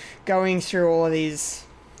going through all of these,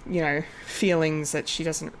 you know, feelings that she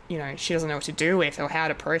doesn't know what to do with or how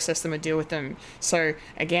to process them or deal with them. So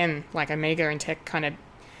again, like, Omega and Tech kind of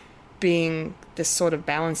being this sort of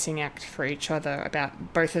balancing act for each other,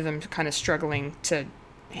 about both of them kind of struggling to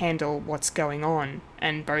handle what's going on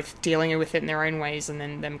and both dealing with it in their own ways, and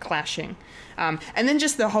then them clashing. And then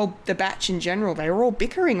just the batch in general, they were all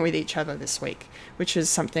bickering with each other this week, which is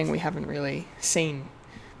something we haven't really seen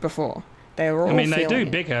before. They were all they do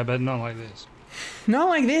bicker, but not like this. Not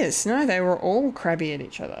like this. No, they were all crabby at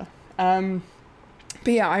each other. But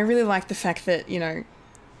yeah, I really like the fact that, you know,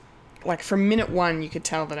 like, from minute 1, you could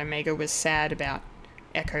tell that Omega was sad about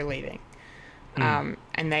Echo leaving. And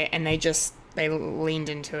they leaned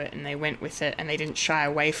into it, and they went with it, and they didn't shy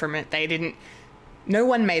away from it. No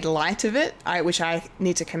one made light of it, which I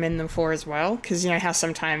need to commend them for as well, because, you know how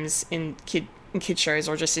sometimes in kid shows,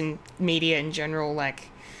 or just in media in general, like,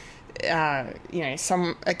 you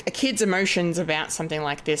know, a kid's emotions about something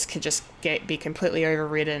like this could just be completely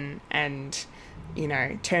overridden and, you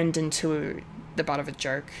know, turned into the butt of a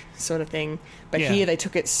joke sort of thing. But here they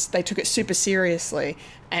took it super seriously,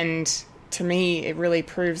 and to me it really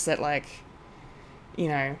proves that, like, you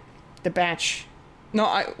know, the Batch.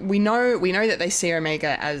 We know that they see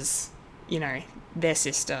Omega as, you know, their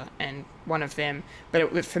sister and one of them,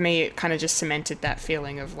 but for me it kind of just cemented that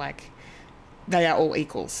feeling of like they are all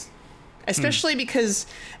equals, especially because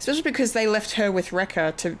they left her with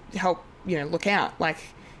Wrecker to help, you know, look out. Like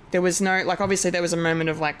there was no, like, obviously there was a moment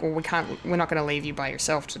of like, well, we're not going to leave you by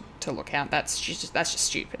yourself to look out. That's just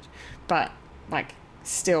stupid. But like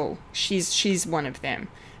still she's one of them.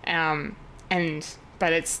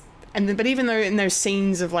 But even though in those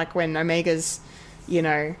scenes of like when Omega's, you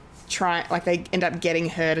know, they end up getting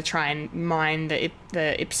her to try and mine the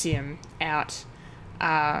Ipsium out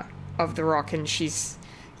of the rock, and she's,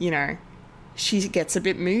 you know, she gets a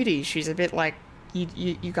bit moody. She's a bit like,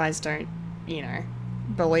 you guys don't, you know,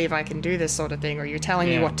 believe I can do this sort of thing, or you're telling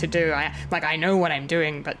me what to do. I know what I'm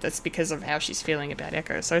doing, but that's because of how she's feeling about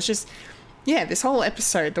Echo. So it's just, this whole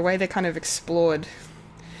episode, the way they kind of explored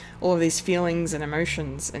all of these feelings and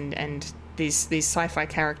emotions and these sci-fi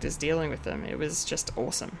characters dealing with them, it was just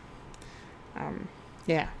awesome.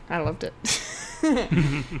 I loved it.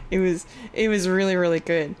 It was really, really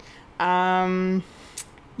good. But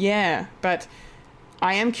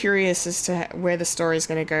I am curious as to where the story is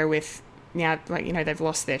going to go with now, like, you know, they've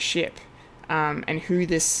lost their ship, and who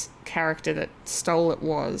this character that stole it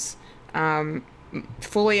was.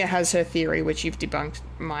 Fulia has her theory, which you've debunked,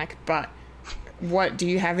 Mike, but what do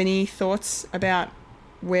you have any thoughts about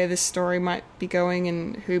where this story might be going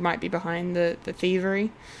and who might be behind the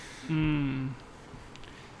thievery?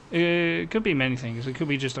 It could be many things. It could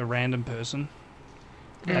be just a random person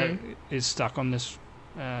that is stuck on this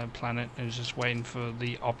planet and is just waiting for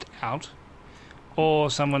the opt-out, or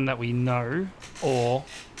someone that we know, or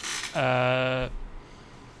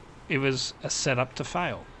it was a setup to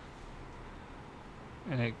fail,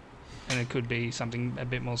 and it could be something a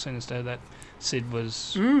bit more sinister that Sid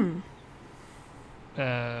was. I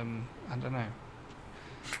don't know.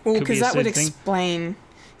 Well, because that would explain.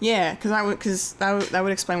 Yeah, because that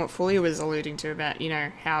would explain what Fulia was alluding to about, you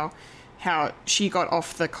know, how she got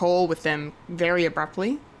off the call with them very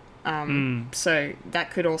abruptly. So that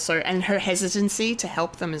could also, and her hesitancy to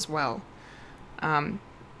help them as well. I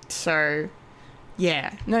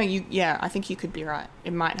think you could be right.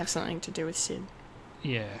 It might have something to do with Sid.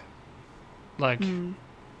 Yeah. Like, I'm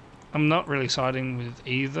not really siding with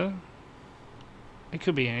either. It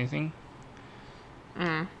could be anything.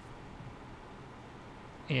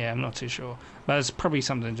 Yeah, I'm not too sure. But it's probably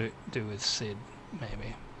something to do with Sid,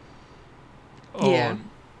 maybe. Or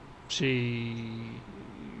she...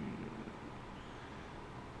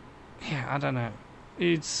 Yeah, I don't know.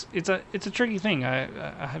 It's a tricky thing.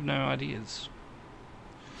 I have no ideas.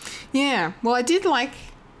 Yeah, well, I did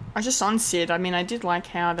on Sid, I did like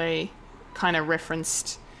how they kind of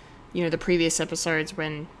referenced, you know, the previous episodes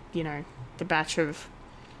when, you know, the Batch have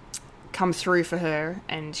come through for her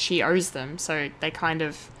and she owes them, so they kind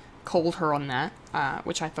of called her on that,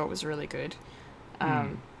 which I thought was really good.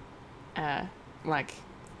 Like,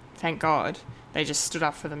 thank God they just stood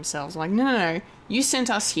up for themselves. Like, no, you sent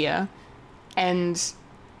us here and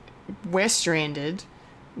we're stranded.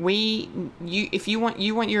 If you want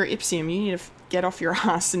your Ipsium, you need to get off your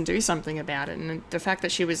ass and do something about it. And the fact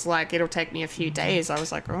that she was like, it'll take me a few days, I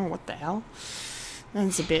was like, oh, what the hell?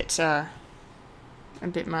 That's a bit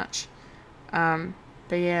much. Someone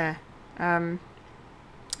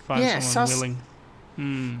willing.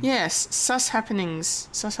 Yes, sus happenings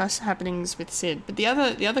with Sid. But the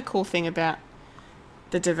other cool thing about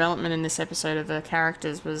the development in this episode of the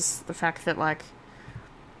characters was the fact that, like,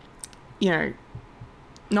 you know,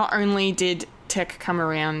 not only did Tech come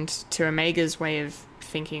around to Omega's way of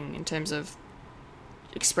thinking in terms of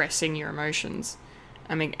expressing your emotions,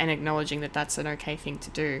 and acknowledging that that's an okay thing to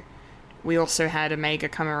do, we also had Omega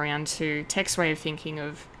come around to Tech's way of thinking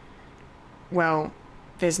of, well,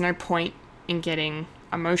 there's no point in getting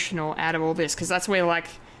emotional out of all this, because that's where, like,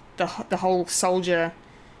 the whole soldier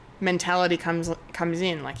mentality comes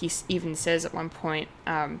in. Like, he even says at one point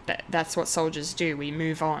that's what soldiers do. We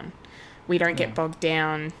move on. We don't get bogged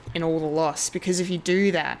down in all the loss, because if you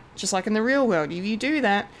do that, just like in the real world, if you do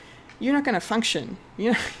that, you're not going to function.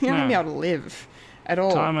 You're not going to be able to live at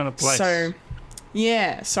all. Time and a place. So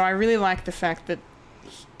I really like the fact that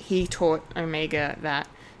he taught Omega that.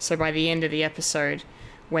 So by the end of the episode,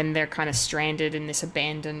 when they're kind of stranded in this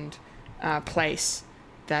abandoned place,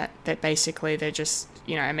 that basically they're just,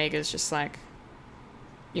 you know, Omega's just like,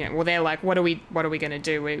 you know, well, they're like, what are we going to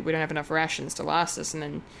do? We don't have enough rations to last us. And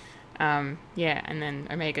then, and then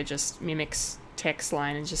Omega just mimics Tech's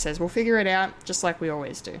line and just says, we'll figure it out just like we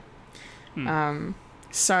always do.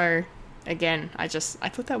 So again, I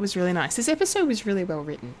thought that was really nice. This episode was really well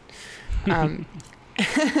written.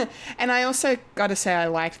 And I also got to say I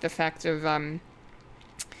liked the fact of the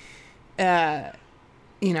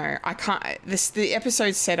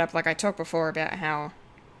episode's set up, like I talked before about how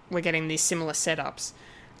we're getting these similar setups.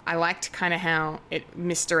 I liked kind of how it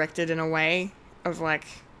misdirected in a way of like,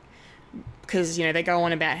 because, they go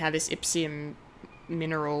on about how this Ipsium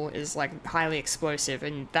mineral is like highly explosive,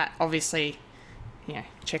 and that obviously,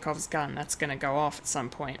 Chekhov's gun, that's going to go off at some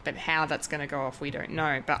point, but how that's going to go off, we don't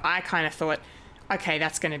know. But I kind of thought, okay,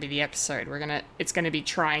 that's going to be the episode. It's going to be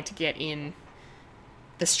trying to get in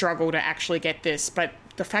the struggle to actually get this. But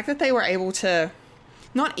the fact that they were able to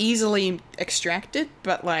not easily extract it,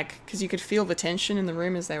 but like, because you could feel the tension in the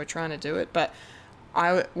room as they were trying to do it. But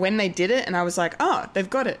when they did it, and I was like, oh, they've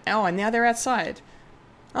got it. Oh, and now they're outside.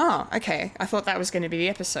 Oh, okay. I thought that was going to be the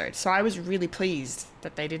episode. So I was really pleased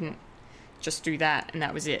that they didn't just do that and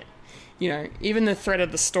that was it. Even the threat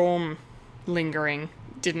of the storm lingering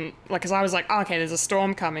didn't, like, because I was like, oh, okay, there's a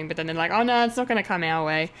storm coming, but then they're like, oh no, it's not going to come our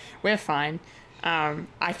way. We're fine.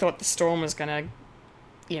 I thought the storm was going to,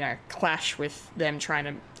 clash with them trying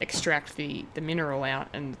to extract the mineral out,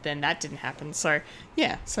 and then that didn't happen. So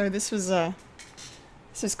yeah, so this was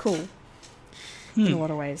cool in a lot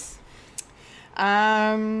of ways.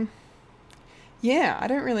 Yeah, I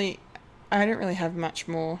don't really have much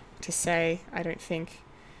more to say, I don't think,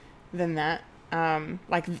 than that.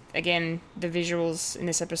 Like, again, the visuals in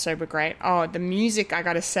this episode were great. Oh, the music, I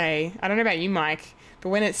gotta say, I don't know about you, Mike, but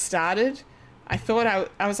when it started, I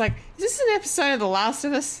thought I was like, is this an episode of The Last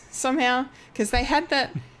of Us somehow? Because they had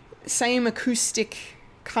that same acoustic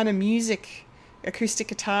kind of music, acoustic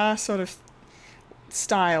guitar sort of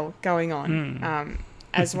style going on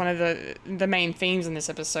as one of the main themes in this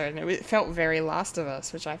episode. And it felt very Last of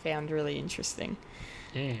Us, which I found really interesting.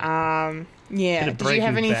 Yeah. Yeah. Did you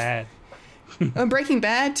have any... Bad. Breaking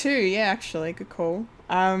Bad too, yeah, actually, good call.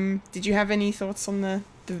 Did you have any thoughts on the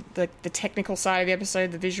technical side of the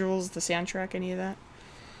episode, the visuals, the soundtrack, any of that?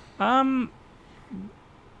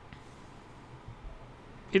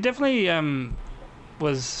 It definitely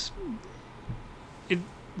was. It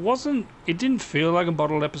didn't feel like a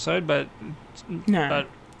bottled episode, but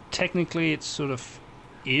technically it sort of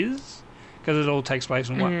is, because it all takes place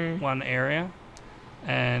in one area,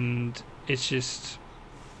 and it's just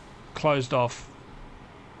closed off.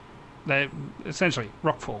 They essentially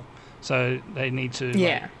rockfall, so they need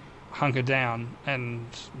to hunker down and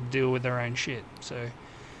deal with their own shit. So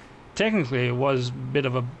technically it was a bit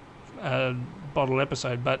of a bottle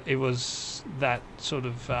episode, but it was that sort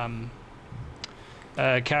of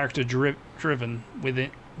character driven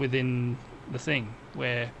within the thing,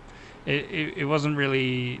 where it wasn't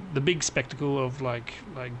really the big spectacle of like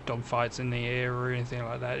dogfights in the air or anything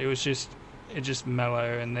like that. It was just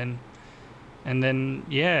mellow, and then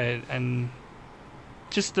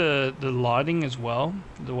just the lighting as well,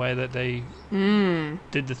 the way that they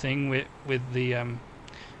did the thing with the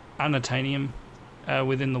unobtainium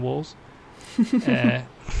within the walls. I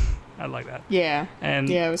like that. Yeah. And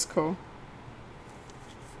yeah, it was cool.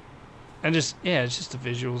 And it's just the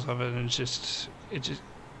visuals of it, and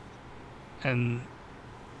and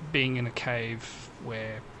being in a cave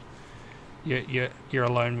where you're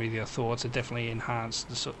alone with your thoughts, it definitely enhanced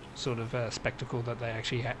the sort of spectacle that they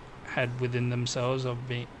actually had within themselves of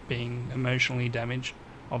being emotionally damaged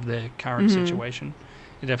of their current situation.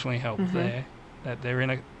 It definitely helped there, that they're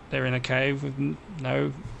in a cave with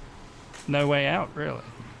no way out, really.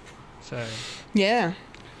 So yeah,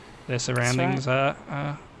 their surroundings are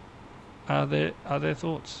their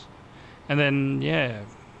thoughts, and then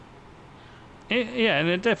and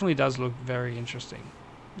it definitely does look very interesting.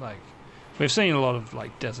 Like, we've seen a lot of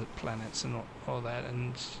like desert planets and all that,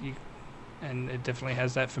 and it definitely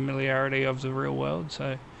has that familiarity of the real world.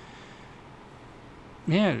 So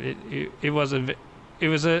yeah, it was a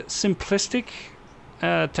simplistic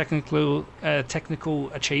technical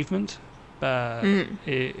achievement, but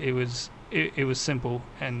it was simple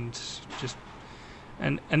and just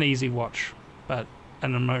an easy watch, but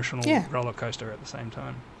an emotional roller coaster at the same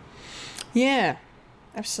time. Yeah,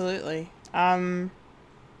 absolutely.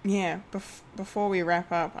 Before we wrap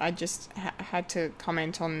up, I just had to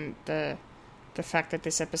comment on the fact that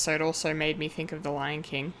this episode also made me think of The Lion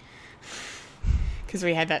King, because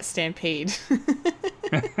we had that stampede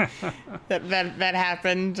that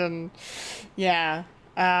happened, and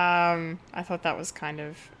I thought that was kind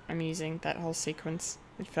of amusing, that whole sequence.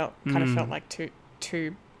 It felt like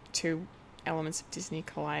two elements of Disney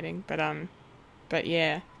colliding, but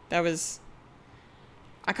yeah, that was.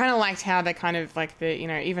 I kind of liked how they kind of like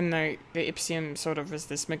even though the Ipsium sort of was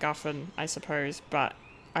this MacGuffin, I suppose, but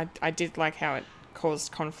I did like how it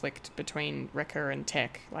caused conflict between Wrecker and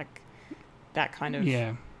Tech. Like, that kind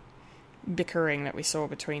of bickering that we saw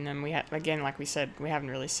between them. We had, again, like we said, we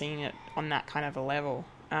haven't really seen it on that kind of a level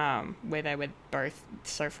where they were both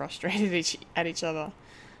so frustrated at each other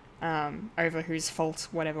over whose fault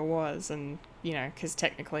whatever was, and because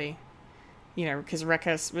technically, because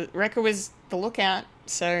Wrecker was the lookout.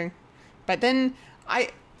 So, but then I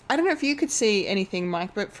don't know if you could see anything,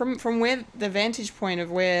 Mike, but from where the vantage point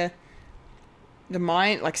of where the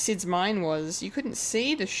mine, like Sid's mine was, you couldn't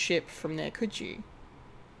see the ship from there, could you?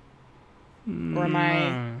 Or am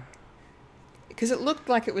I? Because it looked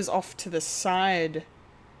like it was off to the side,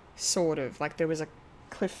 sort of. Like there was a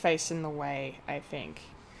cliff face in the way, I think.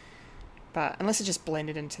 But unless it just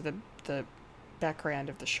blended into the background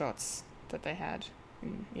of the shots that they had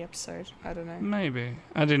in the episode, I don't know. Maybe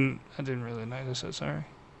I didn't really notice it. Sorry.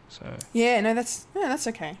 So. Yeah, no, that's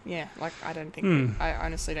okay. Yeah, like I don't think I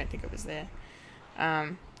honestly don't think it was there.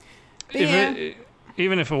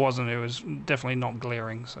 Even if it wasn't, it was definitely not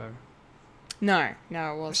glaring. So. No,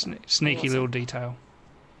 it wasn't. Sneaky little detail.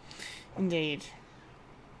 Indeed.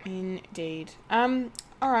 All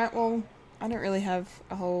right, well, I don't really have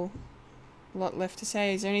a whole lot left to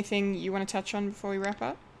say. Is there anything you want to touch on before we wrap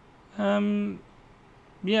up?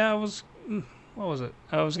 Yeah, what was it?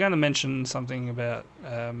 I was going to mention something about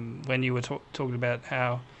when you were talking about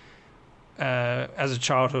how as our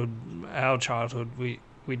childhood, we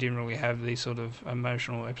didn't really have these sort of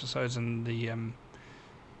emotional episodes, and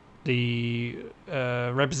the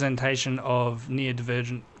representation of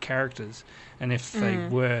near-divergent characters, and if they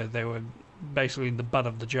were basically the butt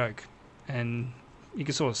of the joke, and you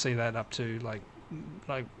can sort of see that up to like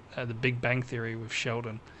the Big Bang Theory with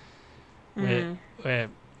Sheldon, where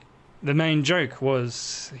the main joke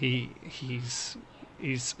was he's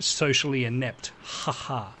socially inept,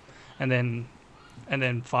 haha, and then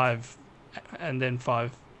five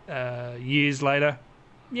years later,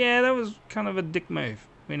 yeah, that was kind of a dick move.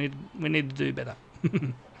 We need to do better.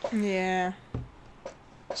 Yeah.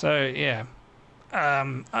 So yeah,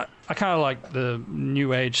 I kind of like the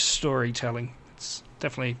new age storytelling. It's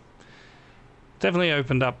definitely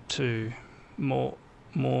opened up to more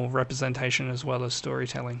representation as well as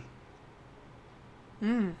storytelling.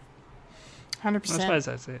 100%. I suppose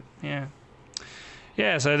that's it. Yeah.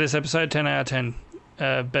 Yeah. So this episode, 10 out of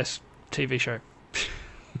 10, best TV show.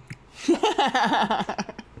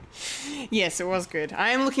 Yes, it was good. I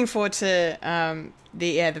am looking forward to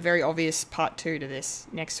the very obvious part 2 to this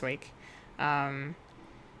next week.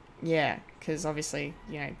 Yeah, because obviously,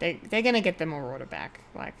 they're going to get them all order back.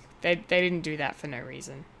 Like they didn't do that for no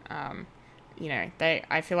reason. I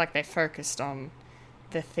feel like they focused on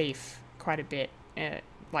the thief quite a bit,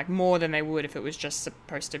 like more than they would if it was just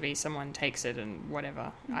supposed to be someone takes it and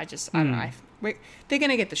whatever. I don't know. They're going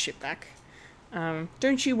to get the ship back.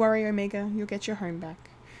 Don't you worry, Omega. You'll get your home back.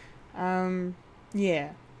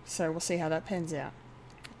 Yeah, so we'll see how that pans out.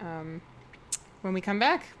 When we come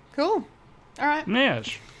back. Cool. All right.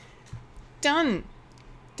 Yes. Done.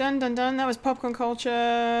 That was Popcorn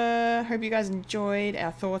Culture. Hope you guys enjoyed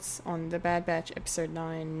our thoughts on The Bad Batch Episode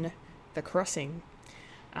 9, The Crossing.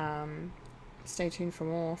 Stay tuned for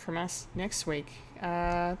more from us next week.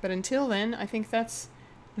 But until then, I think that's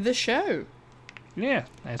the show. Yeah,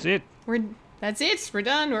 that's it. That's it. We're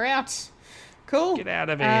done. We're out. Cool. Get out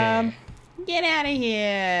of here. Get out of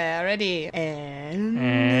here already. And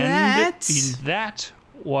that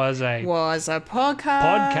was a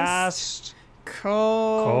podcast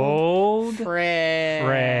called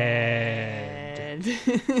Fred.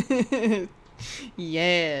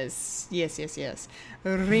 Yes.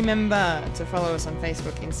 Remember to follow us on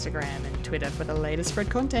Facebook, Instagram, and Twitter for the latest Fred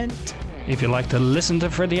content. If you'd like to listen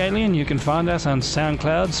to Fred the Alien, you can find us on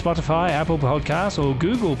SoundCloud, Spotify, Apple Podcasts, or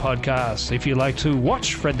Google Podcasts. If you'd like to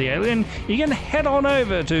watch Fred the Alien, you can head on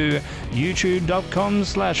over to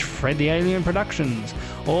youtube.com/Fred the Alien Productions.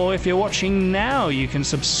 Or if you're watching now, you can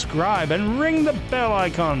subscribe and ring the bell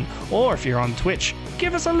icon. Or if you're on Twitch,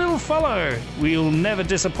 give us a little follow. We'll never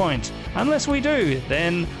disappoint. Unless we do,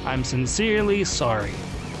 then I'm sincerely sorry.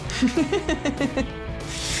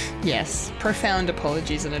 Yes, profound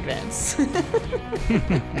apologies in advance.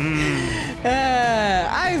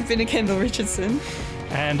 I've been a Kendall Richardson.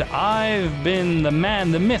 And I've been the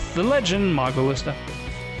man, the myth, the legend, Michael Lister.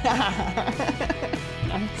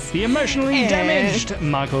 Nice. The emotionally damaged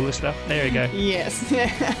Michael Lister. There you go. Yes.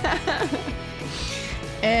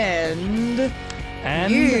 And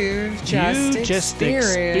you've just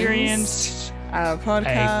experienced a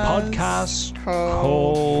podcast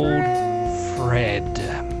called Fred.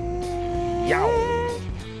 Yow.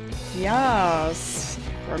 Yes.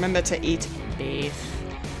 Remember to eat beef.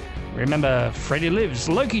 Remember, Freddy lives,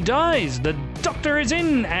 Loki dies, the Doctor is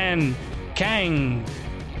in, and Kang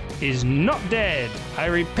is not dead. I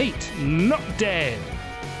repeat, not dead.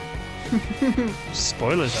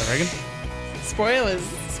 Spoilers, I reckon. Spoilers.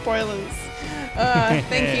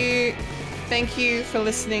 Thank you for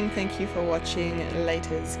listening. Thank you for watching.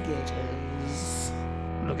 Laters, Gators.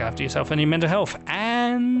 Look after yourself and your mental health.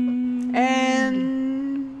 And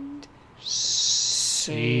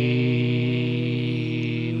see